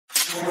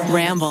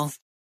Ramble.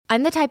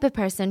 I'm the type of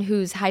person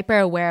who's hyper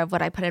aware of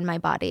what I put in my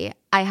body.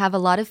 I have a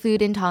lot of food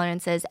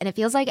intolerances, and it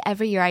feels like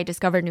every year I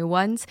discover new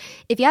ones.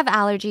 If you have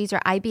allergies or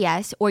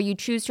IBS, or you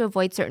choose to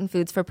avoid certain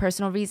foods for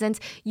personal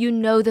reasons, you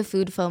know the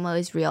food FOMO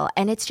is real,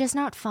 and it's just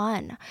not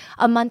fun.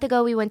 A month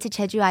ago, we went to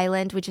Jeju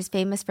Island, which is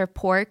famous for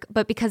pork,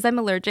 but because I'm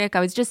allergic, I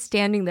was just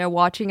standing there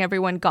watching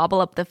everyone gobble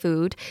up the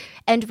food.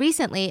 And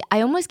recently, I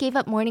almost gave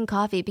up morning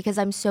coffee because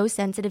I'm so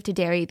sensitive to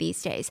dairy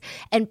these days,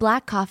 and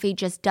black coffee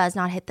just does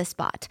not hit the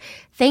spot.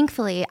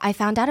 Thankfully, I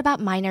found out about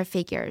Minor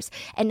Figures,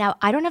 and now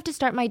I don't have to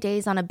start my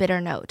days on a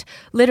bitter note.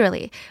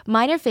 Literally,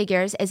 Minor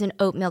Figures is an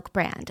oat milk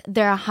brand.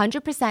 They're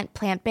 100%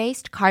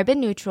 plant-based,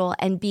 carbon neutral,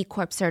 and B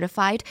Corp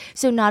certified,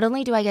 so not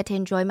only do I get to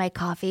enjoy my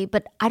coffee,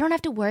 but I don't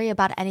have to worry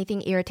about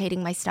anything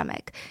irritating my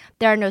stomach.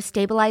 There are no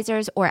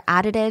stabilizers or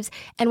additives,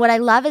 and what I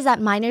love is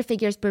that Minor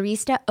Figures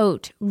Barista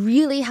Oat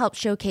really helps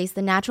showcase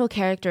the natural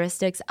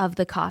characteristics of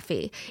the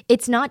coffee.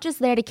 It's not just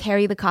there to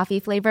carry the coffee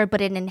flavor,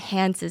 but it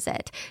enhances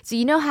it. So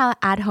you know how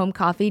at-home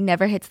coffee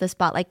never hits the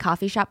spot like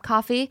coffee shop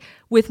coffee?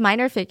 With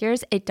Minor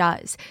Figures, it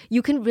does.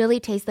 You can really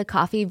taste the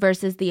coffee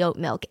versus the oat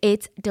milk.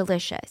 It's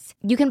delicious.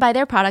 You can buy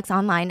their products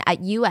online at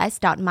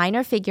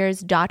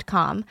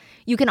us.minorfigures.com.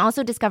 You can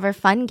also discover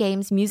fun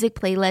games, music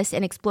playlists,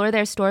 and explore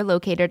their store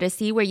locator to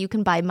see where you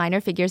can buy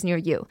Minor Figures near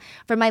you.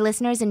 For my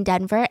listeners in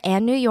Denver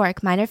and New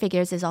York, Minor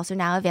Figures is also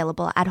now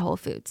available at Whole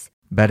Foods.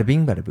 Bada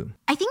bing, bada boom.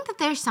 I think that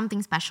there's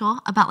something special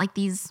about like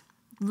these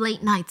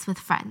late nights with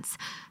friends.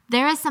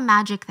 There is some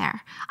magic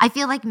there. I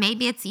feel like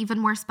maybe it's even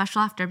more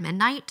special after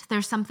midnight.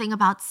 There's something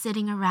about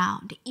sitting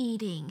around,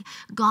 eating,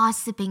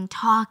 gossiping,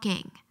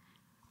 talking.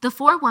 The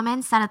four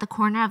women sat at the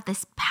corner of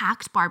this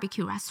packed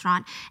barbecue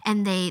restaurant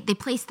and they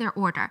placed their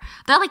order.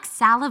 They're like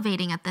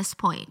salivating at this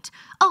point.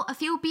 Oh, a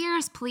few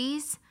beers,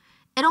 please.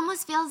 It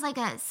almost feels like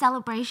a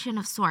celebration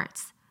of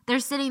sorts. They're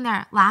sitting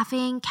there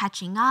laughing,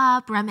 catching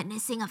up,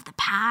 reminiscing of the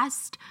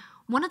past.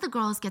 One of the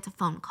girls gets a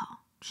phone call.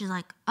 She's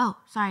like, oh,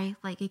 sorry,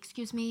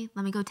 excuse me,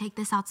 let me go take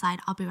this outside.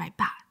 I'll be right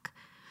back.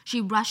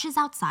 She rushes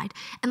outside,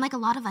 and like a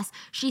lot of us,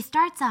 she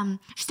starts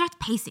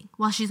pacing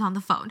while she's on the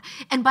phone.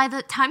 And by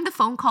the time the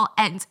phone call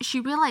ends, she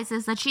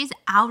realizes that she's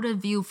out of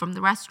view from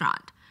the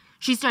restaurant.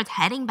 She starts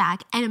heading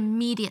back, and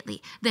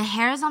immediately, the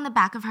hairs on the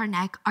back of her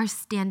neck are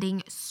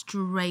standing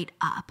straight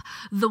up.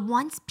 The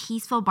once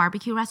peaceful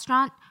barbecue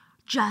restaurant,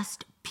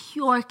 just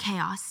pure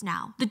chaos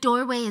now. The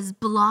doorway is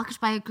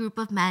blocked by a group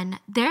of men.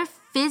 They're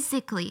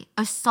physically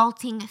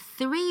assaulting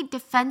three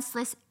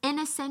defenseless,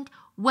 innocent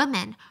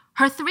women.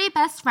 Her three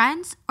best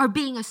friends are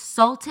being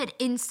assaulted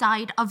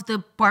inside of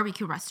the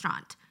barbecue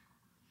restaurant.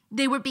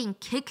 They were being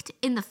kicked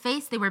in the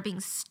face. They were being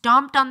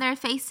stomped on their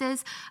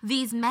faces.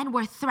 These men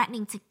were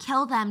threatening to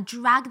kill them,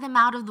 drag them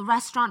out of the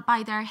restaurant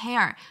by their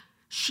hair.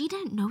 She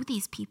didn't know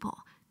these people.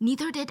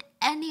 Neither did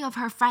any of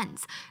her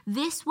friends.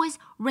 This was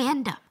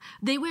random.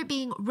 They were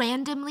being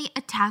randomly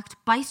attacked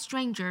by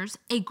strangers,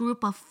 a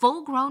group of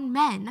full-grown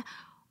men.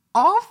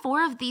 All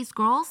four of these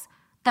girls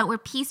that were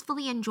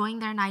peacefully enjoying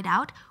their night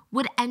out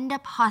would end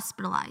up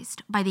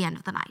hospitalized by the end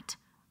of the night.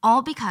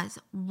 All because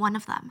one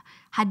of them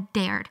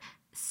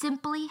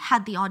simply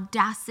had the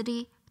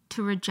audacity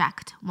to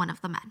reject one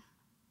of the men.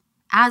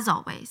 As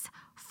always,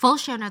 full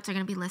show notes are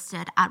going to be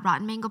listed at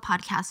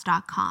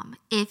rottenmangopodcast.com.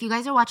 If you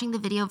guys are watching the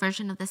video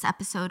version of this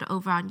episode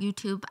over on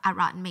YouTube at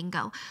Rotten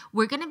Mango,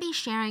 we're going to be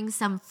sharing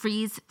some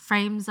freeze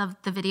frames of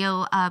the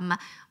video.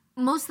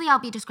 Mostly I'll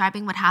be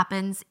describing what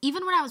happens.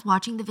 Even when I was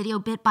watching the video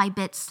bit by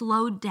bit,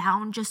 slowed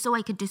down just so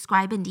I could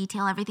describe in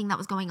detail everything that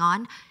was going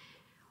on.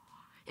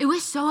 It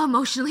was so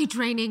emotionally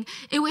draining.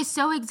 It was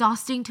so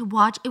exhausting to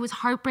watch. It was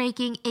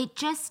heartbreaking.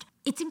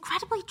 It's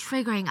incredibly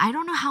triggering. I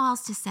don't know how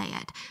else to say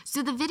it.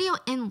 So the video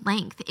in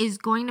length is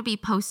going to be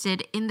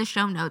posted in the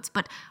show notes,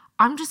 but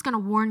I'm just going to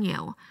warn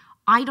you,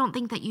 I don't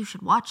think that you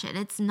should watch it.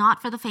 It's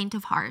not for the faint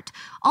of heart.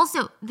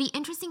 Also, the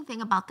interesting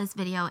thing about this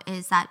video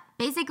is that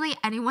basically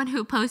anyone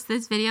who posts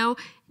this video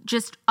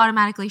just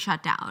automatically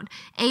shut down.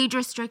 Age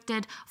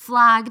restricted,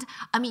 flagged.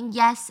 I mean,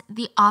 yes,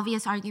 the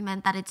obvious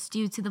argument that it's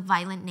due to the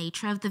violent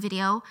nature of the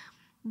video,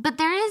 but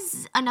there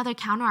is another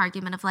counter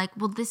argument of like,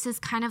 well, this is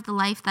kind of the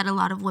life that a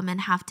lot of women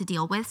have to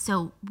deal with,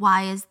 so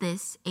why is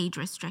this age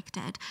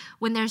restricted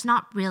when there's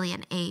not really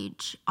an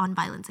age on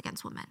violence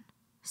against women?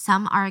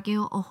 Some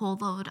argue a whole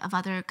load of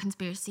other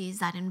conspiracies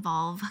that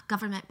involve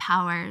government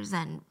powers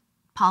and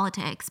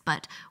politics,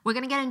 but we're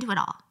going to get into it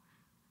all.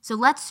 So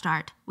let's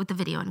start with the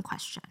video in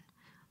question.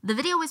 The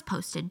video was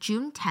posted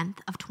June 10th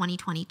of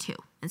 2022.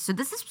 And so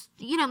this is,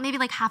 maybe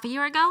like half a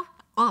year ago.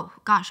 Oh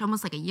gosh,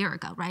 almost like a year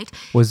ago, right?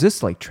 Was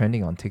this like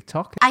trending on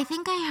TikTok? I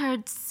think I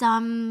heard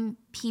some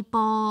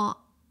people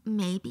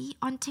maybe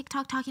on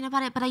TikTok talking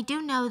about it, but I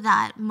do know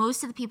that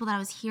most of the people that I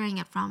was hearing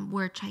it from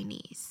were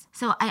Chinese.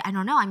 So I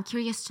don't know. I'm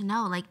curious to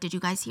know, did you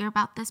guys hear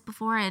about this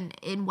before and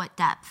in what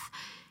depth?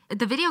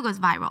 The video goes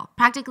viral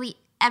practically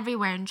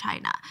everywhere in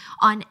China,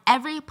 on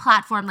every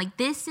platform.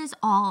 This is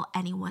all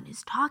anyone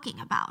is talking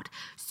about.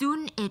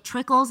 Soon it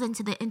trickles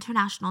into the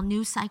international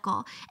news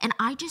cycle. And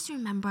I just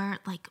remember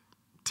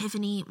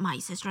Tiffany, my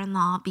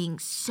sister-in-law, being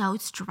so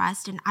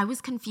stressed, and I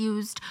was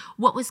confused.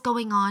 What was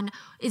going on?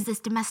 Is this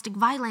domestic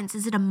violence?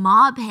 Is it a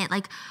mob hit?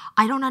 Like,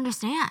 I don't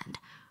understand.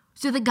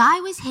 So the guy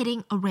was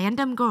hitting a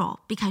random girl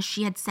because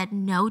she had said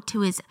no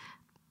to his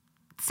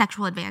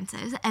sexual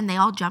advances, and they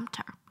all jumped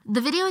her.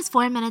 The video is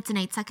 4 minutes and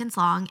 8 seconds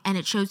long, and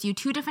it shows you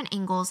 2 different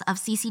angles of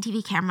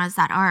CCTV cameras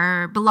that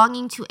are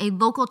belonging to a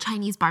local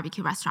Chinese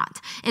barbecue restaurant.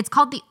 It's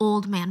called the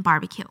Old Man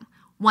Barbecue.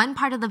 One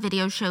part of the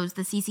video shows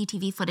the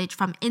CCTV footage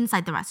from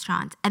inside the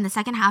restaurant, and the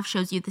second half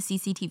shows you the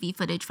CCTV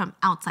footage from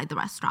outside the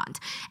restaurant.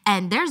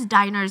 And there's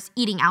diners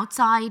eating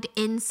outside,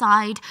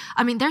 inside.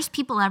 I mean, there's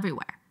people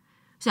everywhere.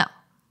 So,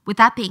 with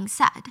that being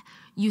said,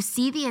 you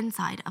see the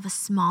inside of a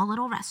small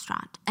little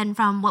restaurant, and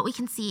from what we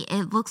can see,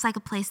 it looks like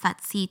a place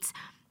that seats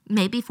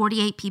maybe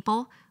 48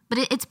 people, but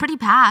it's pretty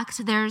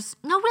packed. There's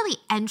no really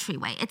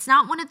entryway. It's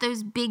not one of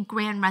those big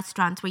grand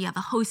restaurants where you have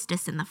a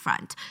hostess in the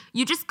front.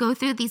 You just go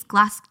through these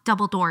glass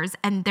double doors,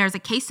 and there's a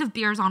case of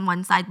beers on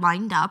one side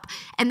lined up,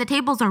 and the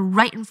tables are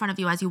right in front of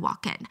you as you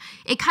walk in.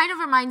 It kind of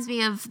reminds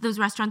me of those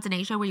restaurants in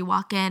Asia where you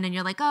walk in and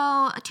you're like,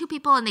 oh, 2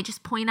 people, and they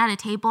just point at a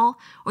table,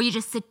 or you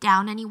just sit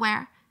down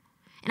anywhere.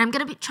 And I'm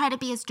going to try to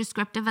be as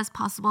descriptive as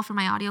possible for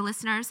my audio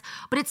listeners,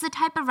 but it's the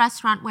type of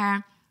restaurant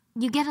where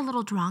you get a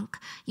little drunk,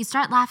 you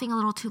start laughing a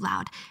little too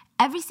loud.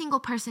 Every single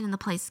person in the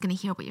place is going to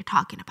hear what you're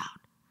talking about.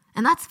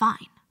 And that's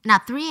fine. And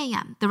at 3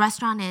 a.m., the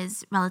restaurant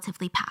is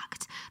relatively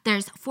packed.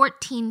 There's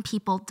 14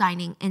 people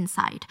dining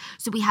inside.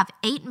 So we have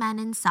 8 men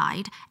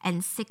inside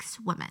and 6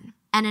 women.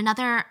 And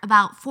another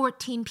about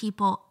 14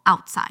 people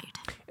outside.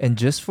 And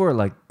just for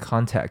like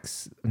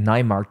context,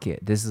 night market,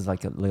 this is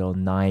like a little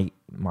night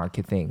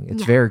market thing.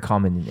 It's very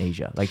common in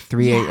Asia. Like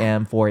 3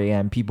 a.m., 4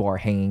 a.m., people are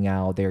hanging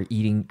out. They're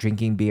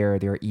drinking beer.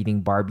 They're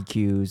eating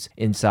barbecues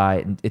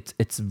inside. And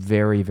it's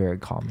very, very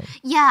common.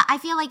 Yeah, I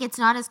feel like it's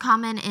not as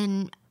common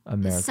in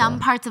America. Some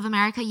parts of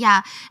America, 3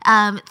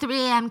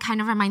 a.m.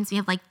 kind of reminds me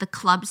of like the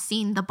club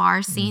scene, the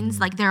bar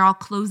scenes. Like they're all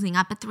closing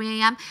up at 3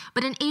 a.m.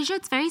 But in Asia,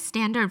 it's very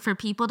standard for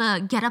people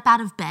to get up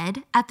out of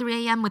bed at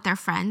 3 a.m. with their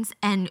friends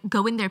and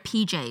go in their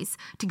PJs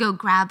to go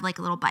grab like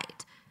a little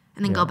bite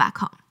and then go back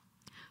home.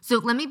 So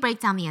let me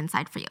break down the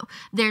inside for you.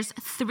 There's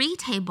 3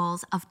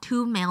 tables of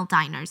 2 male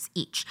diners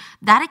each.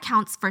 That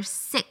accounts for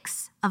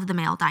 6 of the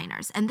male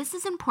diners, and this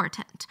is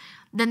important.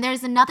 Then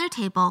there's another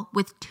table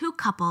with 2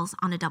 couples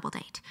on a double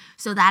date.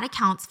 So that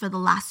accounts for the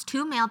last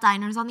 2 male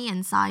diners on the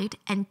inside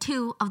and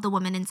 2 of the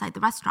women inside the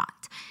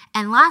restaurant.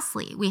 And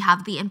lastly, we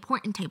have the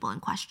important table in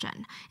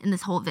question in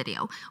this whole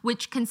video,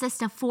 which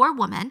consists of 4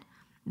 women.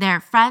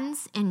 They're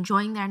friends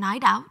enjoying their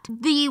night out.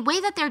 The way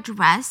that they're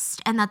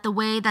dressed and that the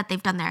way that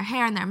they've done their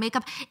hair and their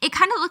makeup, it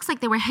kind of looks like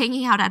they were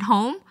hanging out at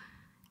home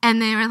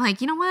and they were like,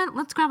 you know what,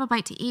 let's grab a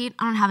bite to eat.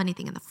 I don't have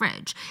anything in the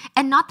fridge.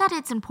 And not that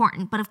it's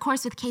important, but of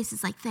course with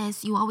cases like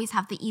this, you always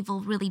have the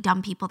evil, really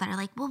dumb people that are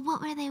like, well,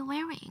 what were they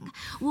wearing?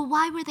 Well,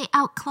 why were they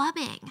out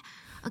clubbing?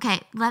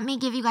 Okay, let me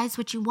give you guys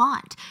what you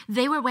want.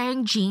 They were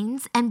wearing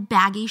jeans and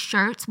baggy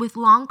shirts with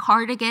long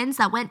cardigans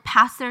that went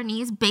past their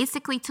knees,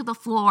 basically to the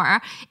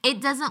floor.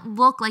 It doesn't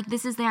look like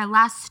this is their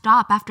last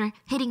stop after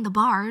hitting the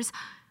bars,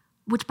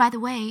 which, by the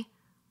way,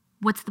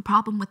 what's the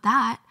problem with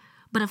that?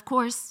 But of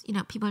course,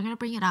 people are going to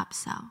bring it up,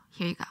 so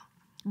here you go.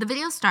 The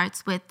video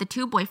starts with the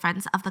 2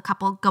 boyfriends of the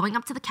couple going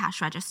up to the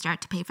cash register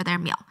to pay for their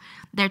meal.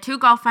 Their 2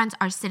 girlfriends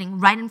are sitting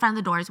right in front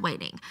of the doors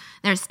waiting.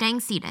 They're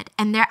staying seated,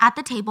 and they're at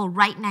the table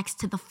right next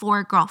to the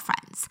 4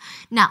 girlfriends.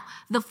 Now,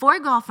 the 4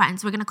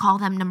 girlfriends, we're going to call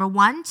them number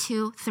 1,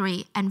 2,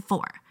 3, and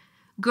 4.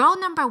 Girl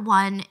number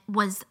 1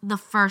 was the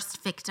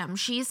first victim.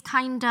 She's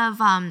kind of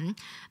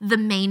the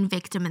main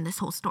victim in this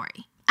whole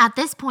story. At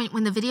this point,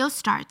 when the video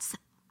starts,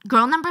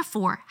 girl number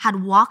 4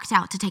 had walked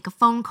out to take a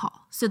phone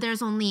call, so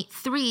there's only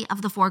 3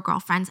 of the 4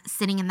 girlfriends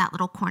sitting in that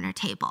little corner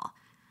table.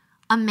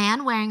 A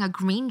man wearing a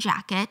green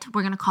jacket,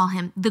 we're going to call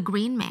him the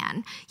Green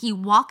Man, he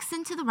walks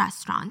into the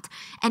restaurant,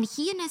 and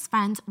he and his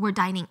friends were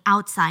dining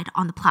outside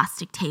on the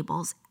plastic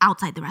tables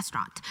outside the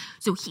restaurant.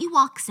 So he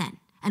walks in,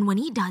 and when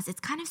he does, it's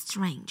kind of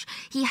strange.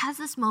 He has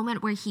this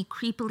moment where he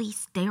creepily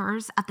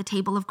stares at the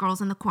table of girls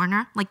in the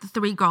corner, like the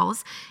 3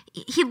 girls.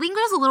 He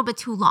lingers a little bit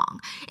too long.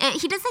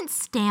 He doesn't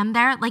stand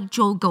there like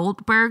Joel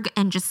Goldberg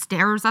and just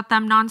stares at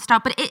them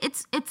nonstop, but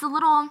it's a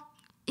little,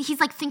 he's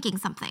like thinking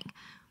something.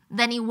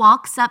 Then he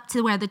walks up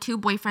to where the 2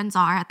 boyfriends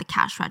are at the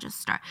cash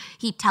register.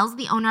 He tells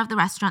the owner of the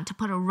restaurant to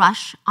put a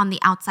rush on the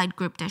outside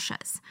group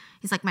dishes.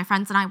 He's like, my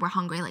friends and I were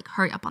hungry, like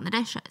hurry up on the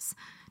dishes.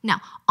 Now,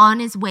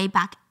 on his way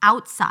back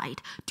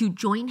outside to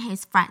join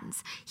his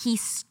friends, he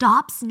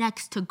stops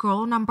next to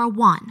girl number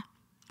 1,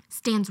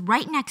 stands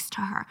right next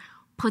to her,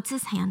 puts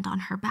his hand on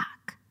her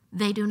back.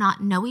 They do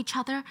not know each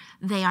other.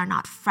 They are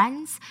not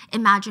friends.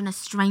 Imagine a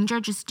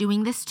stranger just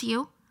doing this to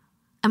you.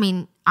 I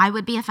mean, I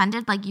would be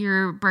offended, like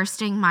you're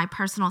bursting my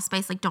personal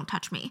space, like don't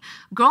touch me.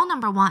 Girl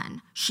number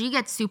 1, she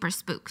gets super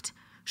spooked.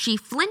 She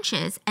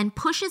flinches and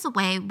pushes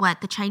away what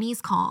the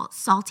Chinese call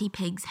salty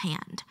pig's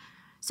hand.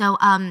 So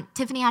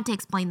Tiffany had to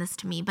explain this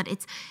to me, but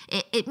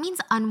it means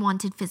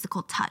unwanted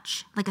physical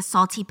touch. Like a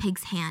salty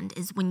pig's hand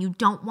is when you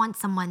don't want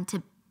someone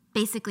to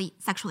basically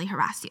sexually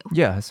harass you.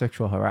 Yeah,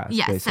 sexual harassment.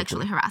 Yes, basically.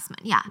 sexually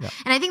harassment. Yeah.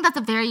 And I think that's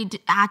a very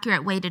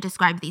accurate way to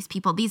describe these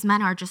people. These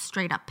men are just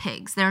straight up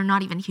pigs. They're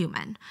not even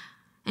human.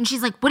 And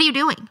she's like, what are you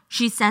doing?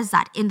 She says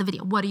that in the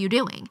video. What are you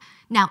doing?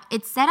 Now,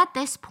 it's said at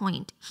this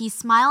point, he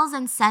smiles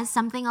and says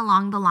something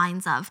along the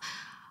lines of,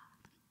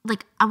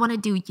 like, I want to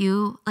do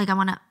you. Like, I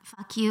want to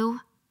fuck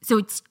you. So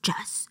it's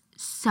just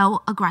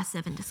so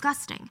aggressive and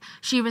disgusting.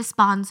 She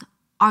responds,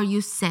 are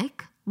you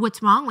sick?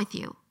 What's wrong with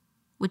you?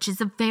 Which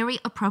is a very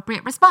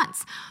appropriate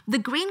response. The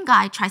green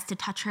guy tries to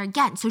touch her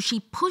again, so she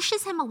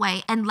pushes him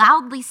away and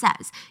loudly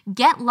says,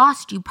 get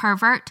lost, you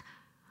pervert.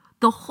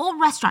 The whole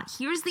restaurant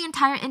hears the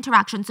entire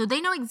interaction, so they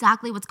know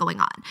exactly what's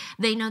going on.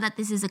 They know that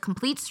this is a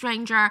complete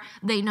stranger.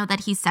 They know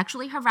that he's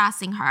sexually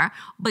harassing her,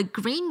 but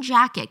Green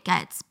Jacket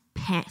gets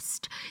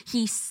pissed.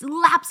 He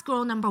slaps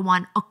girl number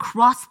 1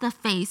 across the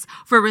face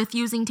for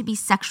refusing to be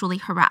sexually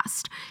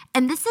harassed.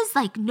 And this is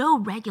like no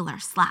regular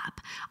slap.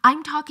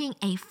 I'm talking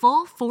a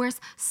full force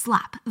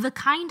slap, the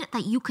kind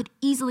that you could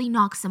easily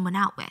knock someone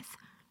out with.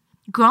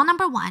 Girl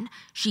number 1,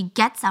 she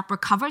gets up,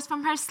 recovers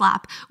from her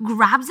slap,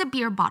 grabs a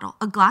beer bottle,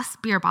 a glass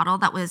beer bottle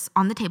that was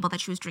on the table that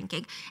she was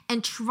drinking,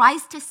 and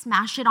tries to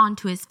smash it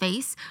onto his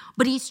face,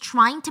 but he's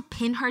trying to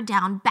pin her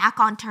down back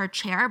onto her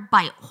chair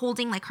by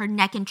holding like her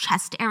neck and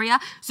chest area,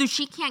 so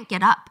she can't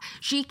get up.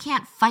 She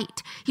can't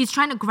fight. He's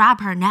trying to grab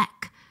her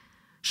neck.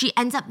 She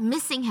ends up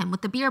missing him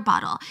with the beer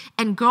bottle,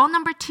 and girl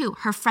number 2,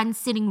 her friend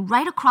sitting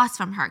right across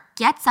from her,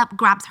 gets up,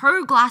 grabs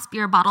her glass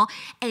beer bottle,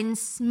 and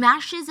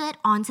smashes it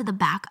onto the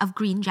back of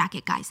Green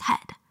Jacket Guy's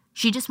head.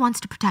 She just wants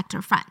to protect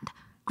her friend.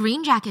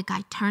 Green Jacket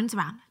Guy turns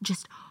around,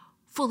 just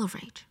full of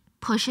rage,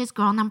 pushes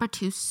girl number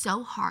 2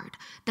 so hard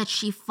that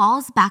she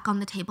falls back on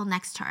the table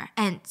next to her.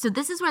 And so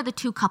this is where the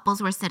 2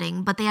 couples were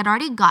sitting, but they had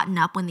already gotten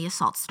up when the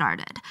assault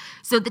started.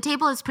 So the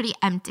table is pretty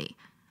empty.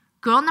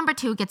 Girl number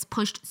 2 gets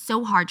pushed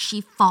so hard,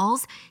 she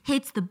falls,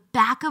 hits the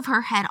back of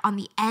her head on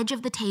the edge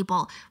of the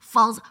table,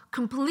 falls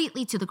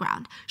completely to the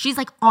ground. She's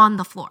like on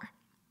the floor.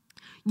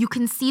 You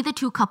can see the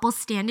 2 couples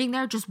standing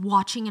there just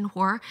watching in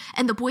horror,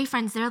 and the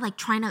boyfriends there like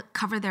trying to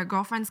cover their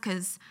girlfriends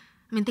because,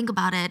 I mean, think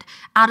about it.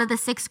 Out of the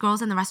 6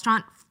 girls in the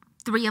restaurant,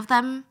 3 of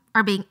them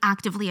are being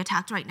actively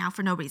attacked right now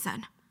for no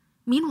reason.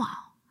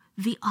 Meanwhile,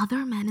 the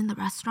other men in the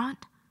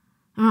restaurant,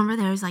 remember,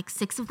 there's like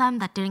 6 of them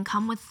that didn't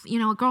come with,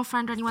 a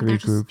girlfriend or anyone. 3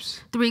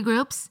 groups. 3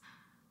 groups.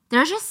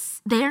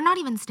 They're not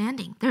even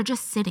standing. They're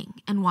just sitting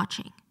and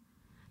watching.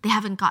 They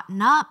haven't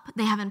gotten up.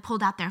 They haven't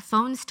pulled out their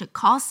phones to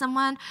call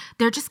someone.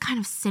 They're just kind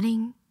of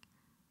sitting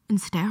and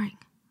staring.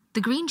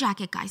 The Green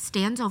Jacket Guy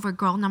stands over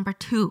girl number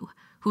 2,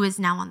 who is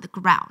now on the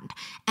ground,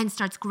 and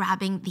starts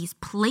grabbing these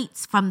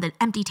plates from the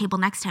empty table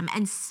next to him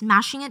and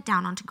smashing it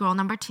down onto girl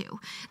number 2.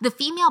 The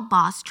female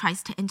boss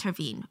tries to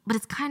intervene, but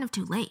it's kind of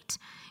too late.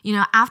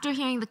 After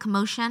hearing the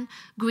commotion,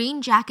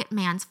 Green Jacket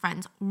Man's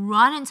friends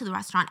run into the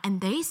restaurant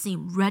and they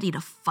seem ready to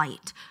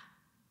fight.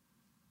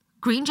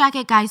 Green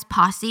Jacket Guy's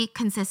posse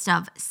consists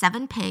of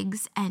 7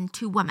 pigs and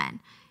 2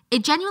 women.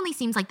 It genuinely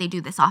seems like they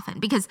do this often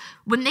because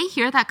when they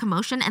hear that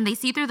commotion and they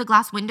see through the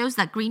glass windows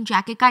that Green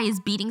Jacket Guy is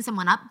beating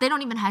someone up, they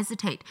don't even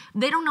hesitate.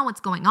 They don't know what's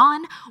going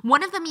on.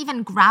 One of them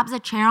even grabs a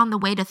chair on the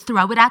way to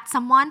throw it at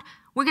someone.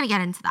 We're going to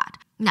get into that.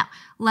 Now,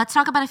 let's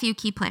talk about a few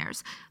key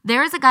players.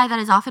 There is a guy that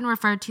is often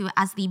referred to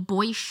as the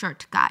boy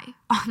shirt guy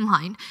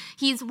online.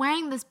 He's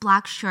wearing this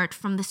black shirt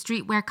from the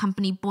streetwear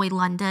company Boy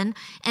London,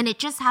 and it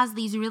just has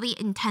these really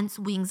intense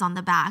wings on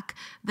the back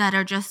that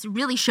are just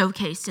really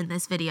showcased in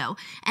this video.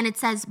 And it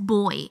says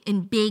boy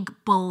in big,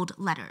 bold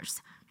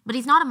letters. But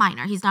he's not a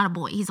minor. He's not a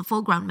boy. He's a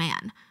full-grown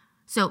man.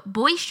 So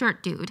boy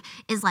shirt dude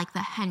is like the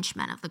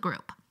henchman of the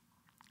group.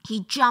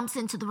 He jumps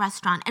into the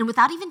restaurant and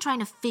without even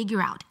trying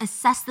to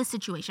assess the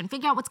situation,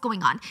 figure out what's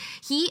going on,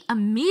 he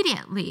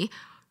immediately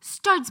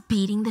starts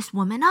beating this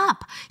woman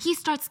up. He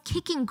starts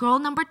kicking girl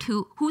number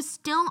 2, who's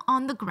still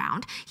on the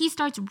ground. He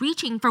starts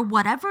reaching for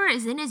whatever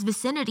is in his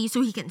vicinity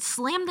so he can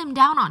slam them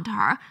down onto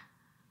her.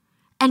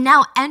 And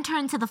now enter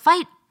into the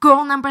fight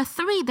girl number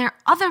 3, their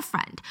other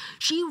friend.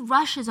 She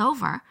rushes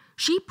over.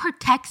 She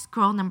protects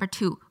girl number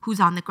 2, who's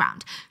on the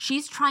ground.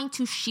 She's trying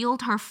to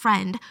shield her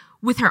friend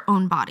with her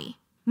own body.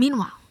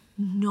 Meanwhile,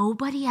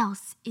 nobody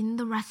else in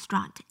the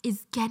restaurant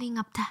is getting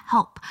up to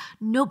help.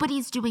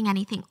 Nobody's doing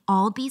anything.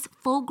 All these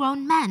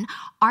full-grown men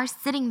are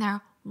sitting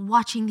there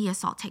watching the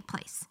assault take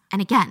place.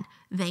 And again,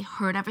 they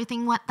heard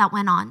everything that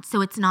went on, so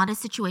it's not a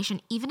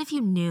situation, even if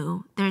you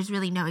knew, there's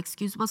really no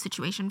excusable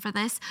situation for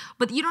this,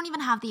 but you don't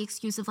even have the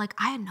excuse of like,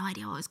 I had no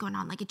idea what was going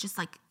on. Like, it just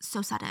like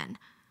so sudden.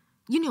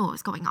 You knew what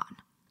was going on.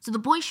 So the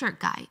boy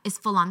shirt guy is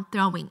full on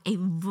throwing a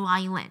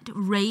violent,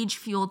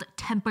 rage-fueled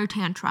temper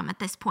tantrum at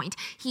this point.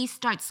 He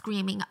starts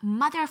screaming,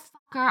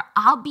 "Motherfucker,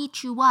 I'll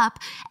beat you up."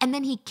 And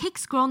then he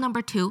kicks girl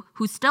number 2,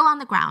 who's still on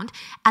the ground.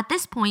 At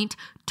this point,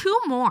 2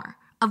 more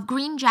of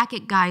Green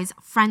Jacket Guy's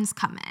friends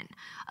come in.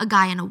 A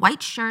guy in a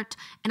white shirt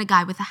and a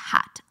guy with a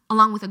hat,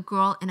 along with a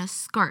girl in a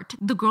skirt.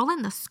 The girl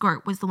in the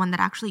skirt was the one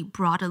that actually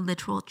brought a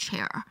literal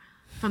chair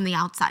from the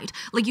outside.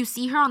 Like, you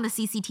see her on the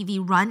CCTV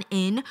run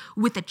in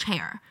with a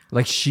chair.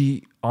 Like,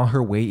 she, on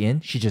her way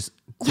in, she just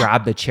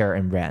grabbed the chair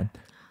and ran.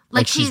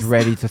 Like she's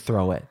ready to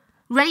throw it.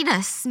 Ready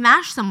to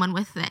smash someone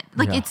with it.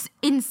 Like, Yeah. it's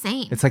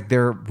insane. It's like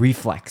their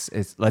reflex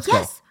is let's go.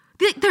 Yes.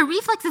 Their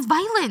reflex is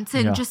violence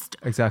and just,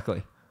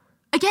 exactly.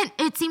 again,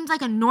 it seems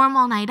like a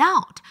normal night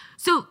out.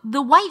 So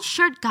the white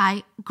shirt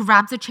guy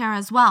grabs a chair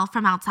as well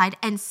from outside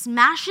and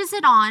smashes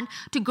it on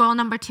to girl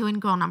number 2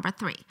 and girl number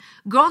 3.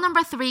 Girl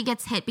number 3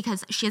 gets hit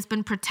because she has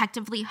been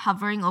protectively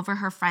hovering over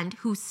her friend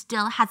who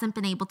still hasn't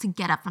been able to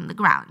get up from the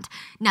ground.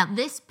 Now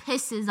this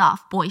pisses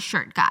off boy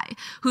shirt guy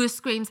who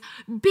screams,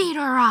 "Beat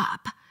her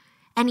up!"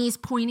 And he's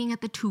pointing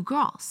at the 2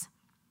 girls.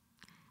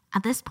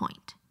 At this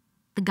point,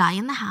 the guy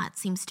in the hat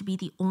seems to be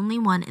the only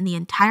one in the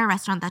entire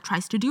restaurant that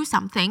tries to do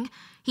something.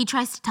 He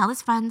tries to tell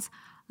his friends,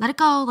 "Let it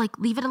go, like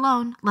leave it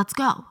alone, let's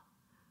go."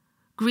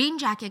 Green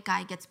jacket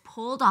guy gets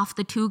pulled off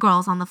the 2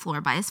 girls on the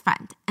floor by his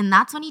friend. And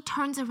that's when he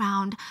turns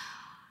around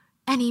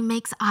and he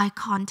makes eye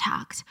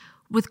contact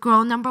with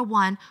girl number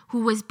 1 who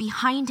was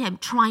behind him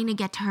trying to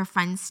get to her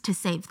friends to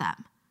save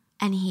them.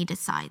 And he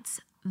decides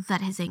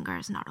that his anger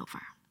is not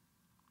over.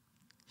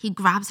 He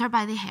grabs her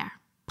by the hair,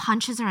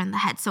 punches her in the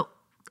head. So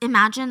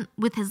imagine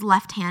with his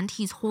left hand,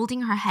 he's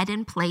holding her head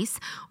in place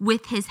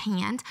with his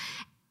hand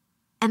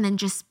and then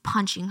just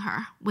punching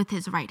her with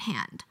his right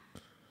hand.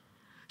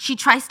 She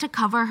tries to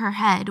cover her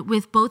head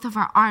with both of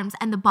her arms,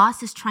 and the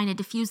boss is trying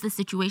to defuse the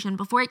situation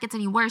before it gets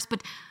any worse.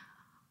 But,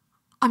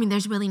 I mean,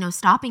 there's really no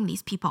stopping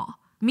these people.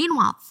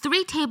 Meanwhile,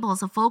 3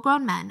 tables of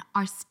full-grown men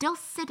are still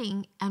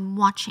sitting and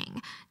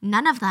watching.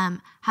 None of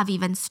them have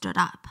even stood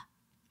up.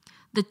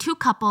 The 2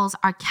 couples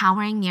are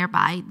cowering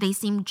nearby. They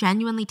seem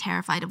genuinely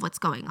terrified of what's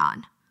going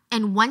on.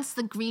 And once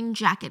the green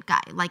jacket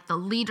guy, like the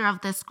leader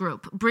of this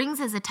group, brings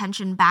his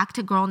attention back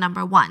to girl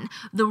number 1,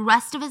 the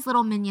rest of his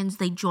little minions,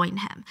 they join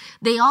him.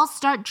 They all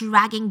start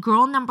dragging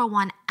girl number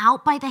 1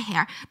 out by the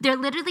hair. They're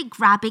literally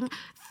grabbing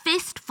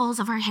fistfuls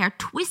of her hair,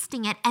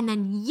 twisting it, and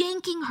then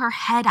yanking her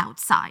head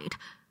outside.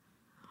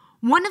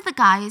 One of the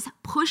guys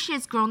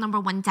pushes girl number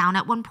 1 down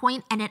at one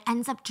point, and it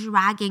ends up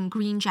dragging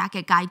green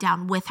jacket guy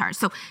down with her.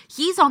 So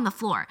he's on the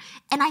floor.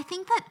 And I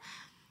think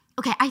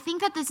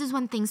that this is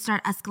when things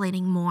start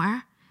escalating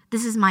more.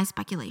 This is my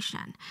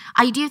speculation.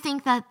 I do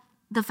think that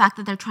the fact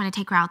that they're trying to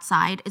take her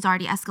outside is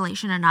already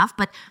escalation enough,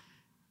 but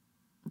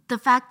the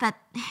fact that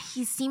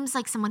he seems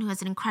like someone who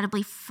has an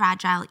incredibly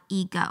fragile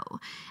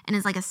ego and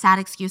is like a sad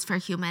excuse for a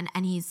human,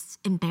 and he's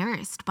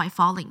embarrassed by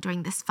falling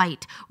during this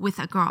fight with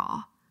a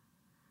girl.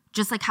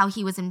 Just like how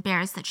he was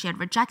embarrassed that she had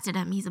rejected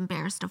him, he's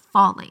embarrassed of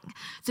falling.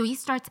 So he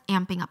starts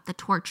amping up the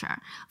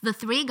torture. The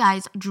 3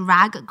 guys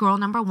drag girl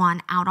number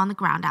 1 out on the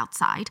ground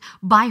outside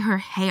by her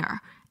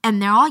hair. And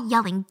they're all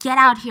yelling, "Get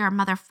out here,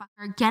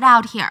 motherfucker, get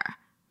out here."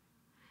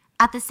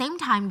 At the same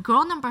time,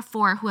 girl number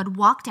 4, who had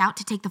walked out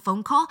to take the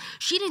phone call,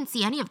 she didn't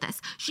see any of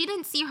this. She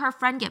didn't see her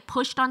friend get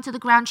pushed onto the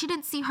ground. She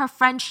didn't see her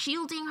friend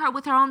shielding her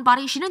with her own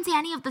body. She didn't see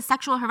any of the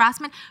sexual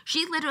harassment.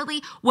 She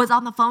literally was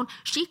on the phone.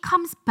 She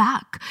comes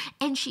back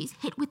and she's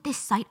hit with this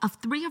sight of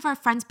 3 of her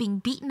friends being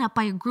beaten up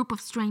by a group of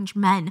strange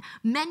men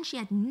she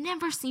had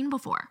never seen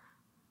before.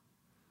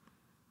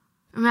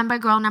 Remember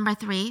girl number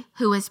 3,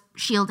 who was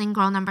shielding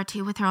girl number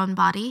 2 with her own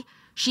body?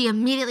 She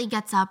immediately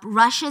gets up,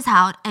 rushes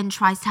out, and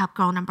tries to help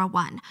girl number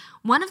 1.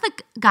 One of the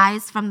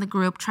guys from the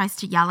group tries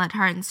to yell at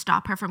her and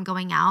stop her from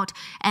going out,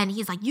 and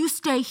he's like, "You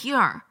stay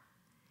here."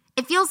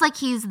 It feels like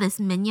he's this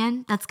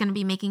minion that's going to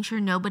be making sure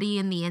nobody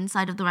in the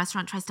inside of the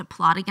restaurant tries to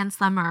plot against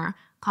them or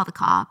call the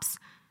cops.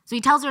 So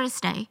he tells her to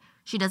stay.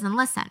 She doesn't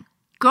listen.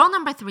 Girl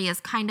number 3 is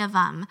kind of,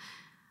 I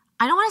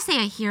don't want to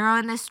say a hero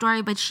in this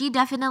story, but she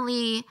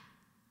definitely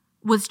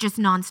was just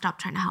nonstop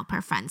trying to help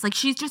her friends. Like,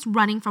 she's just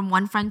running from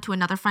one friend to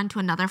another friend to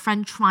another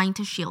friend, trying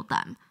to shield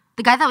them.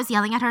 The guy that was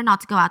yelling at her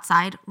not to go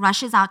outside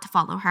rushes out to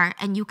follow her,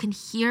 and you can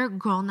hear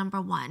girl number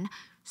 1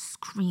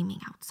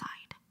 screaming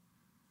outside.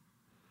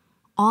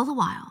 All the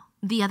while,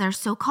 the other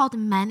so-called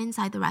men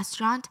inside the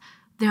restaurant,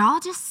 they're all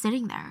just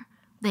sitting there.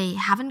 They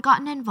haven't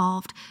gotten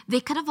involved. They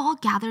could have all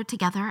gathered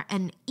together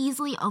and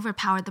easily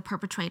overpowered the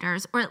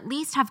perpetrators, or at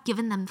least have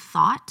given them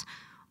thought.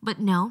 But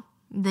no,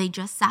 they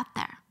just sat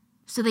there.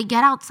 So they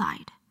get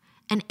outside,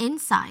 and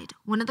inside,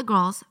 one of the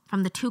girls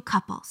from the 2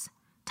 couples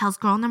tells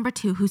girl number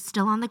 2, who's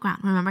still on the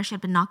ground, remember she had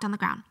been knocked on the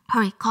ground,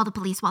 "Hurry, call the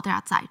police while they're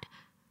outside."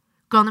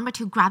 Girl number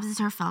 2 grabs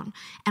her phone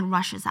and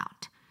rushes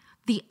out.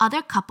 The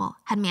other couple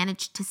had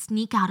managed to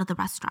sneak out of the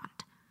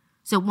restaurant.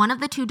 So one of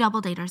the 2 double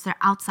daters, they're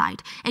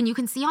outside, and you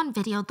can see on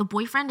video the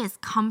boyfriend is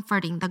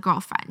comforting the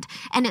girlfriend,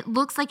 and it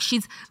looks like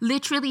she's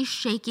literally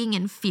shaking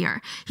in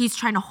fear. He's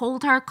trying to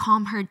hold her,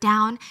 calm her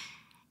down.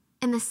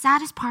 And the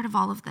saddest part of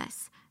all of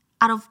this,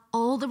 out of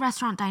all the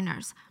restaurant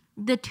diners,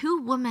 the 2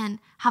 women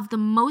have the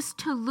most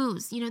to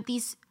lose. You know,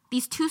 these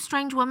 2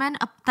 strange women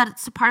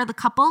that's a part of the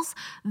couples,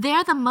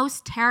 they're the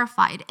most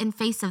terrified in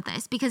face of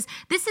this, because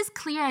this is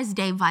clear as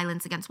day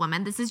violence against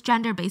women. This is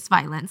gender-based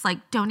violence.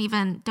 Like, don't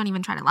even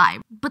try to lie.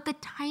 But the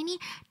tiny,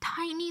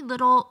 tiny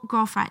little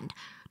girlfriend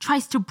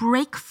tries to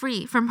break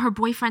free from her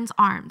boyfriend's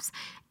arms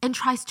and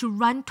tries to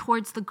run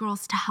towards the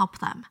girls to help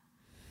them.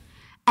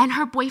 and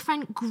her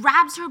boyfriend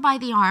grabs her by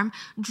the arm,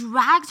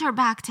 drags her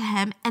back to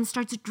him, and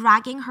starts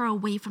dragging her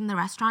away from the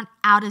restaurant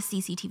out of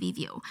CCTV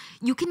view.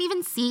 You can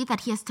even see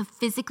that he has to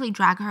physically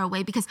drag her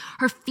away because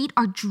her feet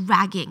are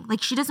dragging.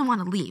 Like, she doesn't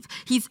want to leave.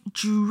 He's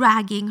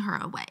dragging her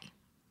away.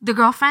 The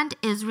girlfriend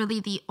is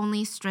really the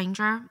only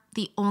stranger,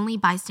 the only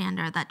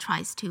bystander that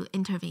tries to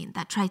intervene,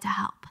 that tries to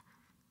help.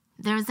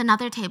 There's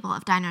another table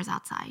of diners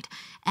outside,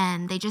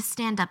 and they just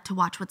stand up to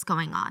watch what's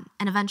going on,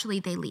 and eventually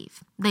they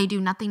leave. They do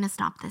nothing to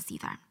stop this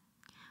either.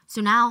 So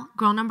now,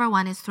 girl number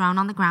 1 is thrown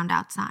on the ground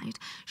outside.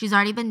 She's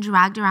already been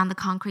dragged around the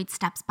concrete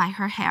steps by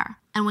her hair,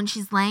 and when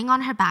she's laying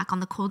on her back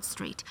on the cold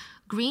street,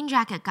 green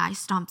jacket guy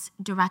stomps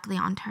directly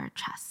onto her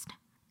chest.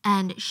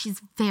 And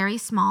she's very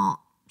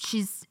small.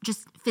 She's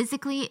just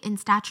physically in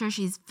stature,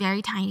 she's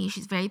very tiny,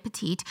 she's very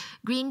petite.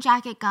 Green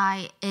jacket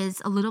guy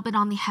is a little bit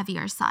on the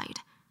heavier side.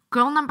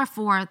 Girl number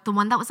 4, the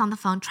one that was on the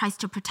phone, tries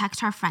to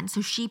protect her friend,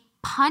 so she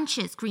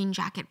punches green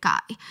jacket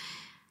guy.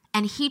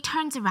 And he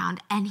turns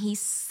around and he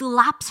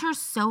slaps her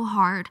so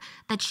hard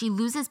that she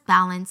loses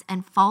balance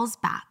and falls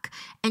back.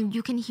 And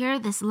you can hear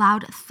this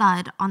loud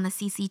thud on the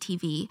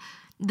CCTV,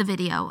 the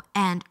video,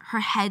 and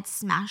her head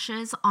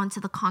smashes onto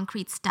the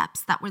concrete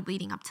steps that were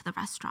leading up to the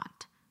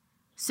restaurant.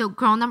 So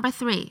girl number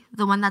 3,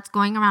 the one that's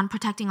going around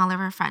protecting all of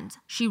her friends,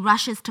 she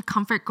rushes to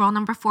comfort girl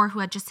number 4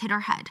 who had just hit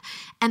her head.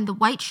 And the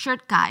white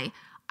shirt guy,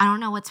 I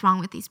don't know what's wrong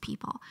with these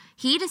people.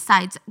 He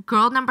decides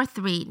girl number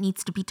 3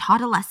 needs to be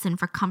taught a lesson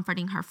for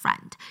comforting her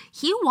friend.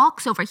 He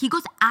walks over, he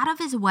goes out of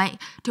his way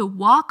to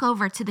walk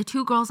over to the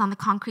 2 girls on the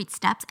concrete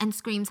steps and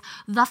screams,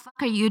 "The fuck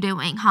are you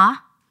doing, huh?"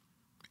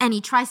 And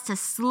he tries to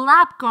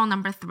slap girl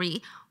number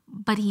 3,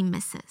 but he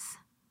misses.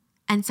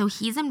 And so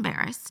he's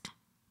embarrassed,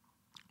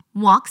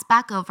 walks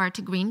back over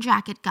to green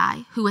jacket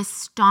guy who is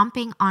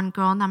stomping on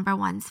girl number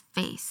 1's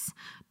face,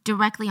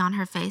 directly on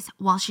her face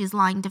while she's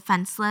lying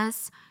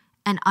defenseless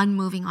and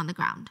unmoving on the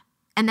ground.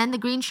 And then the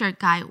green shirt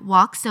guy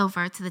walks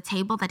over to the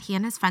table that he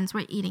and his friends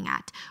were eating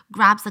at,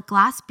 grabs a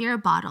glass beer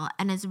bottle,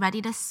 and is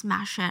ready to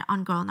smash it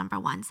on girl number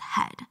 1's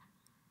head.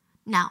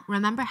 Now,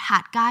 remember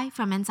Hat Guy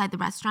from inside the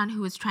restaurant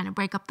who was trying to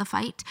break up the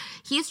fight?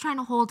 He's trying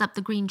to hold up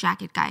the green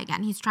jacket guy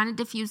again. He's trying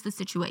to defuse the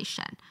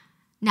situation.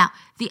 Now,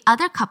 the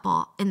other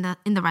couple in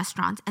the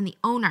restaurant and the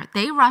owner,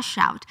 they rush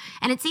out.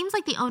 And it seems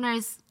like the owner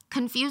is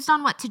confused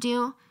on what to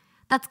do.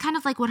 That's kind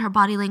of like what her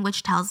body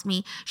language tells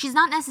me. She's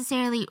not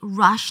necessarily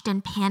rushed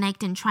and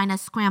panicked and trying to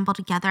scramble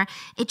together.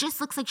 It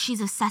just looks like she's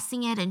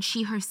assessing it and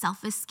she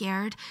herself is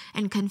scared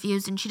and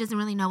confused and she doesn't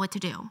really know what to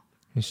do.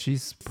 And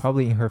she's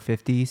probably in her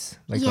 50s,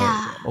 like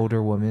an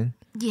older woman.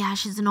 Yeah,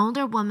 she's an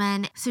older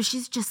woman. So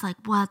she's just like,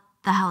 what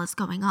the hell is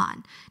going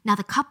on? Now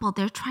the couple,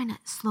 they're trying to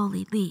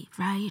slowly leave,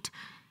 right?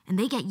 And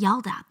they get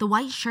yelled at. The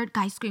white shirt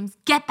guy screams,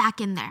 "Get back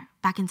in there,"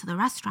 back into the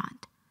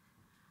restaurant.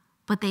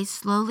 But they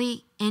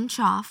slowly inch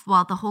off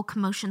while the whole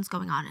commotion's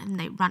going on and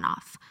they run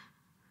off.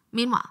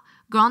 Meanwhile,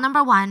 girl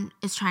number 1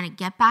 is trying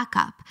to get back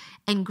up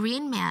and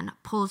Green Man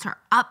pulls her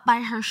up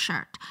by her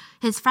shirt.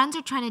 His friends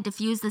are trying to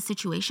defuse the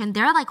situation.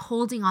 They're like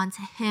holding on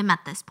to him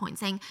at this point,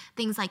 saying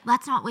things like,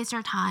 "Let's not waste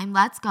our time.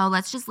 Let's go.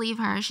 Let's just leave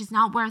her. She's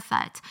not worth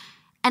it."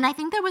 And I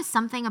think there was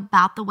something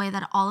about the way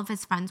that all of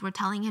his friends were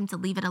telling him to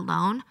leave it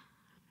alone.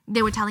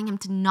 They were telling him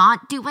to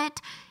not do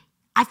it.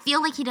 I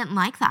feel like he didn't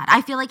like that.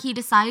 I feel like he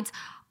decides,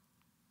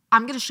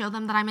 I'm going to show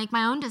them that I make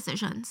my own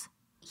decisions.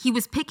 He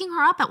was picking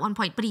her up at one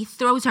point, but he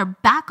throws her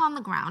back on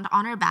the ground,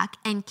 on her back,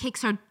 and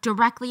kicks her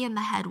directly in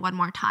the head one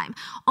more time,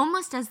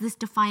 almost as this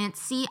defiant,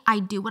 "See, I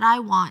do what I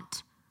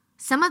want."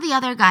 Some of the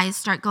other guys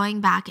start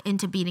going back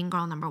into beating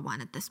girl number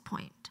 1 at this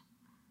point.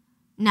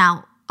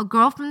 Now, a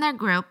girl from their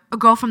group, a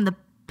girl from the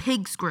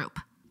pigs group,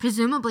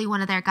 presumably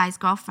one of their guys'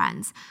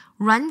 girlfriends,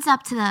 runs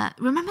up to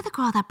remember the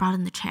girl that brought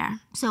in the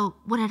chair? So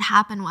what had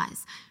happened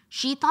was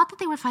she thought that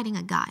they were fighting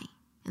a guy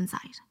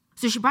inside.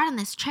 So she brought in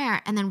this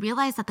chair and then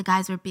realized that the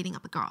guys were beating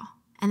up a girl.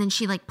 And then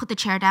she put the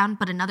chair down,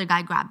 but another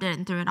guy grabbed it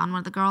and threw it on one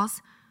of the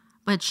girls.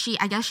 But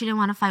I guess she didn't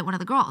want to fight one of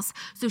the girls.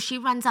 So she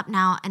runs up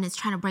now and is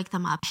trying to break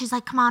them up. She's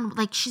like, "Come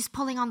on," she's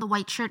pulling on the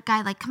white shirt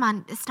guy, "Come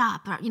on,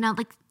 stop." Or,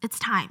 it's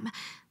time.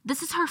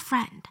 This is her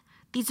friend.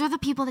 These are the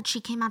people that she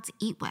came out to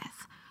eat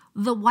with.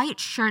 The white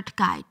shirt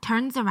guy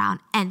turns around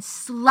and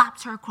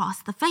slaps her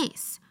across the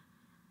face.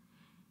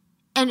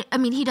 And,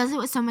 he does it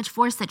with so much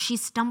force that she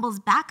stumbles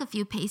back a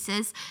few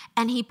paces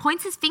and he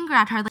points his finger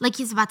at her like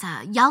he's about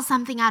to yell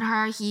something at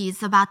her.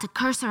 He's about to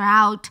curse her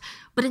out.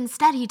 But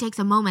instead, he takes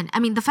a moment.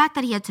 The fact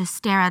that he had to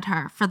stare at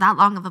her for that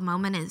long of a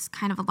moment is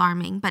kind of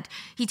alarming. But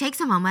he takes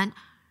a moment,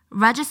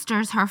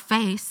 registers her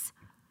face,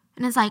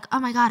 and is like, "Oh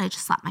my God, I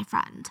just slapped my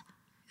friend."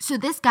 So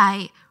this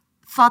guy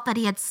thought that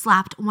he had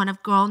slapped one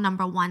of girl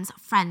number 1's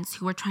friends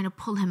who were trying to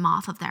pull him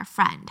off of their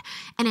friend.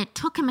 And it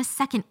took him a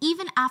second,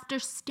 even after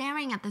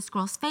staring at this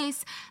girl's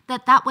face,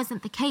 that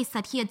wasn't the case,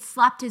 that he had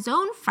slapped his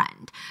own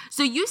friend.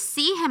 So you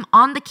see him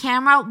on the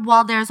camera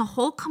while there's a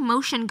whole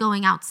commotion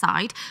going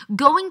outside,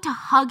 going to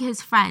hug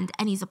his friend,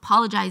 and he's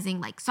apologizing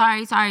like,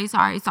 sorry.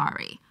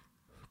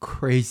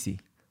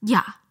 Crazy.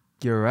 Yeah.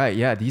 You're right.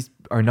 Yeah, these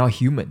are not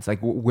humans.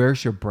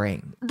 Where's your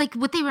brain?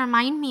 What they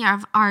remind me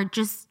of are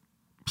just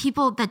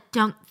people that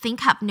don't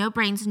think, have no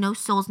brains, no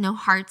souls, no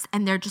hearts,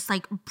 and they're just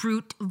like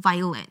brute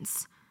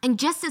violence. And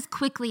just as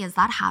quickly as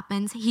that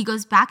happens, he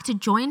goes back to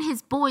join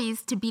his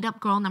boys to beat up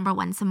girl number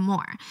 1 some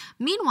more.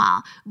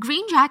 Meanwhile,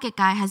 Green Jacket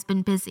Guy has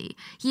been busy.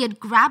 He had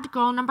grabbed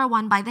girl number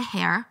 1 by the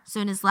hair,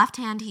 so in his left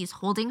hand, he's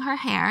holding her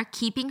hair,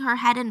 keeping her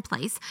head in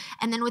place,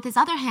 and then with his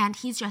other hand,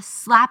 he's just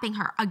slapping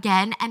her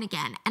again and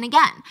again and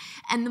again.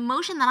 And the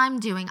motion that I'm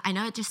doing, I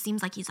know it just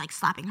seems like he's like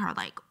slapping her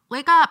like,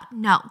 wake up.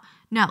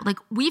 No, like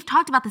we've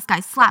talked about this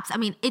guy's slaps. I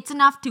mean, it's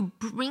enough to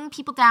bring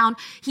people down.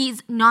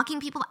 He's knocking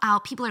people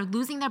out. People are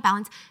losing their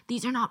balance.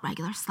 These are not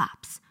regular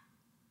slaps.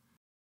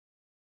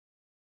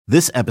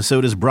 This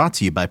episode is brought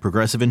to you by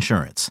Progressive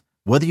Insurance.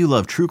 Whether you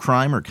love true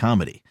crime or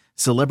comedy,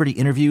 celebrity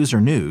interviews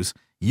or news,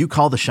 you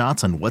call the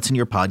shots on what's in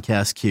your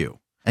podcast queue.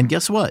 And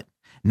guess what?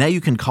 Now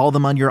you can call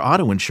them on your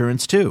auto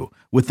insurance too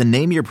with the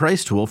Name Your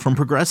Price tool from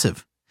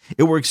Progressive.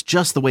 It works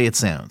just the way it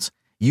sounds.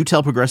 You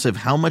tell Progressive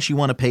how much you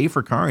want to pay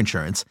for car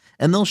insurance,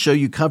 and they'll show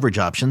you coverage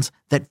options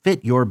that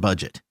fit your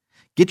budget.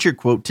 Get your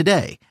quote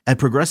today at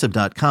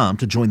Progressive.com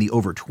to join the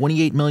over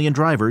 28 million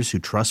drivers who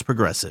trust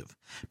Progressive.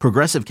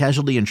 Progressive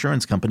Casualty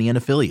Insurance Company and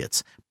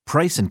Affiliates.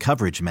 Price and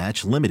coverage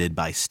match limited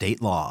by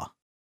state law.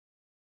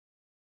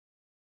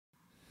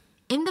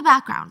 In the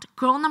background,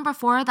 girl number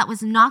 4 that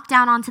was knocked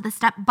down onto the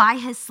step by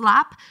his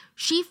slap,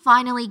 she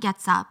finally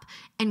gets up.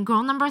 And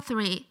girl number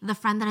 3, the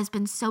friend that has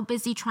been so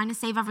busy trying to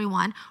save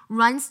everyone,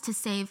 runs to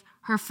save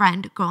her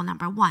friend, girl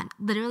number 1.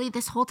 Literally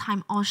this whole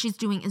time, all she's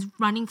doing is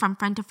running from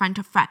friend to friend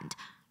to friend.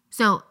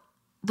 So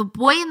the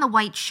boy in the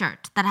white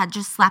shirt that had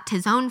just slapped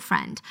his own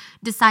friend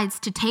decides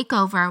to take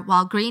over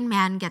while Green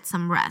Man gets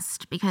some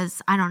rest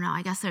because, I don't know,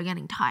 I guess they're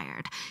getting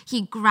tired.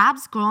 He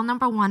grabs girl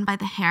number 1 by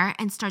the hair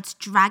and starts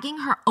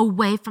dragging her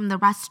away from the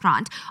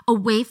restaurant,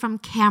 away from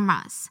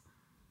cameras.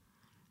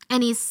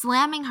 And he's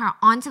slamming her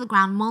onto the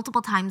ground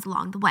multiple times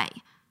along the way.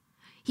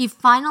 He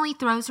finally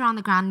throws her on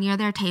the ground near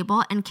their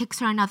table and kicks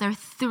her another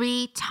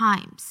 3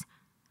 times.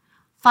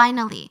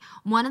 Finally,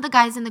 one of the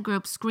guys in the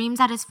group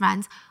screams at his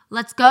friends,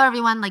 "Let's go,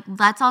 everyone, like,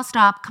 let's all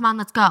stop, come on,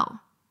 let's go."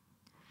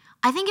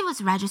 I think it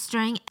was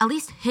registering, at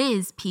least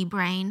his pea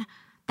brain,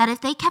 that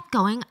if they kept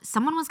going,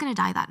 someone was going to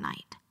die that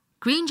night.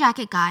 Green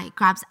Jacket Guy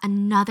grabs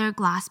another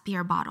glass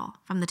beer bottle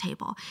from the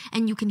table,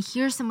 and you can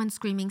hear someone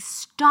screaming,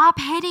 "Stop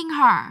hitting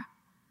her!"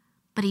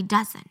 But he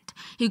doesn't.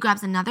 He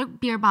grabs another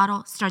beer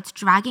bottle, starts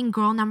dragging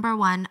girl number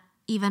 1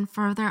 even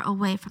further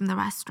away from the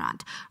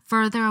restaurant,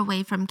 further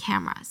away from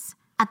cameras.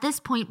 At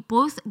this point,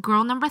 both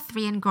girl number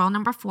 3 and girl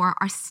number 4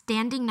 are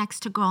standing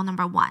next to girl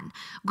number 1.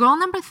 Girl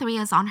number 3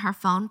 is on her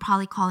phone,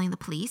 probably calling the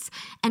police.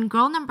 And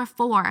girl number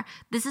 4,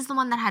 this is the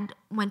one that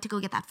went to go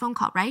get that phone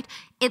call, right?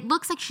 It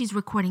looks like she's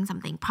recording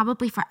something,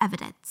 probably for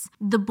evidence.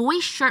 The boy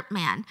shirt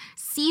man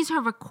sees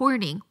her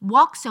recording,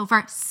 walks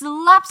over,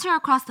 slaps her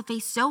across the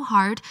face so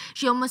hard,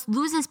 she almost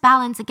loses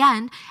balance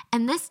again.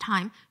 And this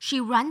time, she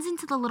runs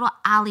into the little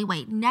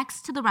alleyway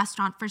next to the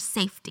restaurant for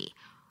safety.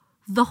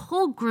 The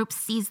whole group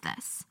sees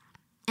this.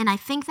 And I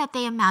think that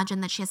they imagine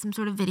that she has some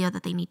sort of video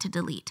that they need to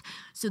delete.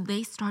 So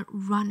they start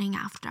running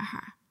after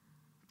her.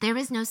 There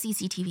is no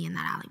CCTV in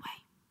that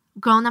alleyway.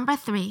 Girl number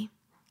 3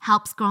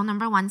 helps girl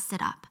number 1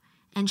 sit up.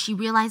 And she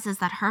realizes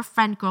that her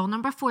friend, girl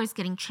number 4, is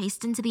getting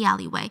chased into the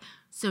alleyway.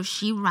 So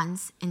she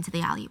runs into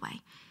the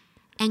alleyway.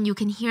 And you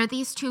can hear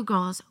these 2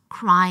 girls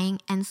crying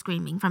and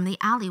screaming from the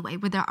alleyway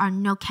where there are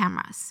no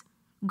cameras.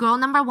 Girl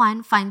number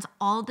 1 finds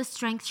all the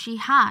strength she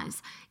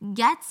has,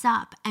 gets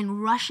up,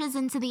 and rushes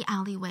into the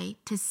alleyway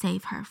to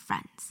save her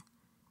friends.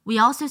 We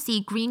also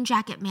see Green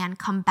Jacket Man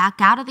come back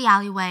out of the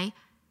alleyway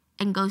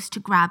and goes to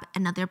grab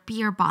another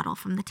beer bottle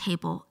from the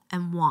table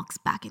and walks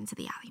back into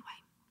the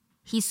alleyway.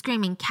 He's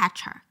screaming,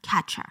 "Catch her,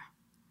 catch her."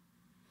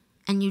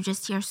 And you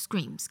just hear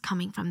screams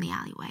coming from the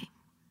alleyway.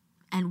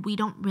 And we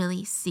don't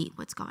really see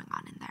what's going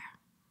on in there.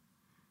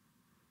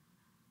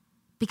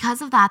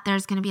 Because of that,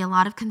 there's going to be a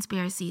lot of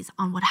conspiracies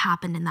on what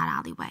happened in that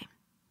alleyway.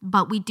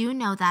 But we do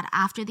know that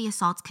after the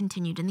assaults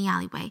continued in the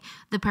alleyway,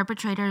 the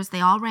perpetrators,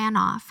 they all ran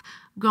off.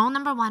 Girl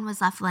number 1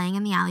 was left laying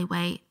in the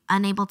alleyway,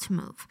 unable to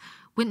move.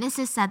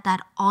 Witnesses said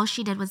that all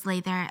she did was lay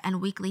there and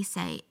weakly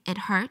say, "It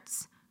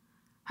hurts."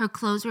 Her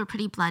clothes were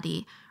pretty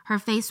bloody. Her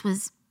face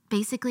was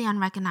basically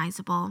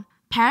unrecognizable.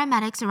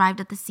 Paramedics arrived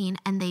at the scene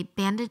and they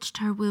bandaged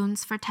her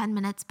wounds for 10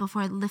 minutes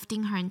before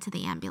lifting her into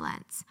the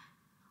ambulance.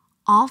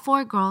 All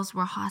 4 girls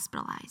were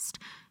hospitalized.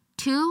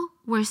 2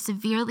 were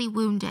severely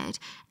wounded,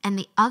 and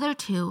the other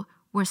 2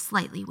 were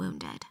slightly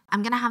wounded.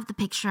 I'm going to have the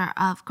picture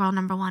of girl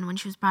number 1 when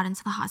she was brought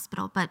into the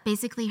hospital, but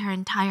basically her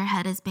entire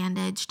head is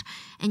bandaged,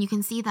 and you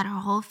can see that her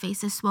whole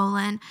face is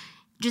swollen.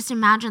 Just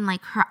imagine,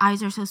 like, her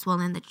eyes are so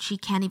swollen that she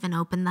can't even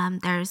open them.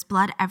 There's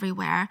blood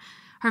everywhere.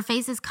 Her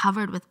face is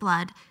covered with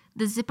blood.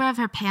 The zipper of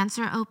her pants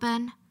are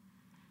open.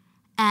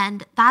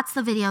 And that's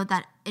the video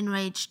that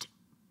enraged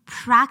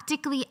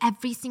practically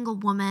every single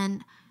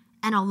woman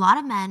and a lot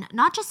of men,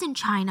 not just in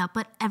China,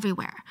 but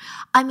everywhere.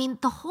 I mean,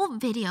 the whole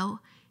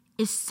video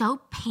is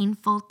so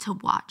painful to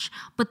watch.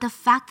 But the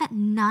fact that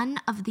none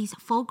of these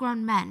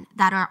full-grown men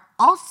that are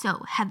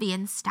also heavy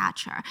in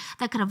stature,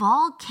 that could have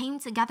all came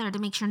together to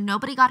make sure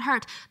nobody got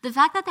hurt, the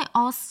fact that they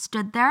all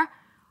stood there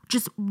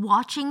just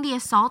watching the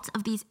assaults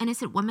of these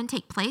innocent women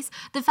take place,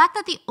 the fact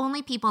that the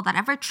only people that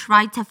ever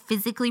tried to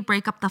physically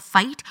break up the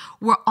fight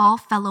were all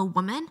fellow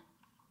women,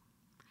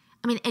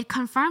 I mean, it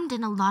confirmed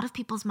in a lot of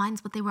people's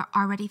minds what they were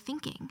already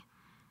thinking.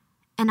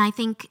 And I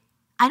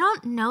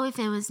don't know if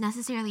it was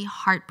necessarily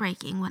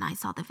heartbreaking when I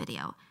saw the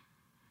video.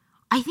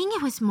 I think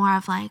it was more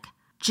of like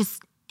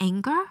just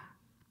anger,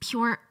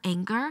 pure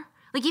anger.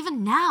 Like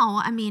even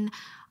now, I mean,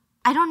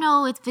 I don't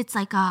know if it's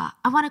like I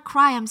want to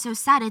cry, I'm so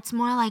sad. It's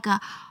more like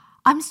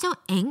I'm so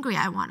angry,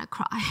 I want to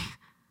cry.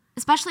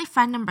 Especially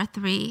friend number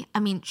 3. I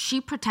mean, she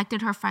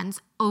protected her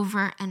friends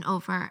over and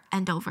over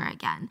and over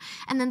again.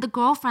 And then the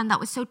girlfriend that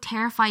was so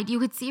terrified, you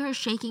could see her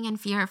shaking in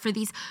fear for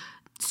these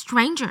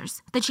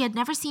strangers that she had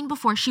never seen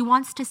before. She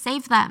wants to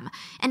save them.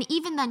 And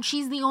even then,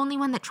 she's the only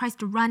one that tries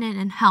to run in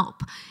and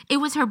help. It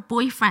was her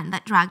boyfriend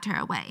that dragged her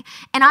away.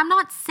 And I'm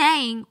not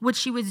saying what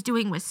she was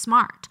doing was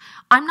smart.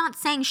 I'm not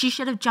saying she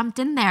should have jumped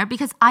in there,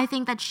 because I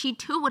think that she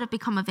too would have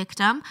become a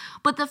victim.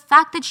 But the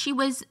fact that she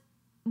was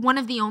one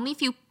of the only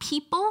few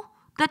people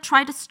that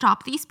tried to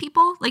stop these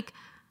people, like,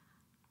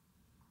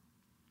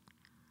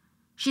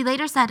 she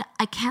later said,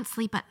 I can't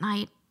sleep at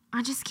night.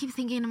 I just keep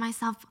thinking to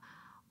myself,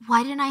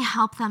 why didn't I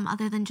help them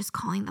other than just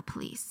calling the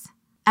police?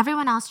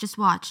 Everyone else just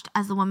watched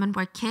as the women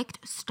were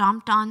kicked,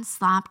 stomped on,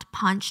 slapped,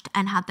 punched,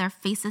 and had their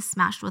faces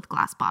smashed with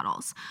glass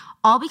bottles,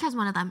 all because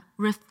one of them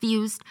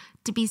refused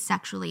to be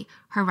sexually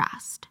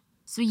harassed.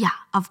 So yeah,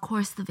 of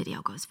course the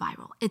video goes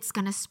viral. It's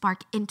gonna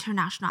spark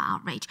international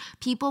outrage.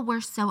 People were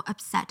so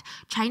upset.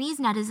 Chinese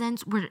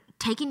netizens were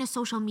taking to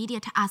social media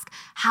to ask,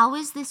 how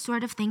is this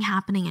sort of thing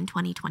happening in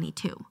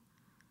 2022?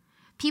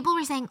 People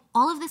were saying,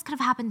 all of this could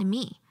have happened to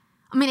me.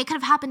 I mean, it could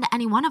have happened to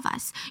any one of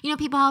us. You know,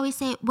 people always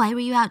say, why were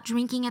you out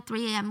drinking at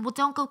 3 a.m.? Well,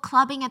 don't go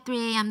clubbing at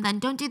 3 a.m. then.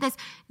 Don't do this.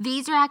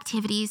 These are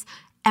activities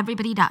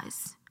everybody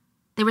does.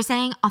 They were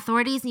saying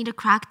authorities need to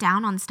crack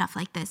down on stuff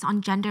like this,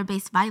 on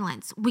gender-based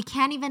violence. We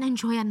can't even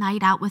enjoy a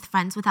night out with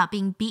friends without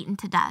being beaten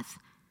to death.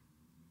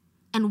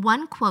 And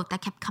one quote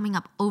that kept coming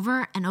up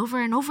over and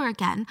over and over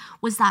again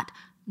was that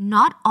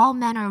not all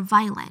men are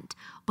violent,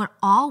 but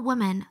all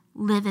women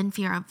live in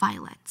fear of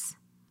violence.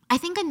 I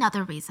think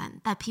another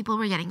reason that people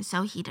were getting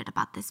so heated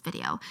about this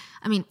video,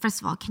 I mean,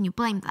 first of all, can you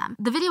blame them?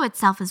 The video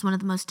itself is one of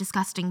the most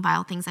disgusting,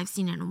 vile things I've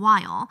seen in a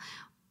while,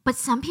 but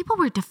some people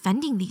were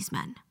defending these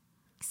men.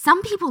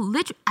 Some people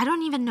literally, I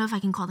don't even know if I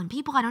can call them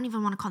people. I don't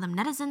even want to call them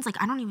netizens.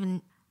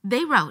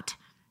 They wrote,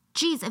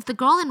 geez, if the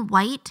girl in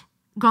white,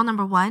 girl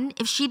number 1,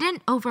 if she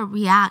didn't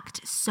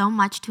overreact so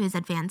much to his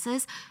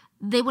advances,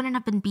 they wouldn't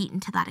have been beaten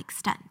to that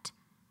extent.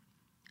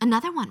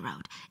 Another one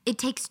wrote, it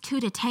takes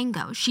 2 to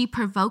tango. She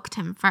provoked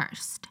him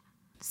first.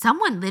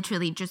 Someone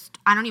literally just,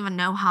 I don't even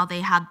know how they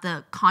had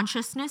the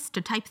consciousness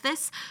to type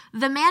this.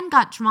 The man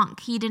got drunk.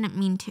 He didn't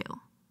mean to.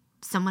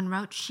 Someone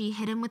wrote, she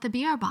hit him with a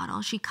beer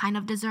bottle. She kind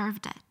of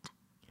deserved it.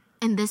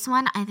 And this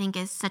one, I think,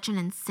 is such an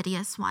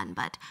insidious one,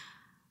 but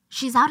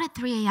she's out at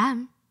 3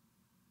 a.m.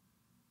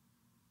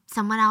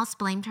 Someone else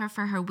blamed her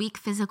for her weak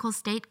physical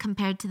state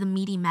compared to the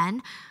meaty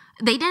men.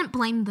 They didn't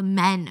blame the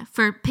men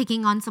for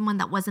picking on someone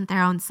that wasn't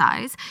their own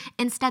size.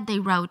 Instead, they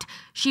wrote,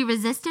 she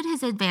resisted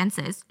his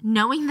advances,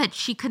 knowing that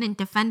she couldn't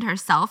defend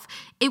herself.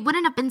 It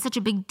wouldn't have been such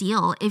a big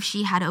deal if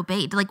she had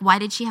obeyed. Like, why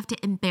did she have to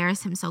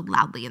embarrass him so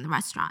loudly in the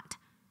restaurant?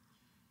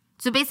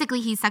 So basically,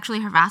 he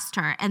sexually harassed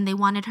her, and they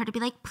wanted her to be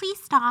like,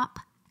 please stop.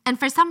 And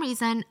for some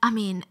reason, I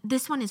mean,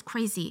 this one is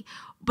crazy,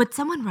 but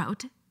someone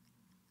wrote,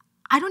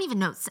 I don't even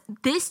know.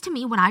 This, to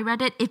me, when I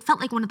read it, it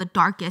felt like one of the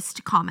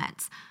darkest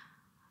comments.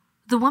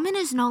 The woman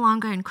is no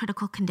longer in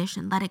critical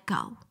condition. Let it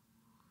go.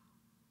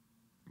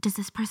 Does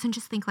this person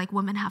just think like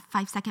women have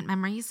 5-second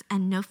memories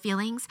and no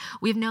feelings?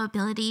 We have no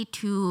ability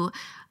to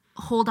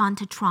hold on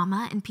to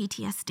trauma and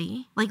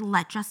PTSD? Like,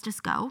 let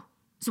justice go?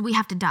 So we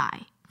have to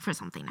die for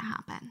something to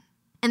happen.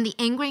 And the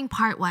angering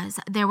part was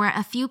there were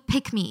a few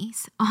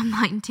pick-me's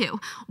online too.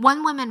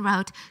 One woman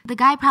wrote, the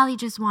guy probably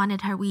just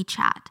wanted her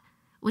WeChat,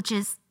 which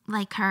is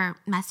like her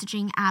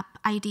messaging app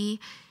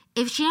ID.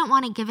 If she didn't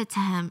want to give it to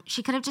him,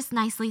 she could have just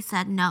nicely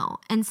said no.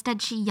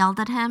 Instead, she yelled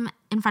at him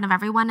in front of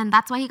everyone, and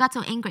that's why he got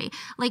so angry.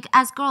 Like,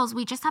 as girls,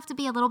 we just have to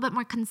be a little bit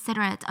more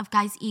considerate of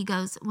guys'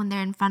 egos when they're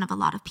in front of a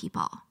lot of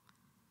people.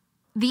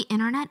 The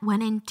internet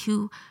went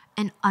into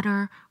an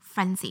utter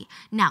frenzy.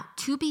 Now,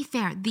 to be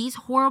fair, these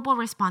horrible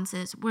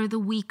responses were the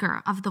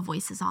weaker of the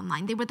voices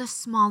online. They were the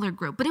smaller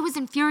group, but it was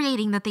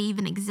infuriating that they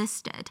even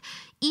existed.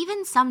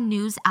 Even some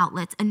news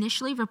outlets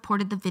initially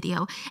reported the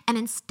video, and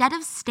instead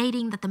of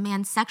stating that the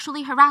man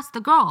sexually harassed the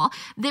girl,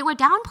 they were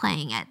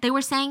downplaying it. They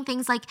were saying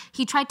things like,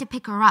 he tried to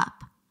pick her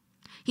up.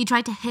 He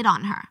tried to hit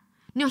on her.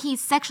 No, he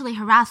sexually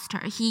harassed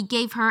her. He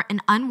gave her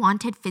an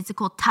unwanted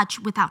physical touch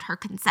without her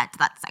consent.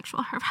 That's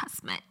sexual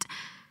harassment.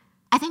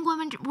 I think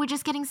women were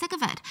just getting sick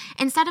of it.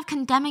 Instead of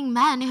condemning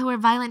men who are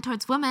violent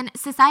towards women,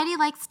 society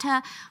likes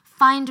to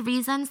find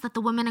reasons that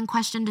the woman in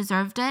question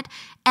deserved it.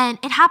 And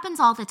it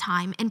happens all the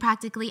time in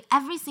practically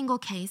every single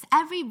case,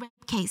 every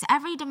rape case,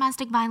 every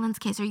domestic violence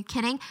case. Are you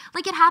kidding?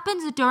 Like, it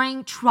happens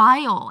during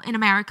trial in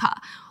America.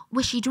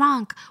 Was she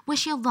drunk? Was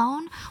she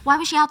alone? Why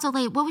was she out so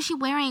late? What was she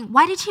wearing?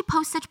 Why did she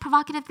post such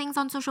provocative things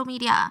on social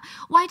media?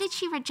 Why did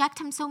she reject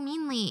him so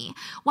meanly?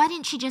 Why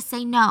didn't she just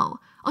say no?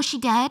 Oh, she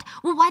did?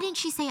 Well, why didn't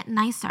she say it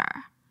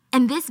nicer?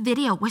 And this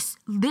video was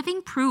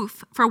living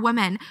proof for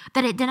women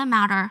that it didn't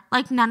matter.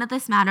 Like, none of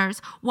this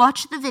matters.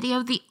 Watch the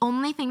video. The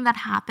only thing that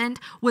happened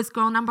was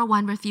girl number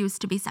one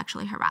refused to be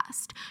sexually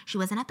harassed. She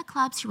wasn't at the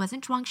clubs. She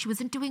wasn't drunk. She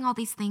wasn't doing all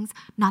these things.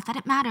 Not that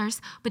it matters,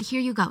 but here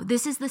you go.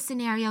 This is the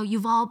scenario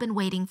you've all been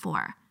waiting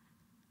for.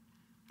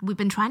 We've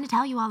been trying to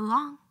tell you all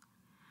along.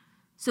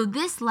 So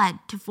this led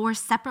to 4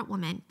 separate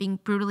women being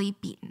brutally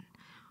beaten.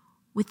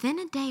 Within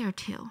a day or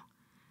two,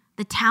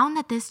 the town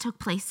that this took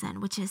place in,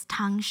 which is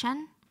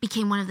Tangshan,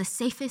 became one of the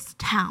safest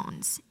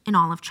towns in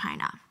all of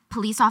China.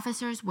 Police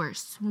officers were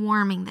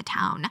swarming the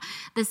town.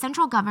 The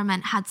central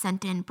government had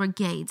sent in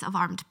brigades of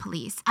armed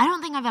police. I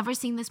don't think I've ever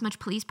seen this much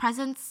police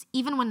presence,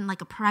 even when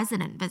like a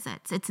president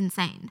visits. It's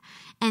insane.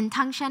 And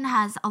Tangshan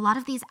has a lot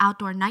of these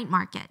outdoor night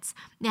markets.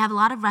 They have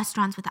a lot of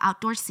restaurants with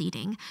outdoor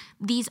seating.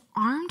 These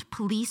armed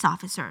police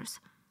officers,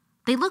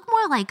 they look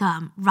more like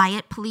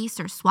riot police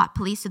or SWAT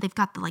police. So they've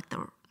got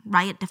the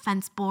riot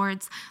defense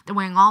boards. They're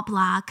wearing all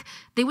black.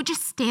 They would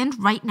just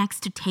stand right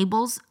next to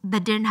tables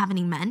that didn't have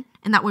any men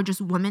and that were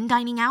just women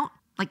dining out,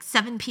 like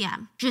 7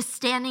 p.m. Just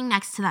standing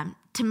next to them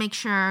to make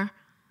sure,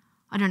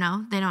 I don't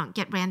know, they don't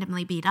get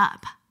randomly beat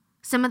up.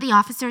 Some of the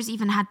officers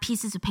even had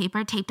pieces of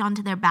paper taped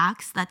onto their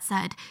backs that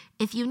said,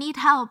 "If you need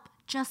help,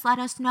 just let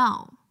us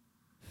know."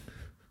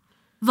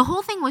 The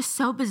whole thing was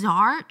so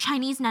bizarre,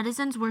 Chinese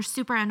netizens were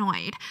super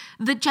annoyed.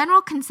 The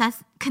general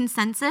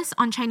consensus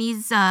on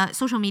Chinese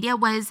social media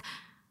was,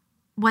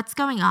 what's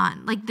going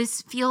on? Like,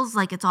 this feels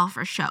like it's all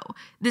for show.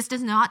 This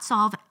does not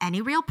solve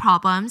any real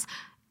problems.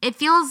 It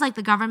feels like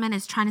the government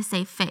is trying to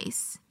save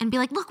face and be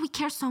like, look, we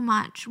care so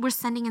much. We're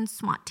sending in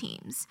SWAT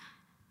teams.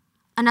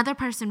 Another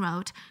person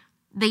wrote,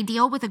 they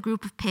deal with a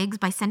group of pigs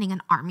by sending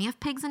an army of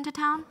pigs into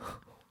town.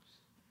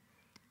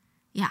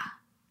 Yeah.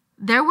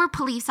 There were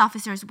police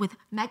officers with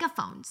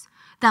megaphones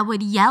that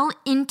would yell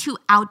into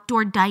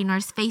outdoor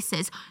diners'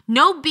 faces,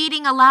 "No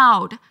beating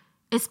allowed,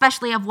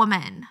 especially of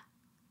women."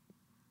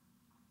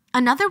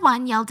 Another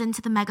one yelled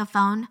into the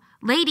megaphone,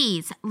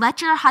 "Ladies,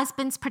 let your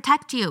husbands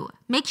protect you.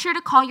 Make sure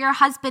to call your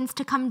husbands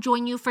to come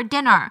join you for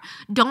dinner.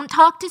 Don't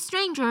talk to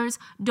strangers.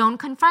 Don't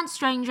confront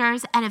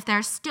strangers. And if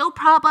there's still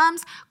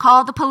problems,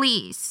 call the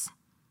police."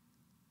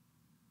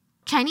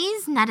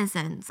 Chinese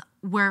netizens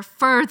were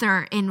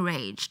further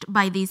enraged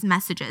by these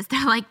messages.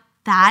 They're like,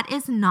 that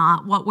is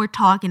not what we're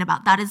talking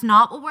about. That is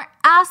not what we're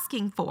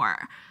asking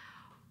for.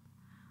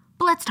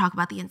 But let's talk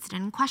about the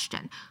incident in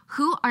question.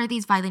 Who are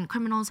these violent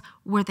criminals?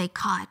 Were they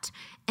caught?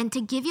 And to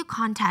give you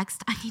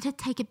context, I need to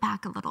take it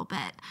back a little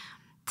bit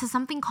to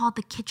something called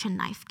the kitchen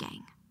knife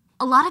gang.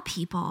 A lot of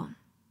people,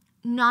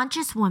 not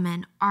just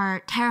women,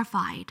 are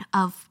terrified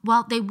of,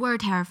 well, they were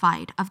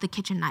terrified of the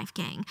kitchen knife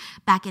gang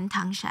back in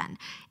Tangshan.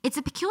 It's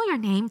a peculiar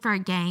name for a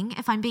gang,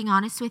 if I'm being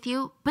honest with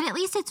you, but at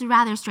least it's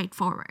rather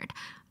straightforward.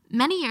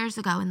 Many years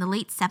ago, in the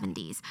late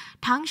 70s,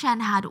 Tangshan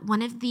had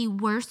one of the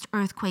worst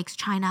earthquakes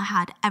China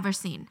had ever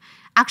seen.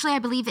 Actually, I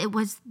believe it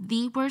was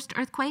the worst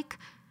earthquake.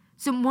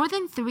 So more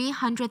than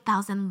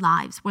 300,000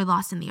 lives were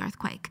lost in the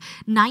earthquake.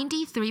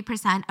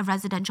 93% of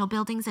residential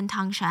buildings in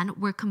Tangshan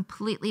were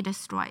completely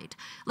destroyed.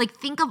 Like,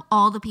 think of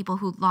all the people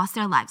who lost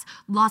their lives,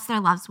 lost their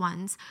loved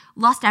ones,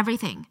 lost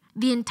everything.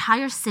 The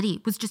entire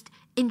city was just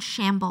in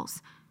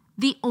shambles.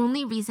 The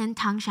only reason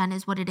Tangshan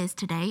is what it is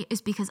today is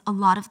because a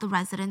lot of the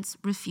residents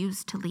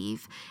refused to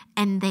leave,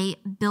 and they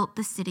built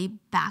the city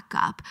back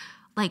up,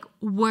 like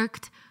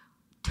worked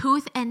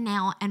tooth and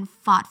nail and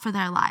fought for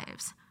their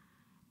lives.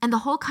 And the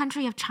whole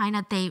country of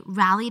China, they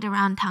rallied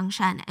around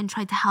Tangshan and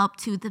tried to help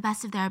to the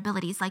best of their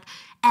abilities. Like,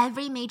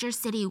 every major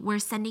city were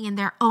sending in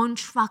their own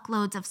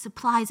truckloads of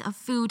supplies, of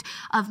food,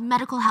 of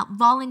medical help.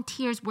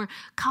 Volunteers were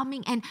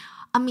coming. And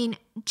I mean,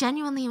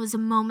 genuinely, it was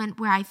a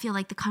moment where I feel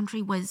like the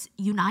country was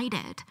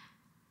united.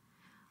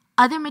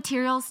 Other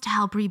materials to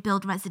help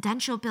rebuild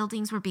residential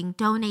buildings were being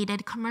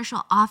donated.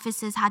 Commercial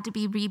offices had to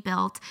be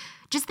rebuilt.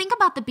 Just think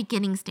about the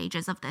beginning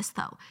stages of this,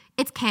 though.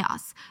 It's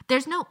chaos.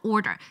 There's no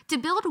order. To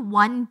build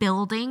one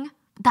building,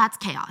 that's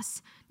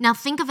chaos. Now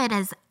think of it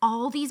as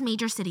all these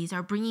major cities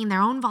are bringing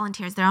their own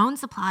volunteers, their own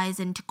supplies,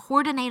 and to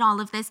coordinate all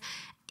of this,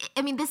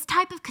 I mean, this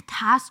type of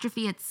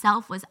catastrophe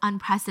itself was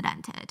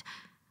unprecedented.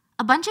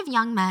 A bunch of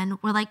young men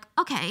were like,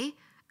 okay,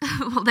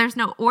 well, there's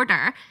no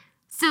order,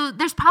 so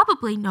there's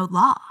probably no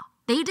law.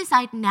 They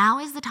decide now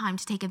is the time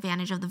to take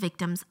advantage of the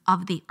victims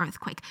of the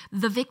earthquake.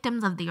 The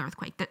victims of the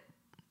earthquake,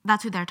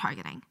 that's who they're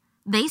targeting.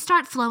 They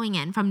start flowing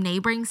in from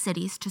neighboring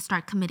cities to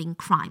start committing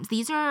crimes.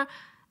 These are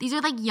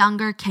like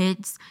younger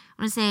kids,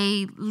 I want to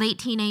say late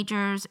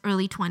teenagers,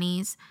 early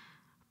 20s,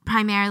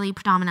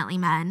 predominantly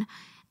men.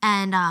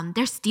 And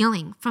they're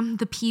stealing from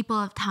the people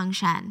of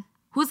Tangshan.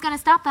 Who's going to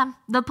stop them?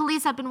 The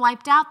police have been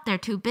wiped out. They're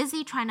too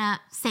busy trying to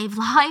save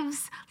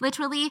lives,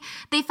 literally.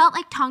 They felt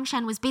like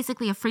Tangshan was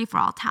basically a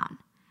free-for-all town.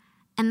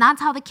 And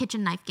that's how the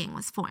kitchen knife gang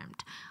was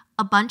formed.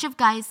 A bunch of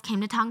guys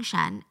came to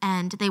Tangshan,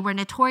 and they were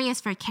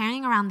notorious for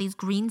carrying around these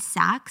green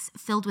sacks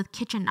filled with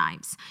kitchen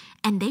knives.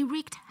 And they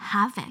wreaked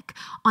havoc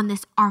on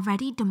this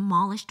already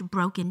demolished,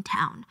 broken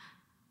town.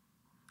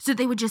 So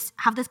they would just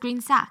have this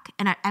green sack.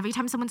 And every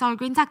time someone saw a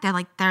green sack, they're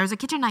like, there's a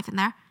kitchen knife in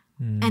there.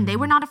 And they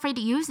were not afraid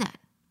to use it.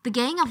 The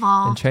gang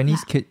evolved. And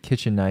Chinese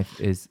kitchen knife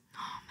is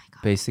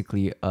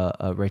basically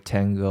a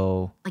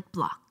rectangle. Like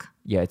block.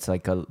 Yeah, it's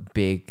like a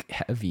big,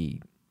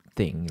 heavy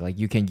thing. Like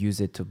you can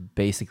use it to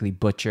basically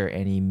butcher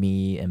any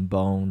meat and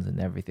bones and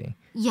everything.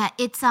 Yeah,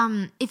 it's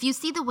if you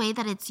see the way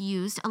that it's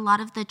used, a lot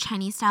of the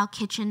Chinese style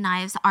kitchen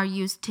knives are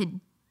used to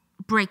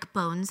break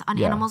bones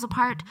on animals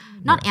apart.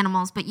 Not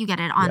animals, but you get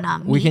it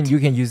on meat. You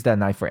can use that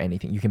knife for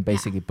anything. You can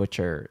basically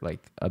butcher like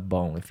a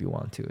bone if you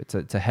want to.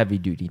 It's a heavy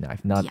duty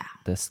knife, not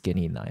the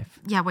skinny knife.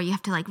 Yeah, where you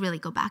have to like really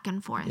go back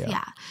and forth.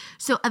 Yeah.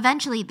 So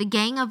eventually the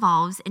gang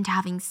evolves into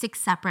having 6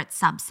 separate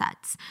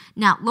subsets.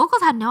 Now,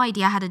 locals had no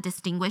idea how to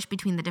distinguish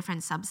between the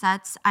different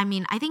subsets. I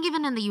mean, I think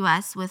even in the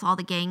US with all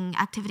the gang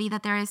activity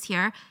that there is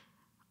here,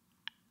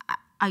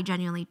 I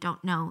genuinely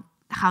don't know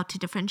how to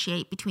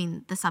differentiate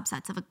between the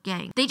subsets of a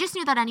gang. They just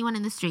knew that anyone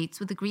in the streets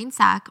with a green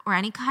sack or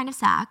any kind of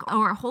sack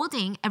or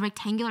holding a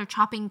rectangular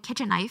chopping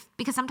kitchen knife,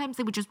 because sometimes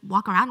they would just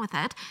walk around with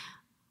it,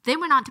 they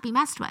were not to be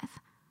messed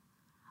with.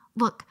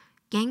 Look,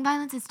 gang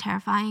violence is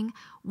terrifying.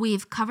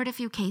 We've covered a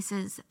few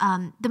cases.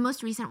 The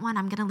most recent one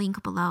I'm going to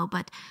link below,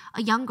 but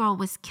a young girl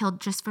was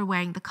killed just for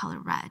wearing the color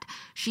red.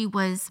 She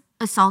was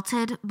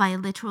assaulted by a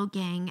literal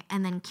gang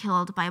and then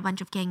killed by a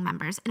bunch of gang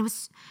members. And it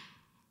was...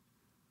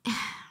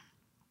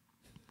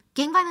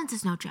 Gang violence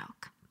is no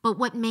joke, but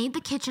what made the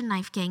kitchen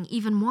knife gang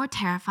even more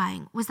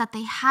terrifying was that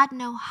they had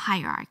no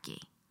hierarchy.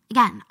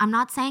 Again, I'm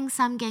not saying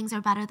some gangs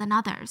are better than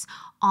others.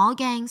 All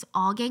gangs,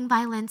 all gang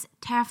violence,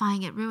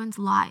 terrifying, it ruins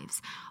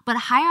lives. But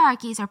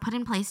hierarchies are put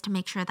in place to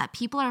make sure that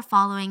people are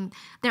following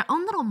their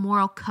own little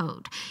moral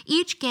code.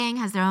 Each gang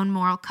has their own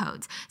moral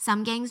codes.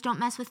 Some gangs don't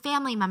mess with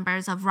family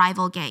members of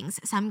rival gangs.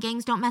 Some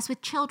gangs don't mess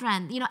with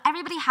children. You know,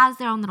 everybody has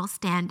their own little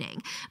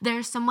standing.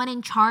 There's someone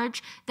in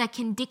charge that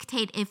can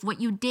dictate if what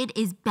you did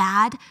is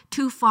bad,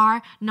 too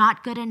far,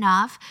 not good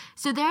enough.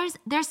 So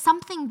there's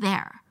something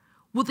there.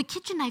 Well, the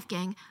kitchen knife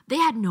gang, they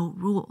had no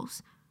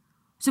rules.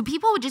 So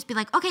people would just be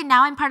like, okay,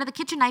 now I'm part of the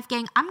kitchen knife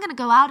gang. I'm going to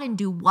go out and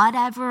do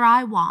whatever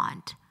I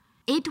want.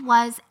 It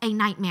was a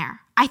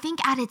nightmare. I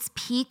think at its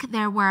peak,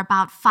 there were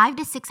about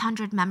 500 to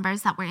 600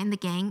 members that were in the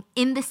gang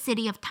in the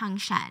city of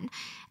Tangshan.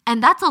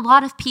 And that's a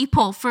lot of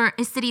people for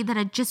a city that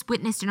had just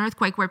witnessed an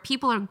earthquake where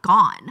people are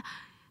gone.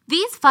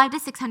 These 500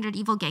 to 600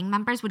 evil gang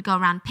members would go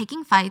around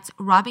picking fights,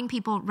 robbing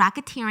people,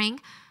 racketeering,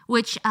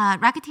 which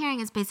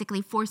racketeering is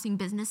basically forcing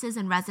businesses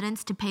and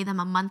residents to pay them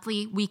a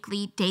monthly,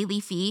 weekly, daily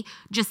fee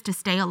just to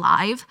stay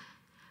alive.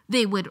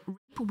 They would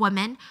rape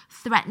women,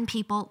 threaten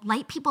people,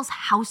 light people's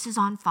houses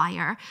on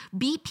fire,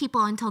 beat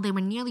people until they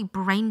were nearly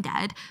brain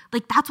dead.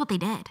 Like, that's what they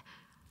did.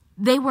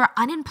 They were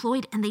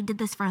unemployed and they did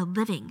this for a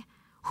living.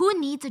 Who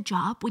needs a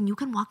job when you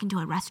can walk into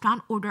a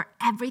restaurant, order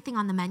everything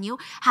on the menu,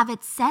 have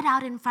it set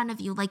out in front of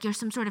you like you're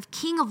some sort of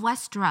king of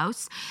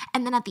Westeros,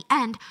 and then at the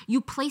end,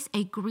 you place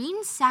a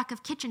green sack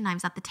of kitchen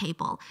knives at the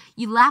table.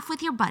 You laugh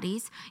with your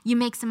buddies, you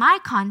make some eye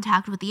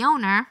contact with the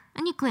owner,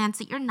 and you glance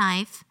at your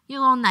knife, your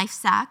little knife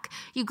sack.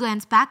 You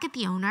glance back at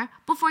the owner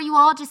before you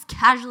all just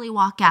casually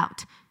walk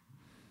out.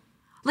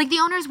 Like, the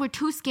owners were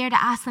too scared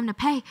to ask them to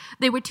pay.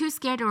 They were too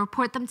scared to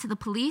report them to the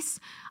police.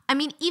 I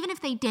mean, even if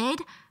they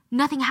did,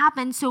 nothing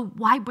happened, so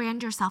why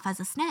brand yourself as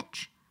a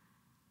snitch?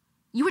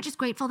 You were just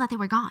grateful that they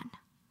were gone.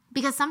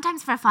 Because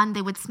sometimes for fun,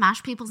 they would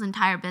smash people's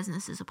entire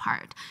businesses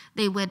apart.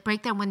 They would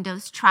break their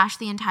windows, trash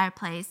the entire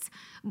place,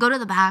 go to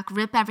the back,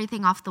 rip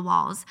everything off the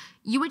walls.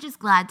 You were just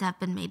glad to have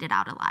been made it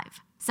out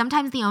alive.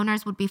 Sometimes the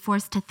owners would be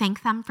forced to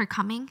thank them for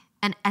coming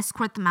and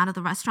escort them out of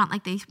the restaurant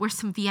like they were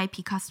some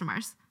VIP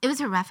customers. It was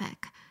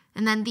horrific.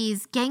 And then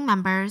these gang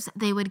members,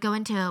 they would go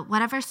into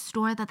whatever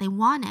store that they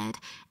wanted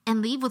and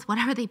leave with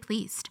whatever they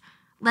pleased.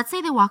 Let's say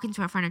they walk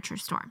into a furniture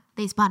store.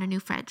 They spot a new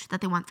fridge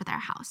that they want for their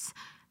house.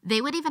 They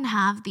would even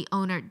have the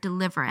owner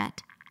deliver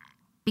it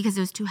because it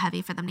was too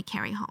heavy for them to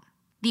carry home.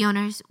 The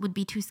owners would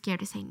be too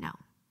scared to say no.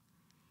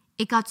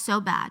 It got so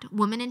bad.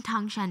 Women in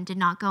Tangshan did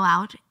not go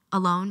out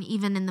alone,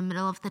 even in the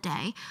middle of the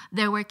day.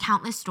 There were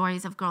countless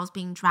stories of girls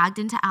being dragged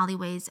into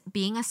alleyways,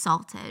 being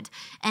assaulted,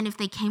 and if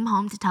they came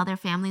home to tell their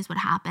families what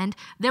happened,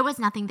 there was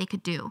nothing they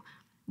could do.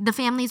 The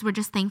families were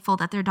just thankful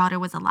that their daughter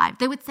was alive.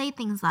 They would say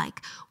things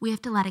like, we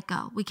have to let it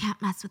go. We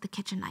can't mess with the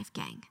kitchen knife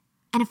gang.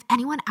 And if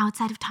anyone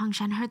outside of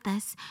Tangshan heard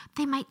this,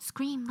 they might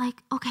scream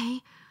like,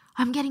 okay,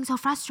 I'm getting so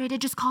frustrated.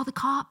 Just call the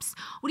cops.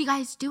 What are you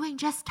guys doing?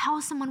 Just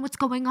tell someone what's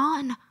going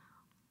on.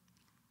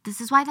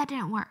 This is why that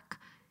didn't work.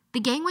 The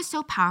gang was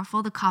so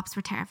powerful, the cops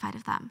were terrified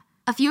of them.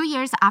 A few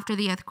years after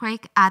the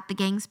earthquake, at the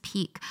gang's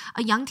peak,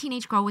 a young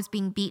teenage girl was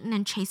being beaten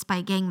and chased by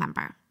a gang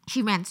member.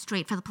 She ran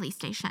straight for the police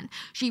station.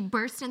 She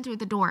burst in through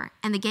the door,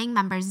 and the gang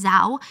member,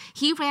 Zhao,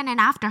 he ran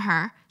in after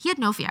her. He had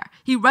no fear.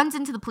 He runs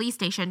into the police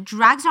station,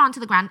 drags her onto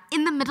the ground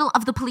in the middle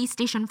of the police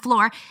station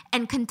floor,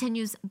 and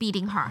continues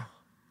beating her.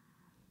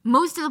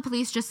 Most of the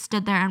police just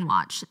stood there and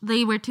watched.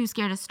 They were too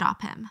scared to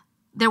stop him.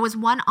 There was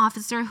one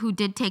officer who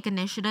did take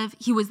initiative.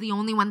 He was the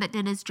only one that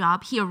did his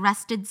job. He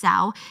arrested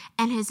Zhao,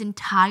 and his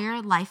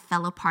entire life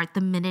fell apart the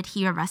minute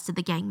he arrested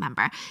the gang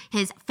member.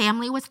 His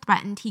family was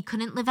threatened. He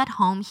couldn't live at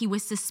home. He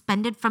was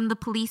suspended from the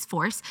police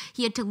force.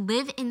 He had to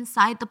live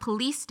inside the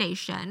police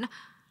station.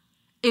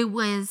 It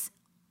was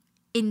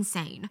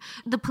insane.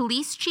 The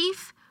police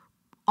chief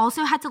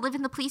also had to live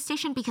in the police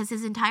station because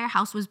his entire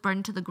house was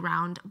burned to the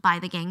ground by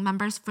the gang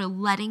members for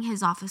letting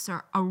his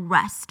officer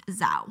arrest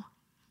Zhao.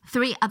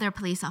 3 other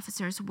police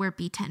officers were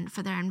beaten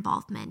for their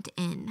involvement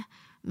in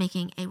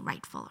making a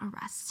rightful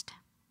arrest.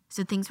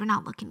 So things were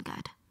not looking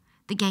good.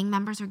 The gang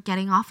members are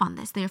getting off on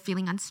this. They are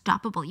feeling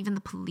unstoppable. Even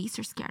the police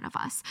are scared of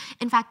us.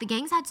 In fact, the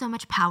gangs had so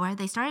much power,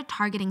 they started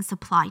targeting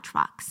supply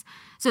trucks.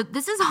 So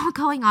this is all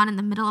going on in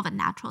the middle of a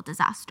natural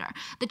disaster.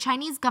 The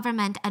Chinese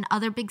government and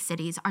other big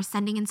cities are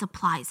sending in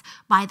supplies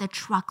by the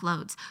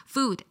truckloads,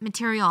 food,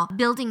 material,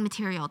 building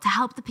material to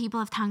help the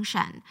people of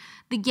Tangshan.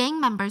 The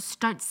gang members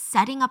start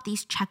setting up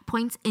these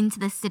checkpoints into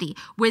the city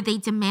where they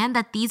demand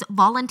that these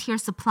volunteer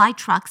supply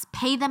trucks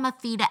pay them a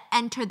fee to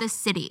enter the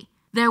city.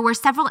 There were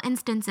several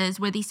instances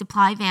where these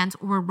supply vans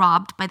were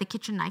robbed by the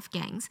kitchen knife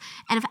gangs.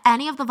 And if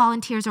any of the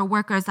volunteers or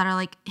workers that are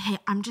like, hey,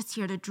 I'm just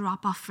here to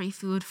drop off free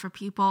food for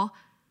people,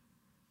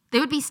 they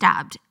would be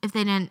stabbed if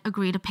they didn't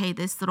agree to pay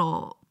this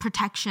little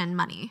protection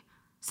money.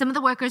 Some of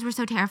the workers were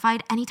so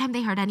terrified, anytime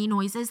they heard any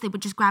noises, they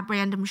would just grab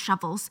random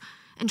shovels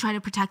and try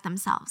to protect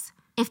themselves.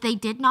 If they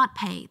did not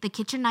pay, the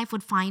kitchen knife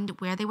would find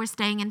where they were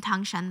staying in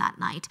Tangshan that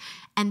night,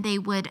 and they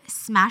would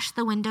smash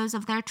the windows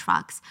of their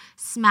trucks,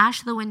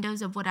 smash the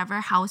windows of whatever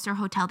house or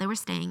hotel they were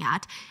staying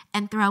at,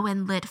 and throw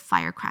in lit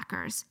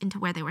firecrackers into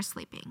where they were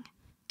sleeping.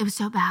 It was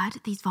so bad,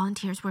 these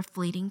volunteers were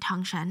fleeing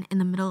Tangshan in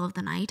the middle of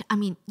the night. I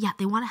mean, yeah,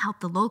 they want to help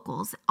the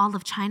locals. All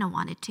of China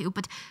wanted to,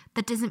 but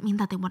that doesn't mean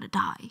that they want to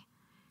die.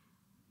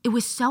 It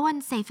was so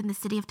unsafe in the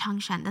city of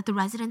Tangshan that the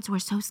residents were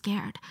so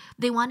scared.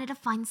 They wanted to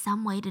find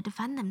some way to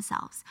defend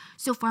themselves.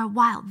 So for a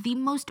while, the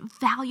most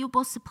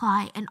valuable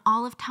supply in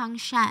all of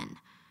Tangshan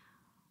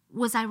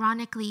was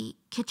ironically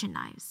kitchen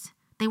knives.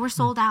 They were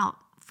sold out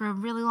for a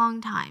really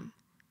long time.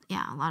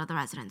 Yeah, a lot of the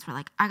residents were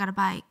like, I gotta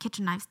buy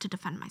kitchen knives to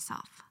defend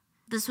myself.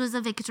 This was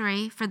a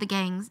victory for the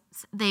gangs.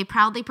 They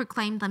proudly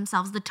proclaimed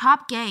themselves the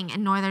top gang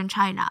in northern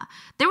China.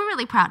 They were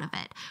really proud of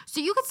it.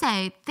 So you could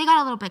say they got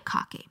a little bit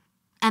cocky.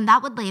 And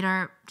that would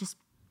later just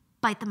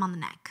bite them on the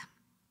neck.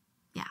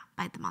 Yeah,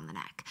 bite them on the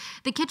neck.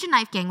 The kitchen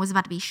knife gang was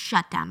about to be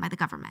shut down by the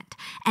government.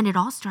 And it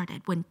all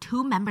started when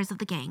 2 members of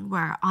the gang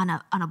were on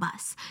a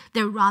bus.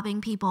 They're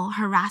robbing people,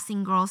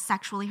 harassing girls,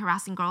 sexually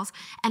harassing girls.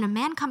 And a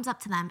man comes up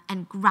to them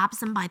and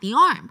grabs them by the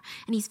arm.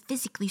 And he's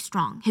physically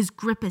strong. His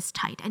grip is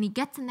tight. And he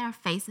gets in their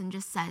face and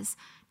just says,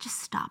 just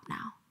stop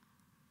now.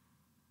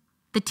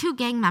 The 2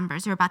 gang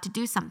members are about to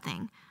do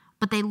something,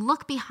 but they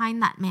look behind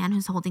that man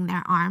who's holding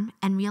their arm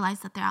and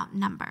realize that they're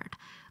outnumbered.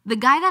 The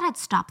guy that had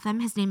stopped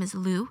them, his name is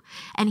Liu,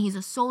 and he's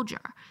a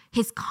soldier.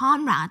 His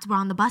comrades were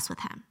on the bus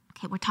with him.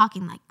 Okay, we're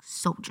talking like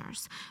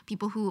soldiers,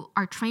 people who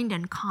are trained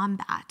in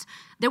combat.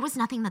 There was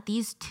nothing that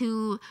these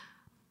 2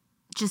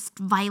 just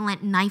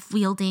violent,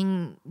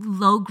 knife-wielding,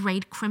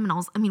 low-grade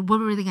criminals, I mean, what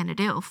were they going to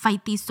do?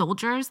 Fight these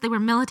soldiers? They were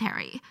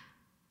military.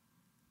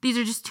 These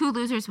are just 2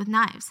 losers with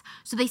knives.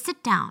 So they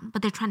sit down,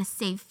 but they're trying to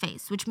save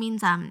face, which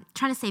means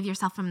trying to save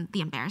yourself from the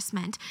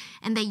embarrassment.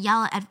 And they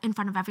yell in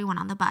front of everyone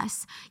on the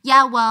bus.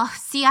 Yeah, well,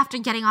 see you after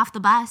getting off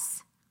the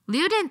bus.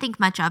 Liu didn't think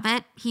much of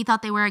it. He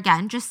thought they were,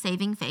 again, just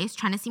saving face,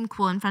 trying to seem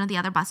cool in front of the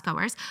other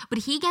busgoers. But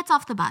he gets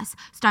off the bus,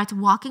 starts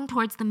walking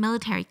towards the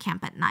military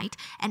camp at night,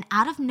 and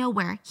out of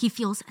nowhere, he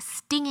feels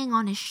stinging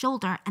on his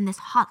shoulder and this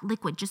hot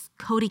liquid just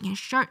coating his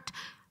shirt.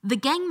 The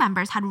gang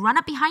members had run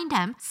up behind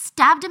him,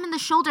 stabbed him in the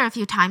shoulder a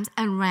few times,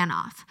 and ran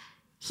off.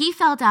 He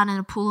fell down in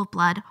a pool of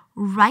blood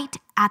right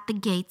at the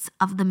gates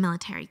of the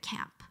military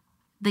camp.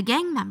 The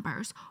gang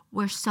members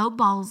were so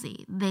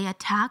ballsy, they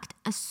attacked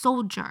a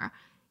soldier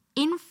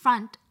in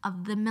front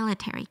of the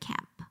military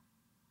camp.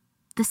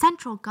 The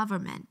central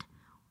government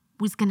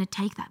was going to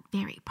take that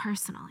very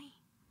personally.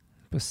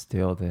 But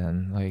still,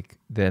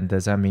 then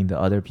does that mean the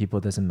other people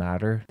doesn't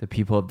matter? The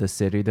people of the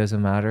city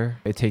doesn't matter?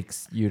 It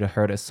takes you to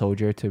hurt a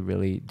soldier to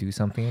really do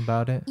something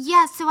about it?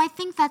 Yeah, so I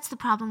think that's the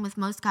problem with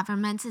most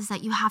governments is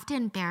that you have to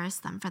embarrass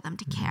them for them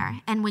to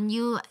care. And when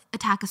you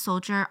attack a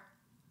soldier,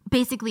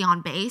 basically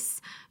on base,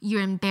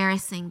 you're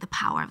embarrassing the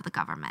power of the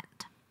government.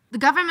 The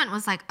government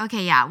was like,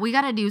 okay, yeah, we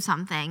got to do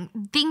something.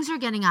 Things are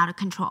getting out of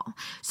control.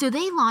 So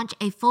they launched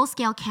a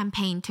full-scale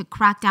campaign to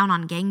crack down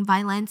on gang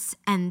violence,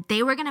 and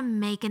they were going to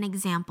make an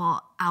example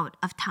out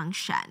of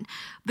Tangshan.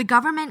 The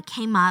government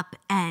came up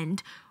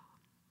and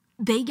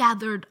they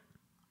gathered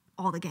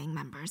all the gang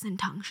members in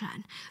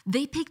Tangshan.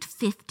 They picked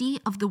 50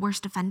 of the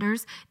worst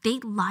offenders. They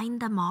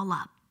lined them all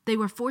up. they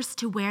were forced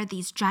to wear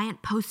these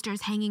giant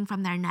posters hanging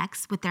from their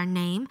necks with their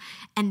name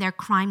and their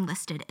crime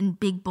listed in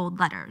big bold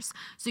letters.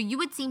 So you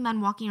would see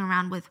men walking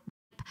around with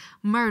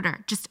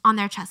murder just on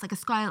their chest, like a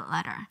scarlet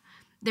letter.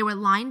 They were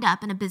lined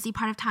up in a busy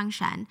part of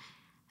Tangshan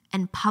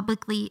and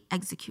publicly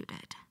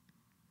executed.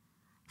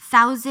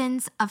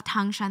 Thousands of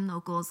Tangshan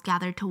locals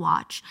gathered to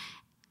watch.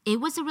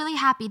 It was a really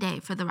happy day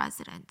for the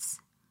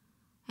residents.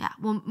 Yeah,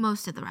 well,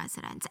 most of the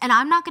residents. And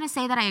I'm not going to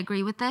say that I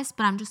agree with this,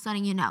 but I'm just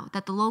letting you know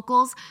that the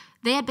locals,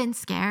 they had been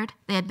scared.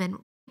 They had been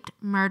raped,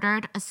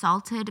 murdered,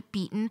 assaulted,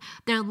 beaten.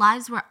 Their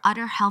lives were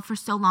utter hell for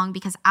so long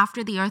because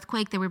after the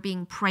earthquake, they were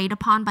being preyed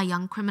upon by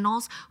young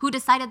criminals who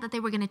decided that they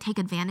were going to take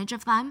advantage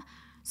of them.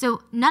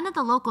 So none of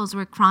the locals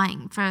were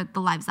crying for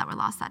the lives that were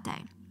lost that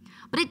day.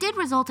 But it did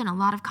result in a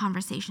lot of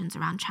conversations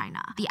around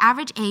China. The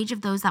average age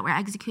of those that were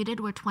executed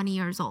were 20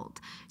 years old.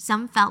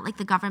 Some felt like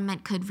the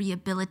government could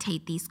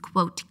rehabilitate these,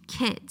 quote,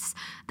 kids,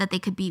 that they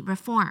could be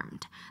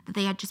reformed, that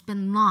they had just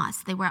been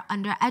lost, they were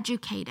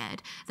undereducated,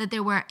 that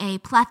there were a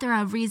plethora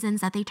of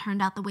reasons that they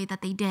turned out the way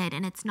that they did,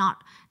 and it's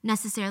not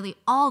necessarily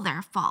all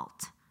their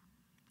fault.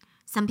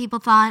 Some people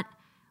thought,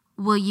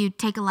 well, you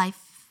take a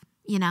life,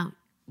 you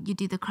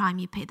do the crime,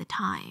 you pay the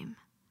time.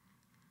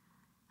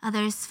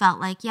 Others felt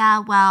like, yeah,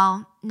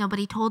 well,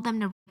 nobody told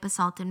them to rape,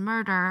 assault, and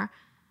murder.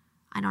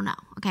 I don't know.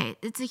 Okay,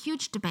 it's a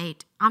huge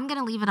debate. I'm going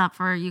to leave it up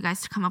for you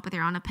guys to come up with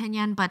your own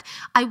opinion, but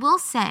I will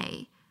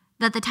say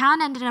that the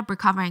town ended up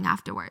recovering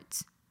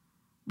afterwards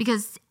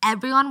because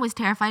everyone was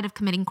terrified of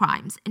committing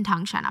crimes in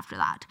Tangshan after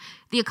that.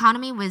 The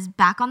economy was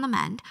back on the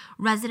mend,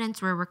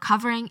 residents were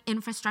recovering,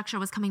 infrastructure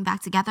was coming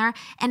back together,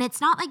 and it's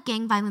not like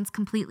gang violence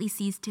completely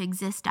ceased to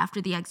exist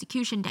after the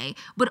execution day,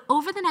 but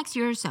over the next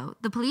year or so,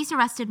 the police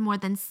arrested more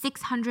than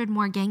 600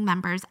 more gang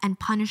members and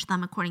punished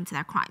them according to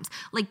their crimes.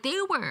 Like they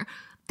were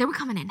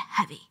coming in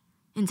heavy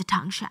into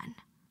Tangshan.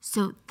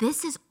 So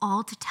this is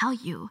all to tell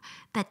you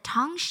that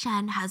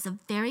Tangshan has a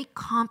very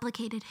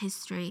complicated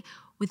history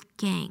with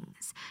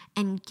gangs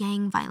and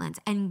gang violence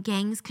and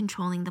gangs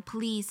controlling the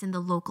police and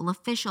the local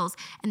officials.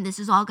 And this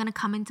is all going to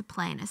come into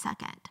play in a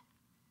second.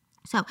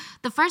 So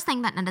the first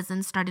thing that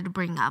netizens started to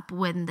bring up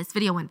when this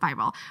video went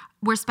viral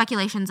were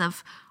speculations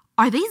of,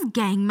 are these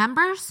gang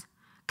members?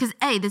 Because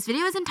this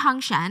video is in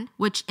Tangshan,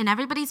 which in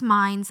everybody's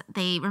minds,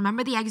 they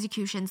remember the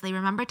executions, they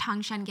remember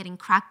Tangshan getting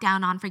cracked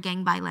down on for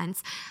gang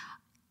violence.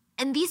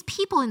 And these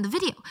people in the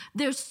video,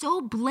 they're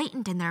so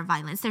blatant in their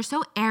violence. They're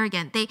so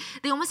arrogant. They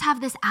almost have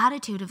this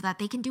attitude of that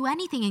they can do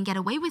anything and get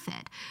away with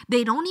it.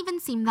 They don't even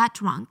seem that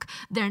drunk.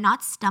 They're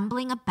not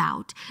stumbling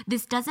about.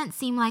 This doesn't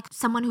seem like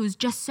someone who's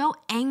just so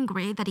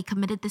angry that he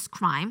committed this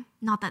crime.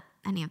 Not that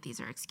any of these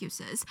are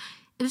excuses.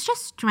 It was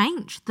just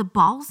strange. The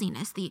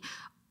ballsiness, the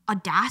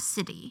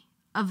audacity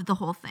of the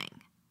whole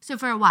thing. So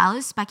for a while, it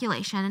was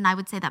speculation, and I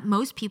would say that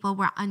most people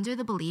were under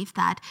the belief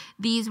that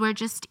these were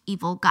just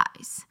evil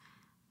guys.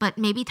 But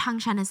maybe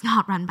Tangshan is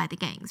not run by the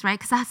gangs, right?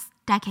 Because that's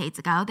decades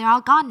ago. They're all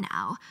gone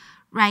now,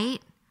 right?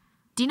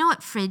 Do you know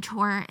what fridge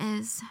horror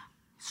is?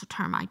 It's a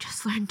term I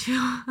just learned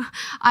too.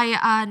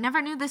 I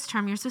never knew this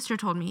term. Your sister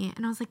told me.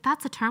 And I was like,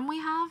 that's a term we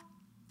have?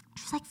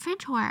 She's like,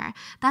 fridge horror.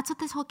 That's what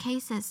this whole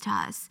case is to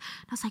us.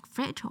 And I was like,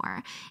 fridge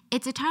horror.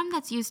 It's a term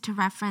that's used to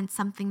reference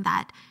something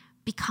that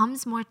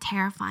becomes more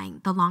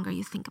terrifying the longer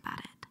you think about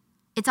it.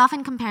 It's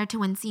often compared to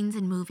when scenes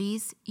in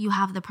movies, you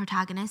have the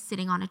protagonist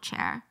sitting on a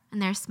chair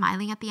and they're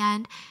smiling at the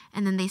end,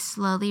 and then they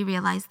slowly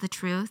realize the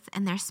truth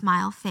and their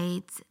smile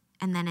fades,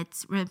 and then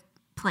it's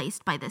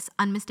replaced by this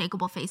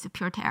unmistakable face of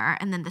pure terror,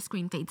 and then the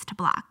screen fades to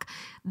black.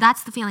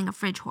 That's the feeling of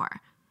fridge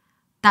horror.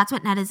 That's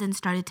what netizens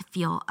started to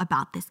feel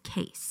about this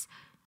case.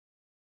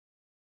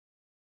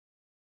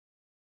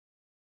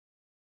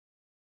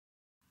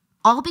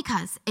 All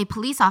because a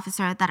police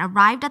officer that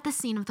arrived at the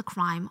scene of the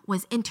crime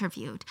was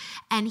interviewed.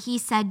 And he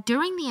said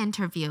during the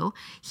interview,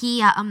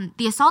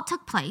 the assault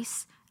took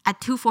place at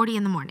 2:40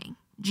 in the morning,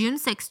 June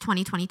 6,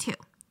 2022.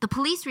 The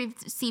police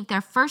received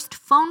their first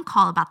phone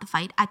call about the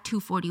fight at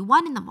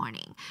 2:41 in the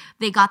morning.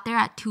 They got there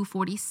at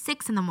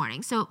 2:46 in the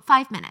morning, so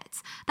 5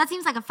 minutes. That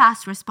seems like a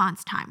fast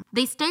response time.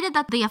 They stated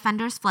that the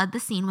offenders fled the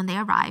scene when they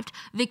arrived.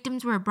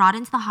 Victims were brought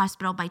into the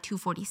hospital by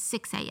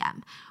 2:46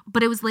 a.m.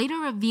 But it was later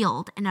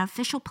revealed in an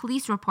official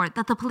police report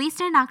that the police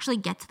didn't actually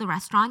get to the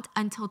restaurant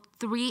until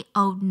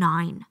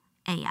 3:09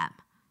 a.m.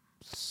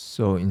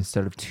 So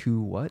instead of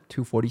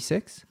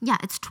 2:46? Yeah,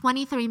 it's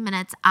 23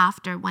 minutes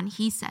after when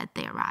he said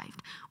they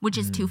arrived, which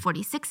is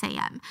 2:46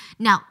 a.m.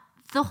 Now,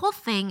 the whole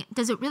thing,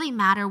 does it really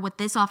matter what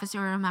this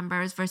officer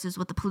remembers versus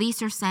what the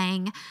police are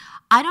saying?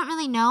 I don't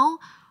really know,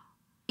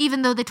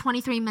 even though the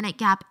 23-minute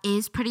gap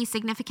is pretty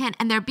significant,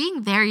 and they're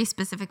being very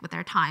specific with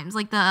their times.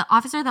 Like, the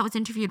officer that was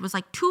interviewed was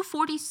like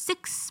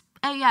 2:46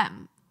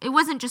 a.m. It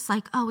wasn't just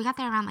like, oh, we got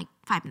there around like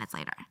 5 minutes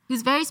later. He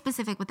was very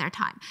specific with their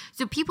time.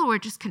 So people were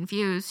just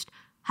confused.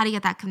 How do you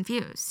get that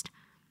confused?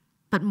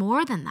 But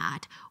more than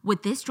that,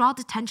 what this drawed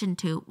attention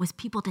to was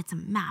people did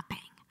some mapping.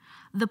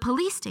 The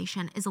police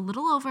station is a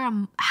little over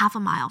half a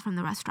mile from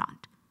the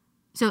restaurant.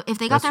 So if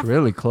they got there... That's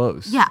really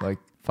close. Yeah. Like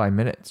 5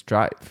 minutes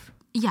drive.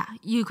 Yeah,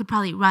 you could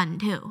probably run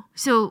too.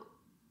 So,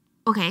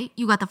 okay,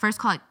 you got the first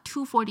call at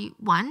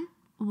 2:41,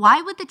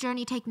 why would the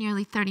journey take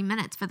nearly 30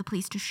 minutes for the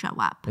police to show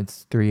up?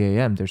 It's 3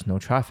 a.m. There's no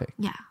traffic.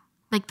 Yeah.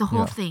 Like the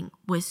whole thing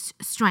was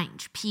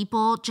strange.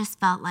 People just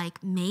felt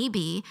like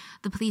maybe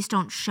the police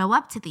don't show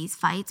up to these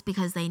fights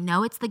because they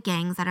know it's the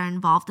gangs that are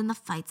involved in the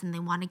fights and they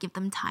want to give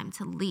them time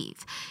to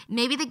leave.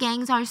 Maybe the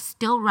gangs are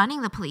still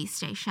running the police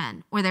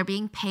station or they're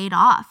being paid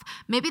off.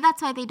 Maybe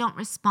that's why they don't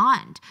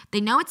respond. They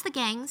know it's the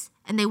gangs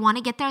and they want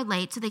to get there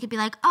late so they could be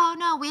like, oh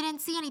no, we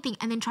didn't see anything,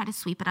 and then try to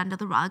sweep it under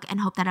the rug and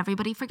hope that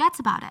everybody forgets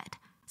about it.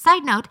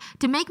 Side note,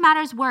 to make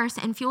matters worse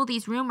and fuel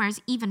these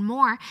rumors even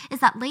more, is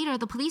that later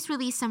the police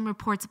released some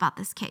reports about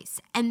this case.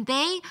 And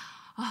they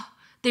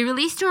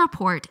released a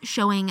report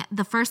showing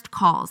the first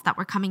calls that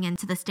were coming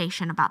into the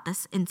station about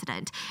this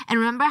incident. And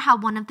remember how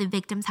one of the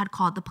victims had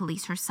called the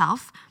police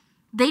herself?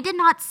 They did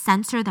not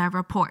censor their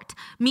report,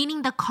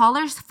 meaning the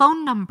caller's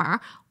phone number,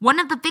 one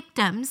of the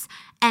victims,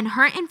 and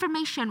her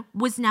information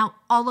was now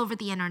all over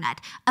the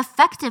internet.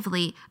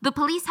 Effectively, the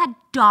police had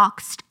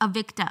doxed a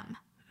victim.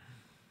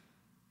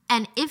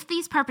 And if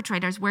these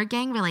perpetrators were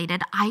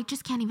gang-related, I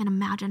just can't even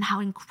imagine how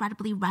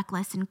incredibly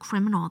reckless and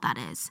criminal that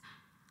is.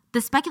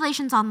 The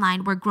speculations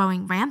online were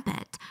growing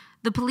rampant.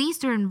 The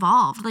police are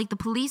involved, like the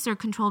police are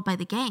controlled by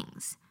the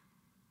gangs.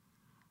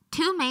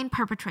 2 main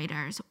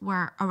perpetrators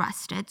were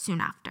arrested soon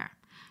after.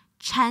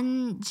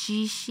 Chen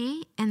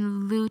Jishi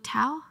and Lu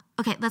Tao.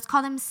 Okay, let's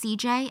call them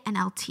CJ and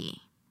LT.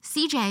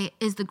 CJ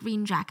is the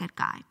green jacket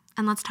guy.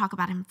 And let's talk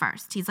about him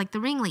first. He's like the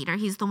ringleader.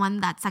 He's the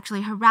one that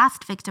sexually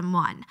harassed victim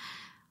 1.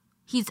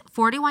 He's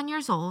 41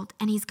 years old,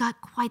 and he's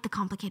got quite the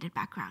complicated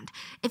background.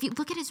 If you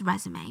look at his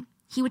resume,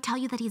 he would tell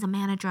you that he's a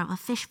manager of a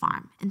fish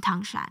farm in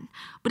Tangshan.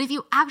 But if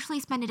you actually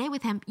spend a day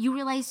with him, you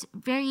realize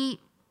pretty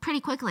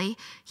quickly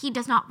he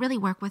does not really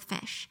work with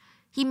fish.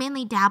 He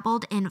mainly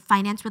dabbled in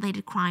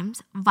finance-related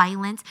crimes,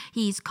 violence.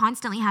 He's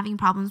constantly having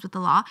problems with the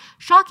law.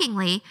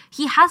 Shockingly,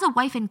 he has a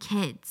wife and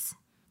kids.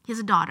 He has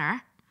a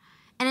daughter.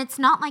 And it's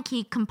not like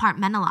he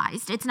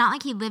compartmentalized. It's not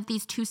like he lived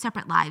these 2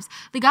 separate lives.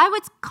 The guy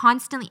was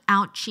constantly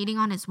out cheating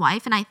on his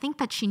wife, and I think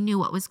that she knew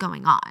what was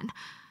going on.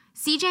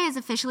 CJ is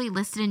officially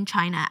listed in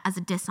China as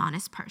a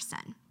dishonest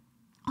person.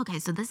 Okay,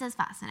 so this is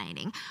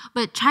fascinating.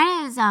 But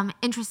China is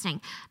interesting.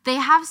 They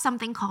have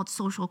something called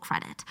social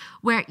credit,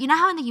 where you know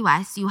how in the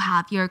US you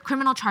have your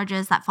criminal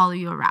charges that follow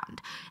you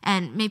around,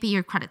 and maybe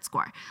your credit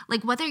score.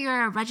 Like whether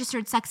you're a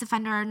registered sex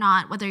offender or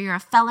not, whether you're a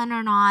felon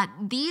or not,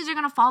 these are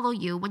going to follow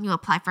you when you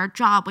apply for a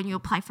job, when you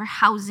apply for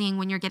housing,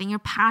 when you're getting your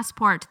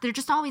passport. They're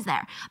just always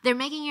there. They're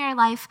making your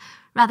life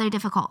rather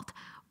difficult.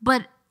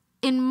 But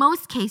in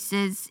most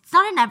cases, it's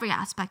not in every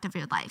aspect of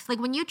your life. Like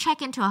when you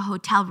check into a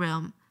hotel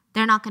room,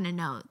 they're not going to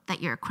know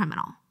that you're a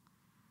criminal.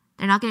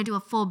 They're not going to do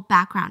a full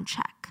background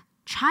check.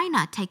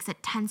 China takes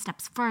it 10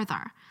 steps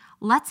further.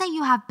 Let's say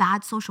you have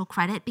bad social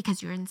credit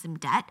because you're in some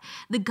debt.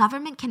 The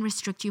government can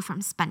restrict you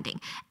from spending.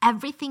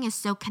 Everything is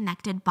so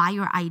connected by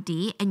your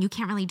ID, and you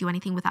can't really do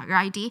anything without your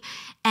ID.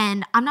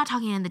 And I'm not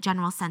talking in the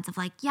general sense of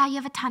like, yeah, you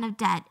have a ton of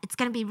debt. It's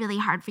going to be really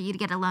hard for you to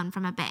get a loan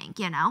from a bank,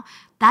 you know?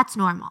 That's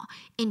normal.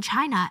 In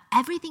China,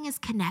 everything is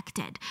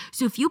connected.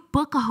 So if you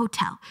book a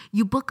hotel,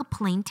 you book a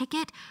plane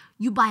ticket,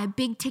 you buy a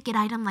big ticket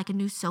item like a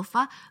new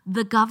sofa,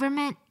 the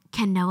government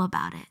can know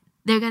about it.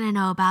 They're going to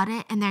know about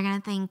it, and they're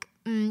going to think,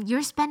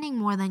 you're spending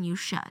more than you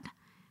should.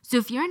 So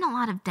if you're in a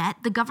lot of debt,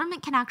 the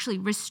government can actually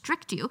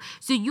restrict you.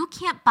 So you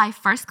can't buy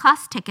first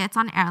class tickets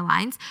on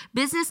airlines,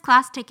 business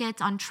class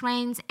tickets on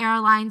trains,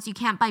 airlines. You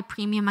can't buy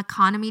premium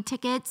economy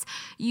tickets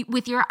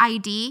with your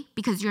ID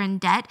because you're in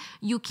debt.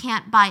 You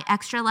can't buy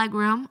extra leg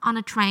room on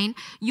a train.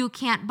 You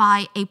can't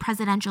buy a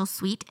presidential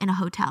suite in a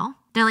hotel.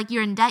 They're like,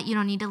 you're in debt. You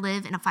don't need to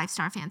live in a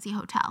 5-star fancy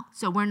hotel.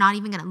 So we're not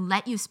even going to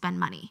let you spend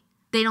money.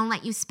 They don't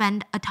let you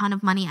spend a ton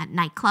of money at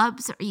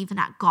nightclubs or even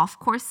at golf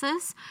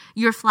courses.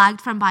 You're flagged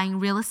from buying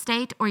real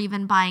estate or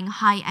even buying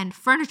high-end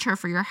furniture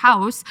for your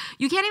house.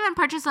 You can't even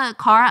purchase a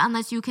car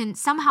unless you can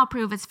somehow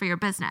prove it's for your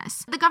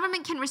business. The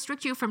government can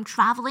restrict you from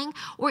traveling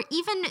or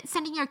even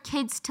sending your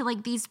kids to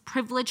like these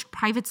privileged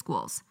private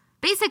schools.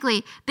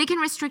 Basically, they can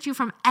restrict you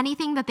from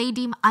anything that they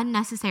deem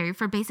unnecessary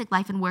for basic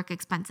life and work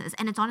expenses,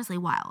 and it's honestly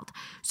wild.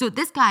 So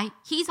this guy,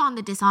 he's on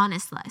the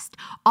dishonest list.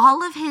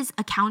 All of his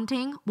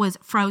accounting was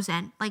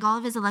frozen, like all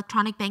of his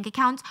electronic bank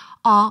accounts,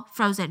 all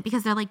frozen,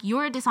 because they're like,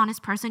 you're a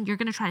dishonest person, you're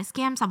gonna try to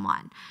scam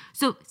someone.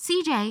 So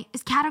CJ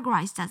is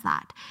categorized as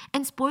that.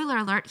 And spoiler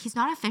alert, he's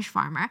not a fish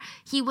farmer.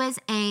 He was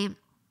a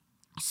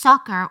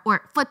soccer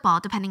or football,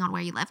 depending on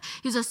where you live.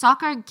 He was a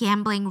soccer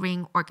gambling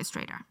ring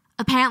orchestrator.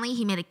 Apparently,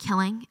 he made a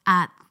killing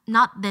at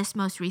not this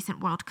most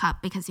recent World Cup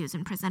because he was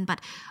in prison,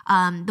 but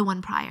the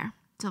one prior,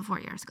 so 4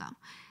 years ago.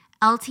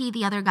 LT,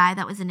 the other guy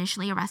that was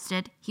initially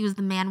arrested, he was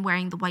the man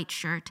wearing the white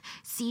shirt.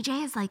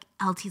 CJ is like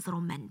LT's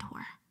little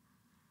mentor.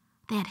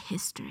 They had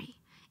history.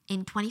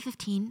 In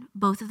 2015,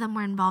 both of them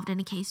were involved in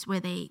a case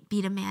where they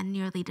beat a man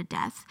nearly to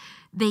death.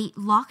 They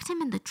locked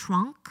him in the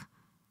trunk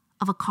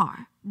of a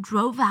car,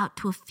 drove out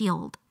to a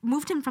field,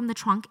 moved him from the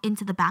trunk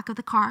into the back of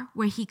the car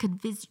where he could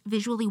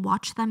visually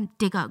watch them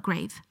dig a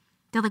grave.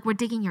 They're like, we're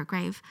digging your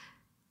grave.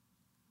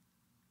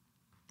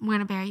 We're going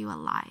to bury you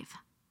alive.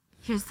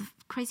 Here's the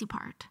crazy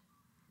part.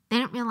 They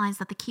didn't realize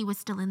that the key was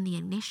still in the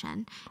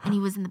ignition and he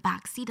was in the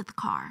back seat of the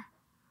car.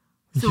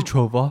 He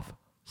drove off?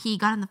 He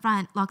got in the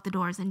front, locked the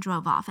doors, and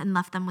drove off and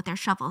left them with their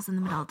shovels in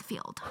the middle of the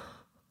field.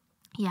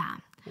 Yeah.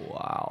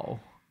 Wow.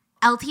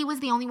 LT was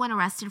the only one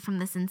arrested from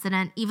this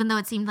incident, even though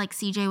it seemed like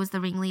CJ was the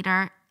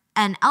ringleader.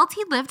 And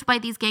LT lived by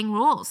these gang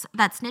rules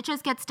that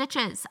snitches get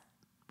stitches.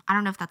 I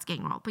don't know if that's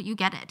gang rule, but you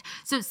get it.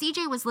 So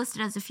CJ was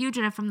listed as a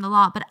fugitive from the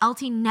law, but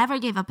LT never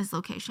gave up his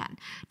location.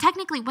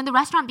 Technically, when the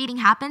restaurant beating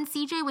happened,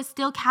 CJ was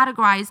still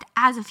categorized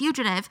as a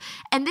fugitive,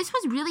 and this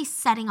was really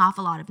setting off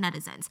a lot of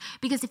netizens.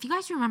 Because if you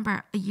guys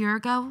remember a year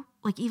ago,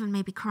 like even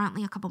maybe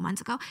currently a couple months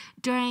ago,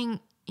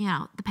 during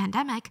the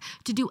pandemic,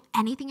 to do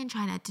anything in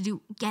China,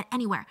 get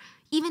anywhere,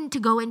 even to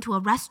go into a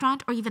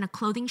restaurant or even a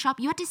clothing shop,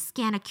 you had to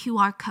scan a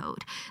QR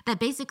code that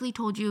basically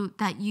told you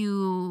that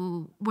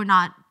you were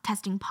not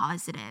testing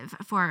positive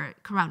for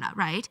corona,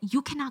 right?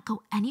 You cannot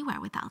go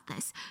anywhere without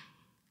this.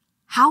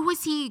 How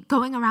was he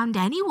going around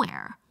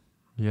anywhere?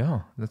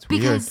 Yeah, that's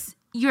weird. Because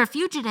you're a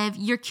fugitive,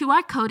 your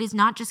QR code is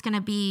not just going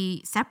to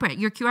be separate.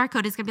 Your QR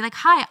code is going to be like,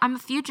 hi, I'm a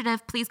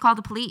fugitive, please call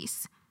the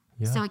police.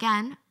 Yeah. So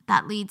again,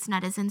 that leads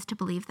netizens to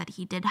believe that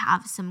he did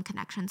have some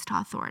connections to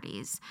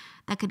authorities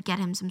that could get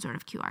him some sort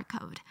of QR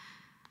code.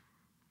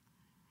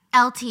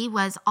 LT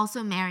was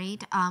also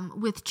married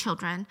with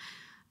children,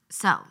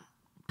 so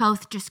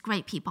both just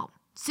great people.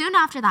 Soon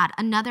after that,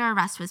 another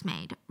arrest was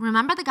made.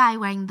 Remember the guy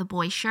wearing the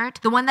boy shirt?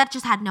 The one that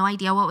just had no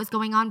idea what was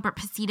going on but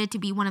proceeded to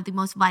be one of the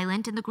most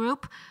violent in the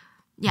group?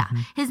 Yeah.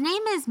 Mm-hmm. His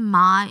name is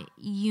Ma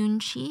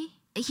Yunqi.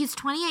 He's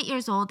 28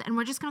 years old, and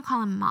we're just going to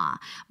call him Ma.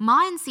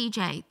 Ma and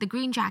CJ, the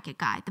green jacket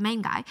guy, the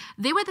main guy,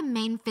 they were the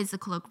main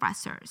physical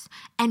aggressors.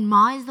 And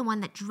Ma is the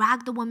one that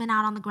dragged the woman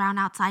out on the ground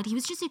outside. He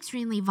was just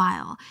extremely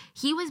vile.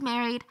 He was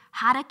married,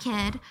 had a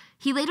kid.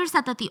 He later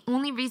said that the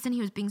only reason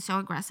he was being so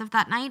aggressive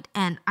that night,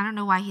 and I don't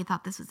know why he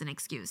thought this was an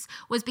excuse,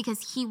 was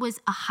because he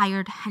was a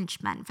hired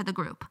henchman for the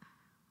group.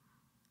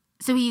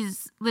 So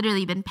he's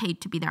literally been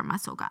paid to be their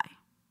muscle guy.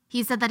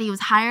 He said that he was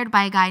hired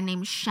by a guy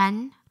named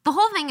Shen. The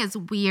whole thing is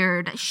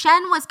weird.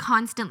 Shen was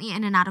constantly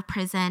in and out of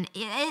prison.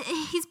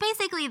 He's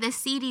basically the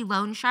seedy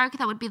loan shark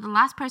that would be the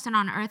last person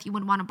on earth you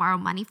would want to borrow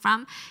money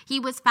from. He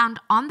was found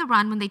on the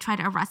run when they tried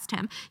to arrest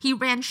him. He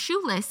ran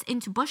shoeless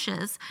into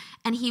bushes,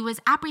 and he was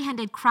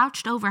apprehended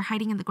crouched over,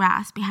 hiding in the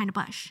grass behind a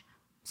bush.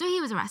 So he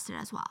was arrested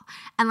as well.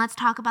 And let's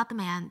talk about the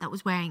man that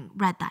was wearing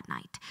red that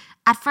night.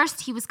 At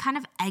first, he was kind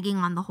of egging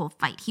on the whole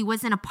fight. He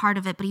wasn't a part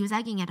of it, but he was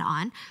egging it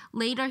on.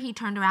 Later, he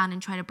turned around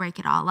and tried to break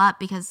it all up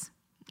because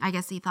I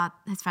guess he thought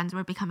his friends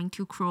were becoming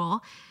too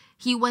cruel.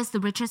 He was the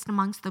richest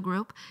amongst the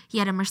group. He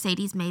had a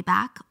Mercedes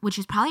Maybach, which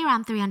is probably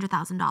around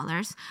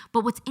 $300,000.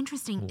 But what's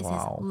interesting is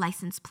his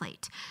license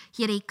plate.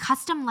 He had a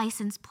custom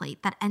license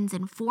plate that ends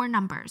in 4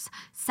 numbers,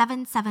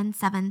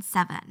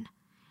 7777.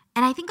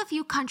 And I think a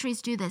few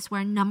countries do this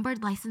where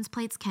numbered license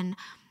plates can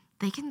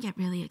get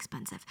really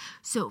expensive.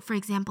 So, for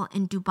example,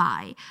 in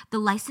Dubai, the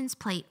license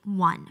plate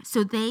 1.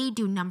 So they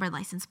do numbered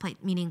license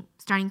plate, meaning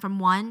starting from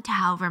 1 to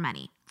however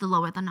many. The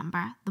lower the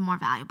number, the more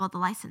valuable the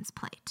license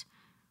plate.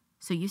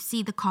 So you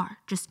see the car,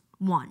 just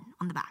 1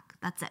 on the back.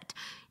 That's it.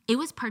 It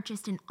was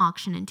purchased in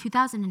auction in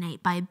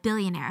 2008 by a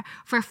billionaire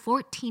for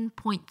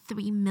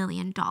 $14.3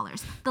 million.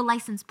 The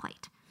license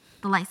plate.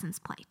 The license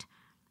plate.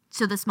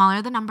 So the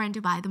smaller the number in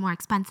Dubai, the more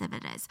expensive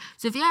it is.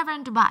 So if you're ever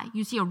in Dubai,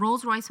 you see a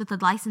Rolls Royce with the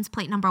license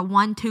plate number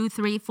 1, 2,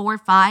 3, 4,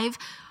 5.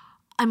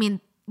 I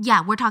mean,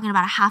 yeah, we're talking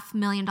about a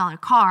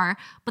 $500,000 car,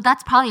 but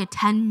that's probably a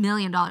 $10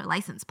 million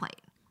license plate.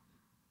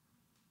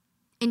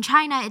 In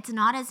China, it's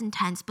not as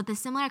intense, but the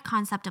similar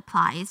concept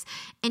applies.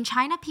 In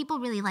China, people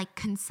really like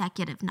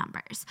consecutive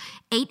numbers.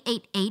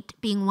 888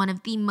 being one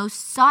of the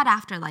most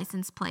sought-after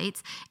license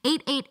plates.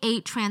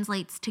 888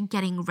 translates to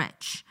getting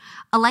rich.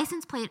 A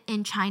license plate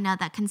in China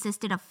that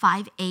consisted of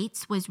 5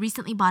 8s was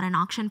recently bought in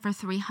auction for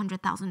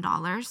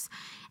 $300,000.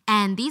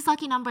 And these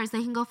lucky numbers,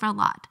 they can go for a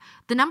lot.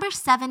 The number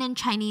 7 in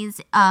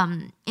Chinese,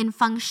 in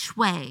feng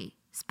shui,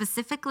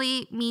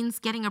 specifically means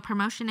getting a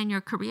promotion in your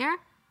career.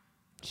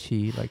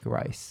 Qi, like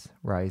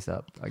rise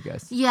up, I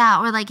guess.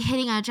 Yeah, or like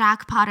hitting a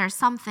jackpot or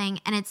something.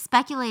 And it's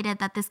speculated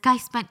that this guy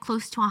spent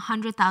close to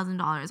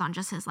 $100,000 on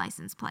just his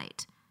license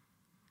plate.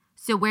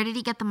 So where did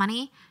he get the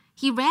money?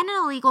 He ran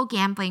an illegal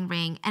gambling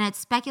ring, and it's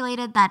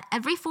speculated that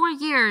every 4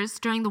 years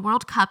during the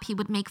World Cup, he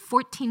would make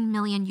 $14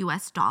 million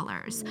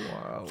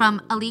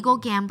from illegal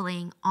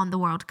gambling on the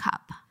World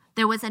Cup.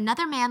 There was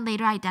another man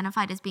later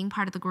identified as being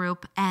part of the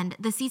group, and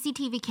the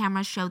CCTV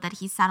cameras showed that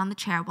he sat on the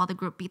chair while the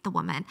group beat the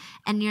woman,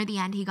 and near the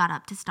end, he got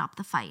up to stop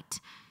the fight.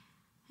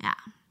 Yeah.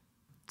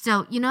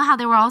 So, you know how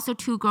there were also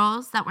 2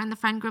 girls that were in the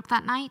friend group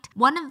that night?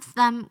 One of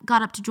them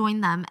got up to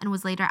join them and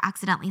was later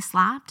accidentally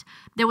slapped.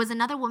 There was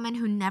another woman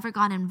who never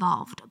got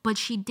involved, but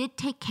she did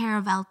take care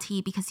of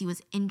LT because he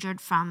was injured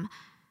from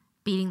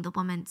beating the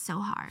woman so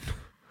hard.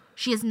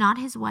 She is not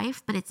his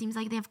wife, but it seems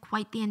like they have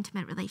quite the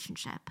intimate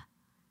relationship.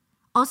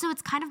 Also,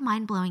 it's kind of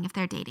mind-blowing if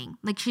they're dating.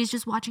 Like, she's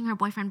just watching her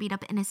boyfriend beat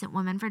up an innocent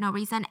woman for no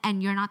reason,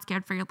 and you're not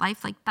scared for your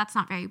life. Like, that's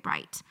not very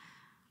bright.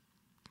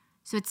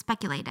 So it's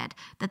speculated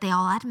that they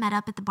all had met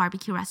up at the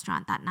barbecue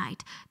restaurant that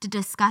night to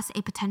discuss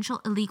a potential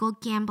illegal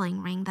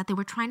gambling ring that they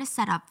were trying to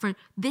set up for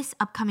this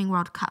upcoming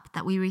World Cup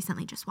that we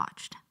recently just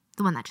watched,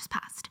 the one that just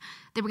passed.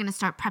 They were going to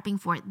start prepping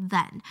for it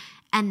then,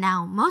 and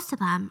now most of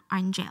them are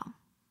in jail.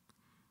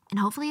 And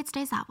hopefully it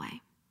stays that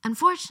way.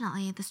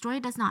 Unfortunately, the story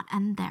does not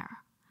end there.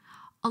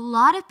 A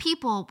lot of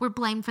people were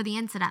blamed for the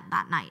incident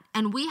that night,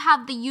 and we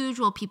have the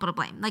usual people to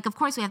blame. Like, of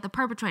course, we have the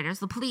perpetrators,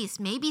 the police.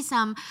 Maybe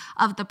some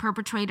of the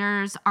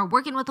perpetrators are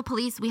working with the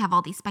police. We have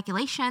all these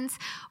speculations,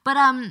 but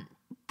some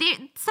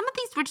of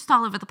these were just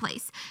all over the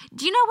place.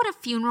 Do you know what a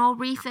funeral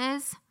wreath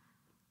is?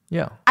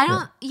 Yeah. I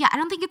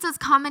don't think it's as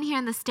common here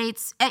in the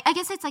States. I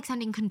guess it's like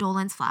sending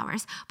condolence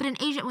flowers. But in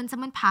Asia, when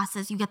someone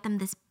passes, you get them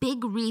this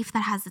big wreath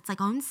that has its like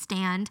own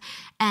stand,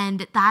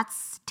 and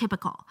that's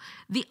typical.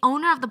 The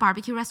owner of the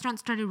barbecue restaurant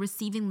started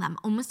receiving them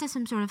almost as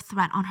some sort of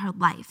threat on her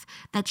life,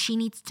 that she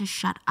needs to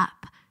shut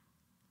up.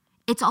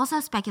 It's also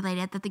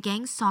speculated that the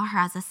gang saw her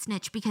as a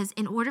snitch because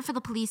in order for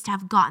the police to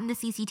have gotten the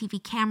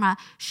CCTV camera,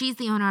 she's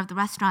the owner of the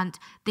restaurant,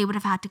 they would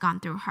have had to gone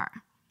through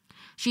her.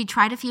 She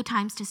tried a few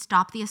times to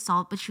stop the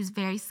assault, but she was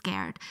very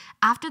scared.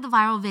 After the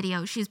viral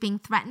video, she was being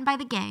threatened by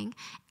the gang,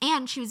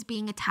 and she was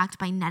being attacked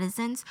by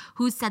netizens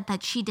who said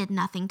that she did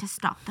nothing to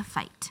stop the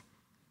fight.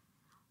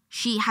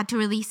 She had to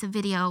release a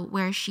video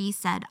where she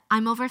said,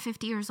 "I'm over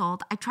 50 years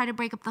old. I tried to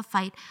break up the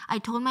fight. I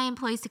told my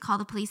employees to call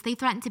the police. They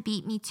threatened to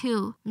beat me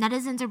too.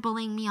 Netizens are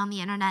bullying me on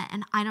the internet,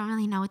 and I don't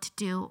really know what to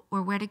do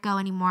or where to go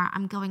anymore.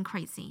 I'm going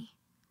crazy."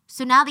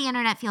 So now the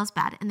internet feels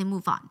bad and they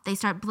move on. They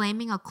start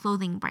blaming a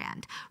clothing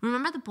brand.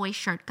 Remember the boy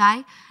shirt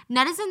guy?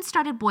 Netizens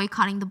started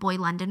boycotting the Boy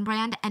London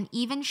brand and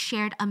even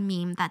shared a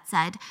meme that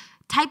said,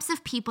 "types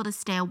of people to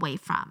stay away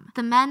from."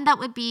 The men that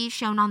would be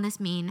shown on this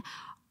meme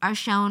are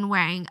shown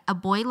wearing a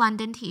Boy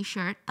London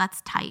t-shirt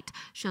that's tight,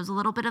 shows a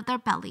little bit of their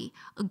belly,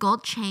 a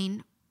gold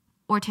chain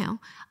or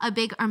two, a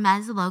big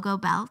Hermes logo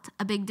belt,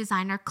 a big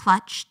designer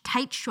clutch,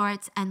 tight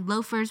shorts, and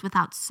loafers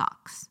without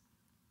socks.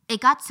 It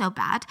got so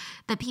bad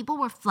that people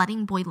were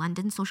flooding Boy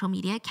London's social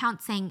media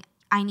accounts saying,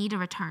 "I need a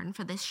return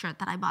for this shirt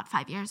that I bought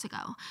 5 years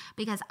ago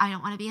because I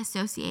don't want to be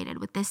associated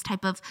with this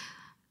type of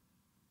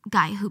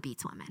guy who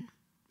beats women."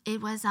 It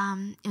was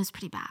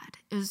pretty bad.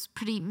 It was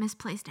pretty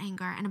misplaced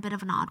anger and a bit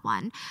of an odd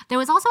one. There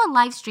was also a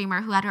live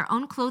streamer who had her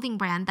own clothing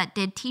brand that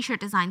did t-shirt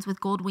designs with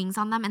gold wings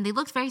on them, and they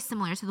looked very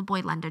similar to the Boy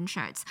London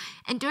shirts.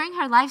 And during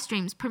her live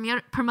streams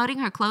promoting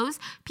her clothes,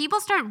 people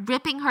start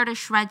ripping her to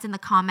shreds in the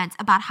comments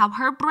about how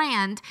her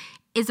brand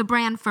is a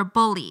brand for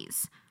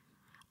bullies.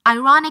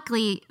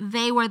 Ironically,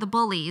 they were the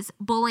bullies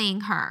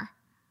bullying her.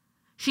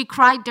 She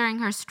cried during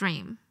her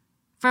stream.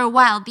 For a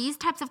while, these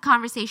types of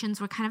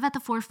conversations were kind of at the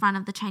forefront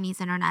of the Chinese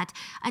internet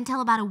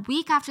until about a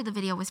week after the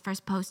video was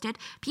first posted,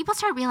 people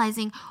start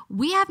realizing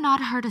we have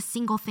not heard a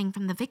single thing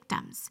from the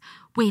victims.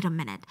 Wait a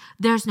minute,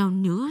 there's no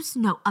news,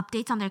 no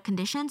updates on their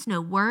conditions,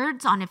 no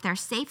words on if they're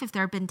safe, if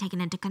they've been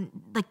taken into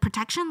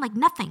protection,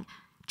 nothing,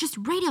 just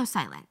radio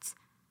silence.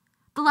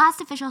 The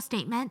last official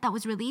statement that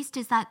was released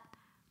is that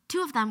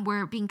 2 of them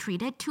were being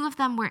treated, 2 of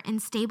them were in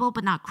stable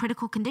but not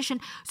critical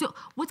condition. So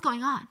what's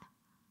going on?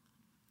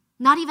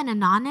 Not even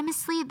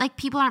anonymously,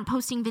 people aren't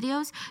posting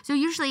videos. So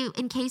usually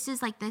in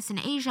cases like this in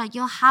Asia,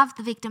 you'll have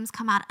the victims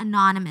come out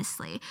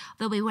anonymously.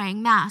 They'll be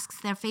wearing masks,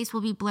 their face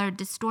will be blurred,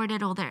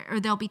 distorted, or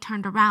they'll be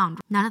turned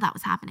around. None of that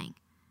was happening.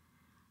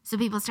 So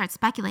people start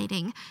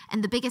speculating,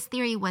 and the biggest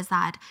theory was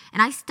that,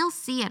 and I still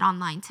see it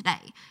online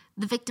today,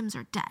 the victims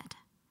are dead.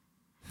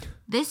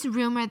 This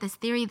rumor, this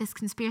theory, this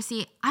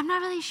conspiracy, I'm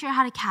not really sure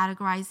how to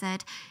categorize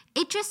it.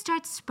 It just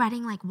starts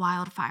spreading like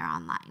wildfire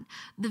online.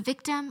 The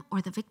victim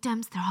or the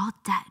victims, they're all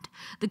dead.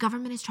 The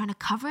government is trying to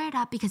cover it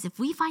up because if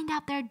we find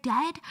out they're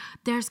dead,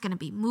 there's going to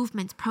be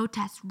movements,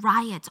 protests,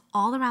 riots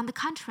all around the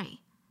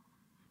country.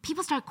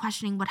 People start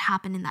questioning what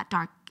happened in that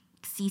dark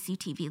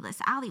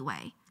CCTV-less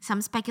alleyway.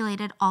 Some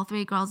speculated all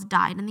 3 girls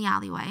died in the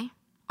alleyway.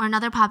 Or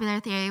another popular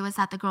theory was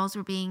that the girls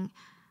were being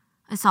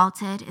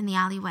assaulted in the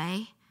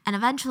alleyway. And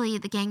eventually,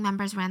 the gang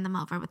members ran them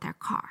over with their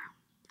car.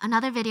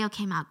 Another video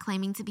came out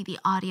claiming to be the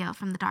audio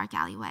from the dark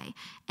alleyway,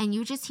 and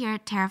you just hear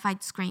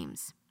terrified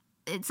screams.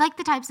 It's like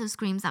the types of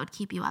screams that would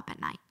keep you up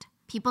at night.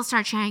 People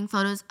start sharing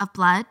photos of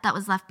blood that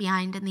was left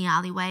behind in the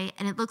alleyway,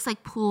 and it looks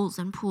like pools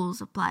and pools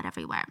of blood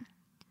everywhere.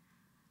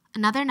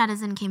 Another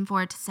netizen came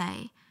forward to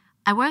say,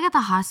 "I work at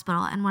the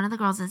hospital, and one of the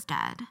girls is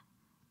dead.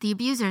 The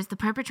abusers, the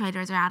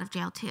perpetrators, are out of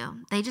jail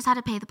too. They just had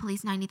to pay the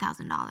police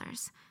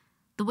 $90,000.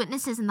 The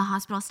witnesses and the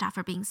hospital staff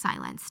are being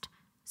silenced."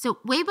 So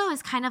Weibo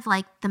is kind of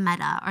like the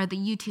Meta or the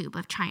YouTube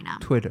of China.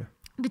 Twitter.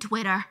 The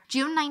Twitter.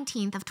 June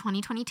 19th of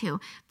 2022,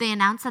 they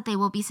announced that they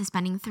will be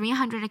suspending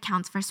 300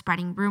 accounts for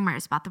spreading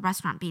rumors about the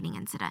restaurant beating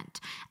incident.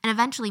 And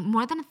eventually,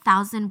 more than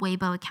 1,000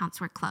 Weibo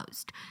accounts were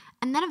closed.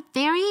 And then a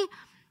very,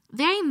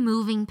 very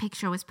moving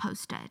picture was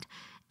posted.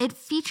 It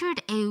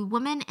featured a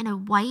woman in a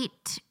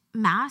white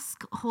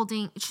mask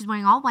she's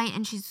wearing all white,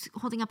 and she's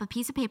holding up a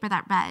piece of paper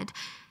that read,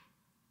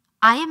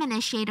 I am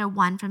Initiator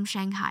 1 from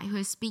Shanghai who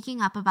is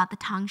speaking up about the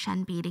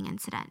Tangshan beating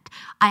incident.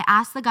 I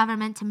ask the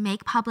government to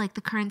make public the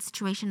current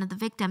situation of the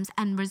victims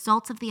and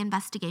results of the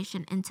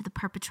investigation into the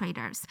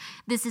perpetrators.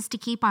 This is to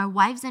keep our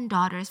wives and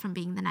daughters from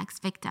being the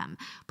next victim.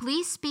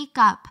 Please speak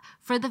up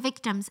for the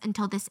victims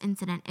until this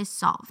incident is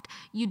solved.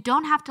 You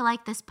don't have to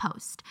like this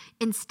post.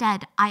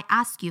 Instead, I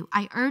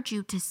urge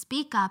you to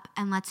speak up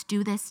and let's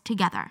do this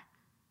together.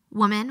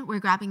 Women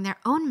were grabbing their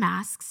own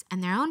masks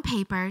and their own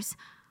papers,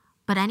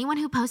 but anyone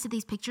who posted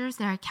these pictures,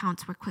 their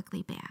accounts were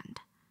quickly banned.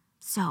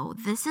 So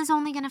this is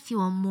only going to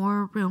fuel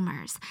more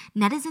rumors.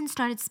 Netizens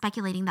started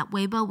speculating that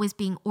Weibo was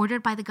being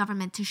ordered by the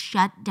government to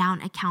shut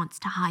down accounts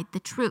to hide the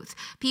truth.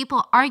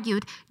 People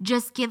argued,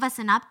 just give us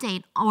an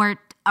update or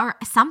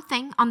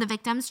something on the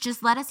victims,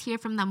 just let us hear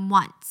from them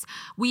once.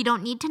 We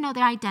don't need to know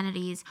their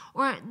identities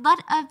or let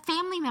a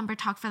family member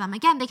talk for them.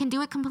 Again, they can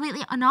do it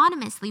completely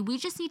anonymously. We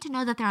just need to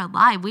know that they're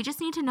alive. We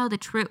just need to know the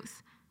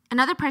truth.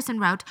 Another person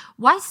wrote,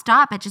 why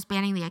stop at just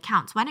banning the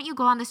accounts? Why don't you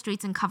go on the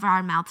streets and cover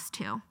our mouths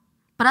too?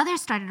 But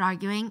others started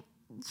arguing,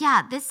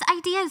 yeah, this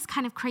idea is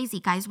kind of crazy,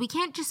 guys. We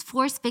can't just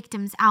force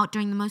victims out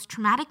during the most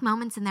traumatic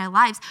moments in their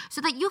lives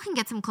so that you can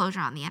get some closure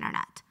on the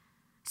internet.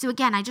 So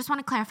again, I just want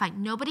to clarify,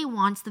 nobody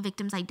wants the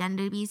victims'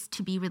 identities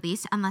to be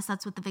released unless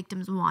that's what the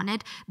victims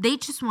wanted. They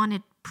just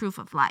wanted proof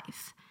of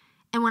life.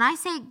 And when I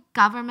say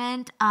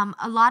government,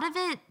 a lot of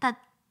it that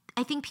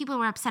I think people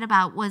were upset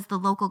about was the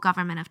local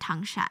government of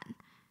Tangshan.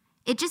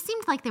 It just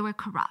seemed like they were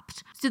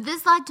corrupt. So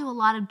this led to a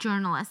lot of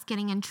journalists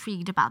getting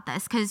intrigued about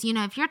this because,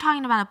 if you're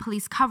talking about a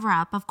police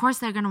cover-up, of course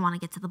they're going to want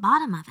to get to the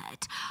bottom of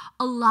it.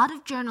 A lot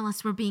of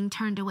journalists were being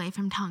turned away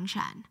from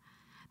Tangshan.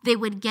 They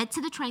would get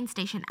to the train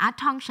station at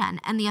Tangshan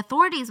and the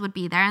authorities would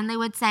be there and they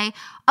would say,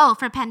 oh,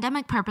 for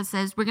pandemic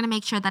purposes, we're going to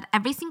make sure that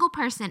every single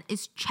person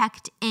is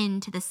checked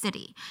into the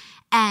city.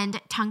 And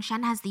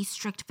Tangshan has these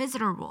strict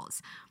visitor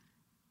rules.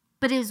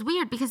 But it was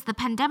weird because the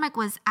pandemic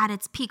was at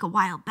its peak a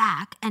while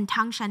back and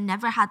Tangshan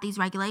never had these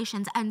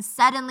regulations. And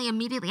suddenly,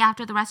 immediately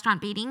after the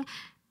restaurant beating,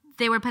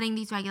 they were putting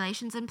these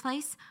regulations in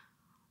place.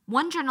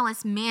 One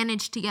journalist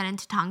managed to get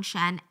into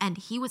Tangshan and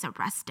he was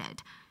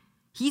arrested.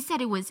 He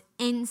said it was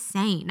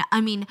insane. I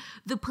mean,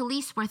 the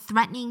police were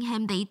threatening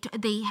him.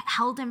 They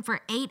held him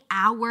for 8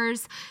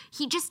 hours.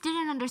 He just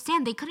didn't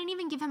understand. They couldn't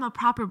even give him a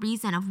proper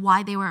reason of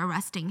why they were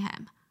arresting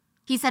him.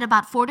 He said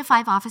about 4 to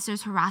 5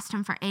 officers harassed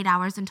him for 8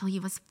 hours until he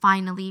was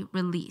finally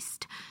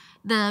released.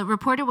 The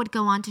reporter would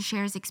go on to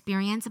share his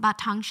experience about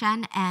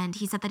Tangshan, and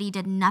he said that he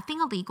did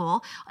nothing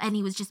illegal, and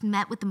he was just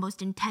met with the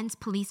most intense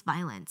police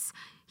violence.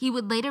 He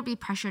would later be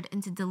pressured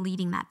into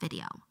deleting that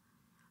video.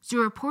 So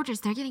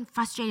reporters, they're getting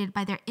frustrated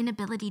by their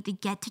inability to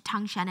get to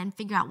Tangshan and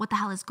figure out what the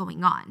hell is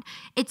going on.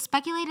 It's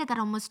speculated that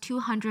almost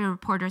 200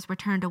 reporters were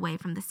turned away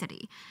from the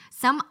city.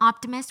 Some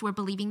optimists were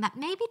believing that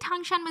maybe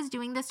Tangshan was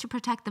doing this to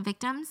protect the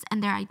victims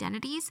and their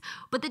identities,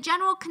 but the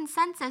general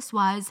consensus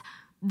was,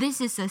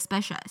 this is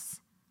suspicious.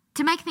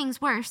 To make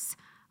things worse,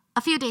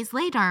 a few days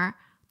later,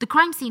 the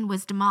crime scene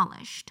was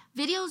demolished.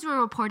 Videos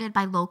were reported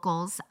by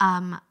locals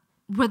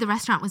where the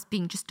restaurant was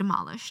being just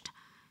demolished.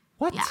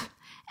 What? Yeah.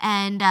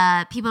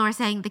 And people were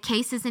saying the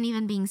case isn't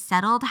even being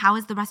settled. How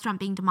is the restaurant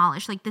being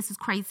demolished? Like, this is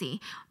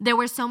crazy. There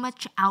were so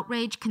much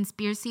outrage,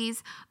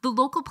 conspiracies. The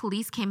local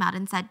police came out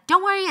and said,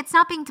 don't worry, it's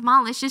not being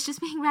demolished. It's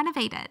just being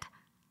renovated.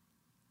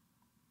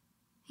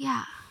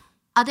 Yeah.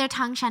 Other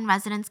Tangshan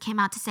residents came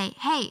out to say,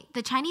 hey,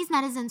 the Chinese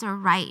netizens are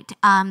right.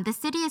 The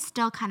city is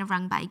still kind of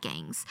run by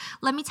gangs.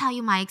 Let me tell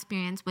you my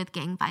experience with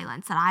gang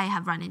violence that I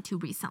have run into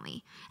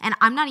recently. And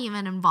I'm not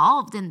even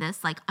involved in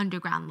this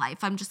underground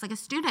life. I'm just a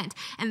student.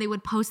 And they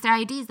would post their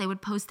IDs. They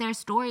would post their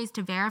stories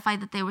to verify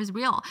that they was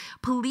real.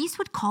 Police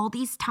would call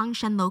these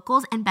Tangshan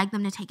locals and beg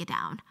them to take it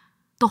down.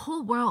 The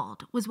whole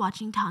world was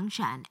watching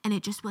Tangshan and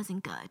it just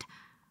wasn't good.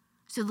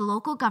 So the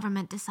local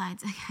government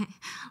decides, okay,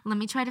 let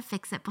me try to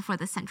fix it before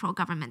the central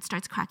government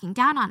starts cracking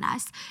down on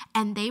us.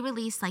 And they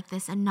release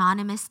this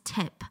anonymous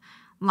tip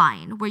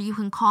line where you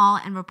can call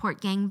and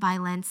report gang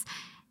violence.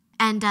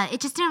 And it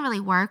just didn't really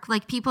work.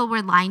 People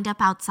were lined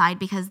up outside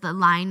because the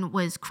line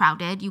was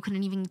crowded. You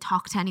couldn't even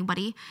talk to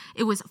anybody.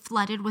 It was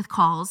flooded with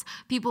calls.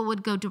 People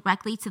would go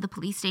directly to the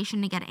police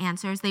station to get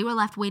answers. They were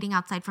left waiting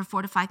outside for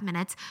 4 to 5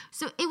 minutes.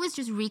 So it was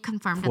just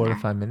reconfirmed. 4 to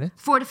 5 minutes?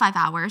 4 to 5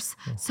 hours.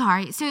 Oh.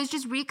 Sorry. So it was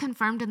just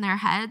reconfirmed in their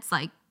heads,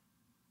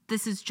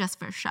 this is just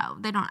for show.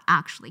 They don't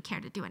actually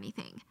care to do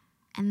anything.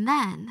 And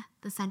then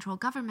the central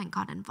government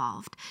got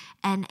involved,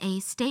 and a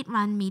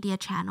state-run media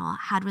channel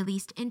had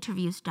released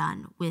interviews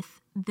done with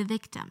the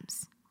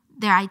victims.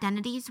 Their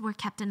identities were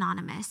kept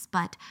anonymous,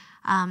 but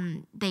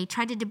they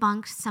tried to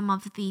debunk some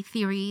of the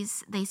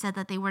theories. They said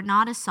that they were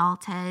not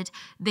assaulted.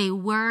 They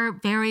were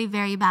very,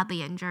 very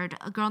badly injured.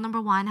 Girl number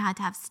 1 had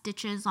to have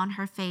stitches on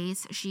her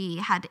face. She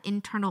had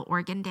internal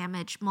organ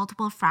damage,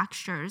 multiple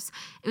fractures.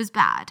 It was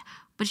bad,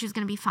 but she was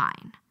going to be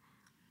fine.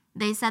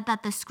 They said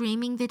that the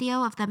screaming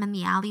video of them in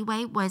the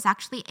alleyway was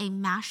actually a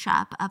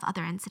mashup of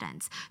other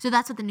incidents. So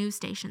that's what the news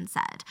station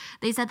said.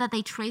 They said that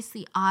they traced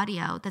the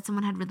audio that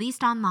someone had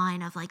released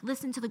online of like,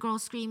 listen to the girl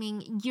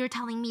screaming, you're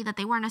telling me that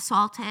they weren't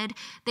assaulted.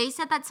 They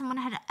said that someone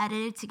had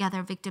edited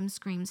together victim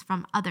screams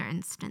from other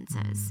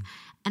instances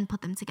and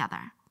put them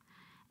together.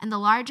 And the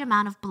large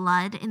amount of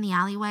blood in the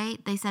alleyway,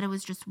 they said it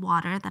was just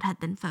water that had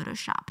been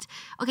photoshopped.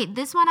 Okay,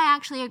 this one I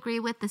actually agree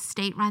with the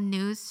state-run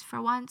news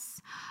for once,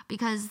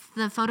 because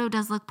the photo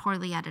does look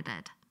poorly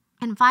edited.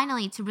 And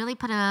finally, to really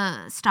put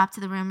a stop to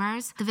the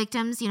rumors, the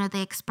victims,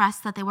 they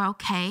expressed that they were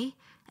okay.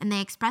 And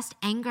they expressed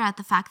anger at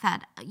the fact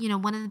that,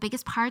 one of the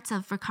biggest parts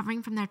of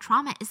recovering from their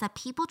trauma is that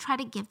people try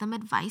to give them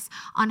advice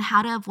on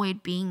how to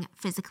avoid being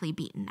physically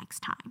beaten next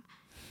time.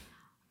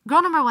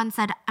 Girl number 1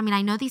 said,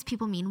 I know these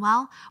people mean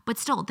well, but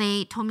still,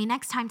 they told me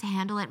next time to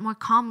handle it more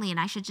calmly and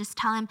I should just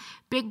tell him,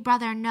 big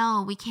brother,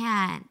 no, we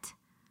can't.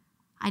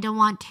 I don't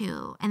want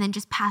to. And then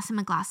just pass him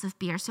a glass of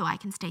beer so I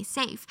can stay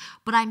safe.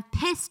 But I'm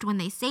pissed when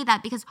they say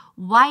that because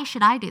why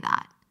should I do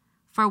that?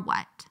 For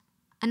what?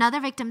 Another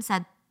victim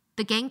said,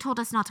 the gang told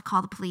us not to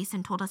call the police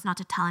and told us not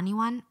to tell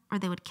anyone or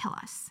they would kill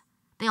us.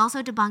 They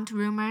also debunked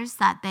rumors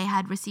that they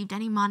had received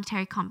any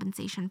monetary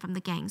compensation from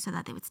the gang so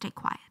that they would stay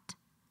quiet.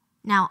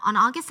 Now, on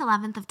August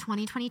 11th of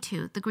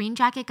 2022, the Green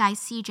Jacket guy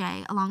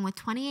CJ, along with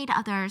 28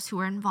 others who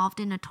were involved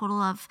in a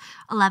total of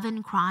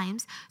 11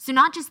 crimes, so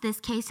not just this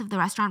case of the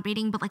restaurant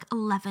raiding, but like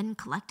 11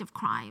 collective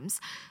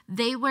crimes,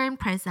 they were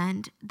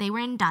imprisoned, they were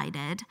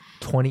indicted.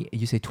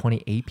 You say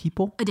 28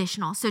 people?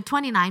 Additional, so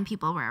 29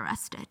 people were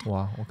arrested.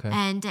 Wow, okay.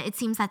 And it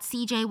seems that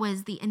CJ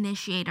was the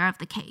initiator of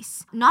the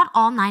case. Not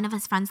all 9 of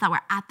his friends that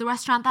were at the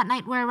restaurant that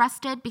night were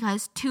arrested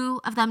because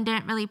 2 of them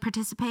didn't really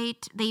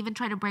participate. They even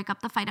tried to break up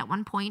the fight at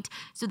one point,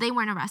 so they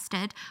weren't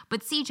arrested,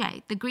 but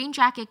CJ, the Green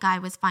Jacket guy,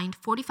 was fined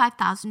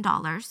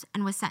 $45,000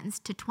 and was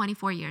sentenced to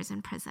 24 years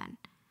in prison.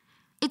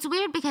 It's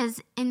weird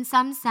because in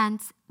some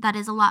sense, that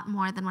is a lot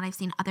more than what I've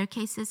seen other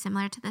cases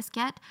similar to this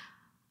get,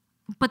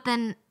 but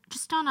then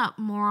just on a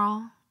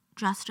moral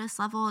justice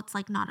level, it's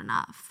like not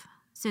enough.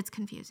 So it's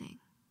confusing.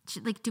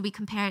 Like, do we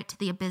compare it to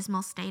the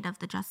abysmal state of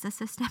the justice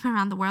system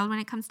around the world when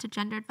it comes to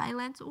gendered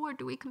violence, or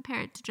do we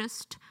compare it to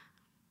just...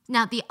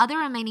 Now, the other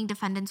remaining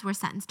defendants were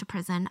sentenced to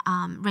prison,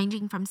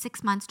 ranging from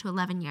 6 months to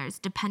 11 years,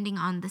 depending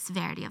on the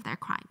severity of their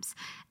crimes.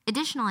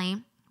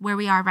 Additionally, where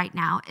we are right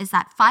now is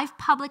that 5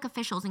 public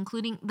officials,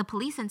 including the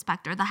police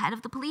inspector, the head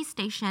of the police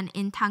station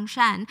in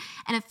Tangshan,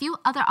 and a few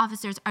other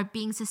officers are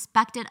being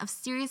suspected of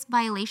serious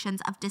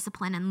violations of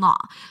discipline and law.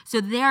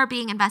 So they are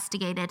being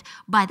investigated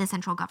by the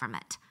central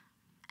government.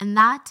 And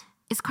that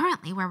is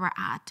currently where we're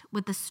at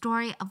with the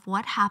story of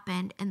what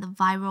happened in the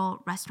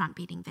viral restaurant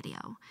beating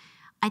video.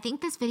 I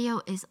think this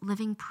video is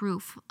living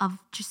proof of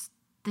just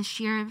the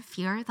sheer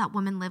fear that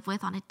women live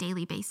with on a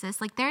daily basis.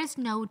 Like, there is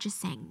no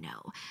just saying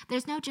no.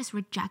 There's no just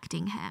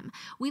rejecting him.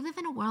 We live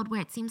in a world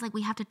where it seems like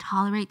we have to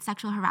tolerate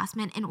sexual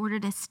harassment in order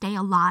to stay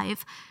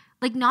alive.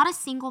 Like, not a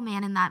single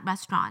man in that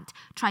restaurant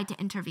tried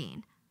to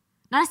intervene.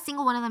 Not a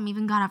single one of them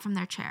even got up from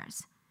their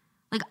chairs.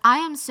 Like, I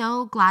am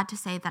so glad to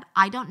say that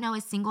I don't know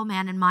a single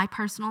man in my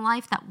personal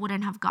life that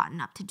wouldn't have gotten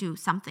up to do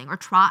something or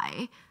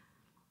try.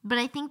 But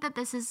I think that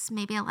this is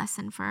maybe a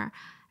lesson for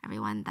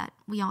everyone that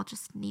we all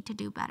just need to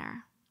do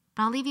better.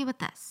 But I'll leave you with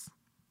this.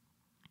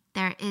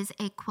 There is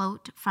a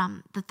quote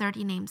from the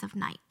 30 Names of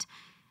Night,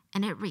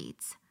 and it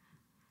reads,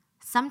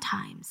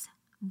 "Sometimes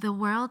the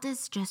world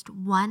is just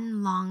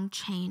one long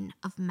chain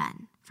of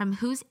men from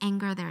whose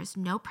anger there is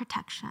no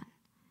protection,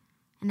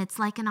 and it's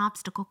like an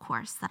obstacle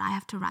course that I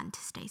have to run to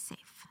stay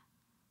safe."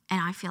 And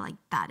I feel like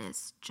that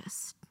is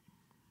just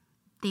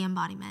the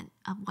embodiment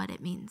of what it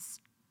means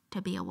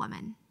to be a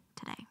woman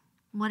today.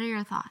 What are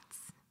your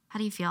thoughts? How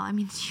do you feel? I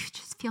mean, do you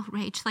just feel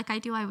rage like I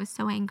do? I was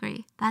so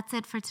angry. That's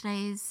it for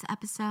today's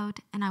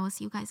episode, and I will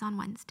see you guys on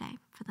Wednesday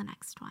for the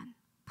next one.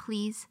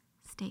 Please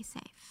stay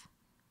safe.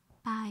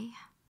 Bye.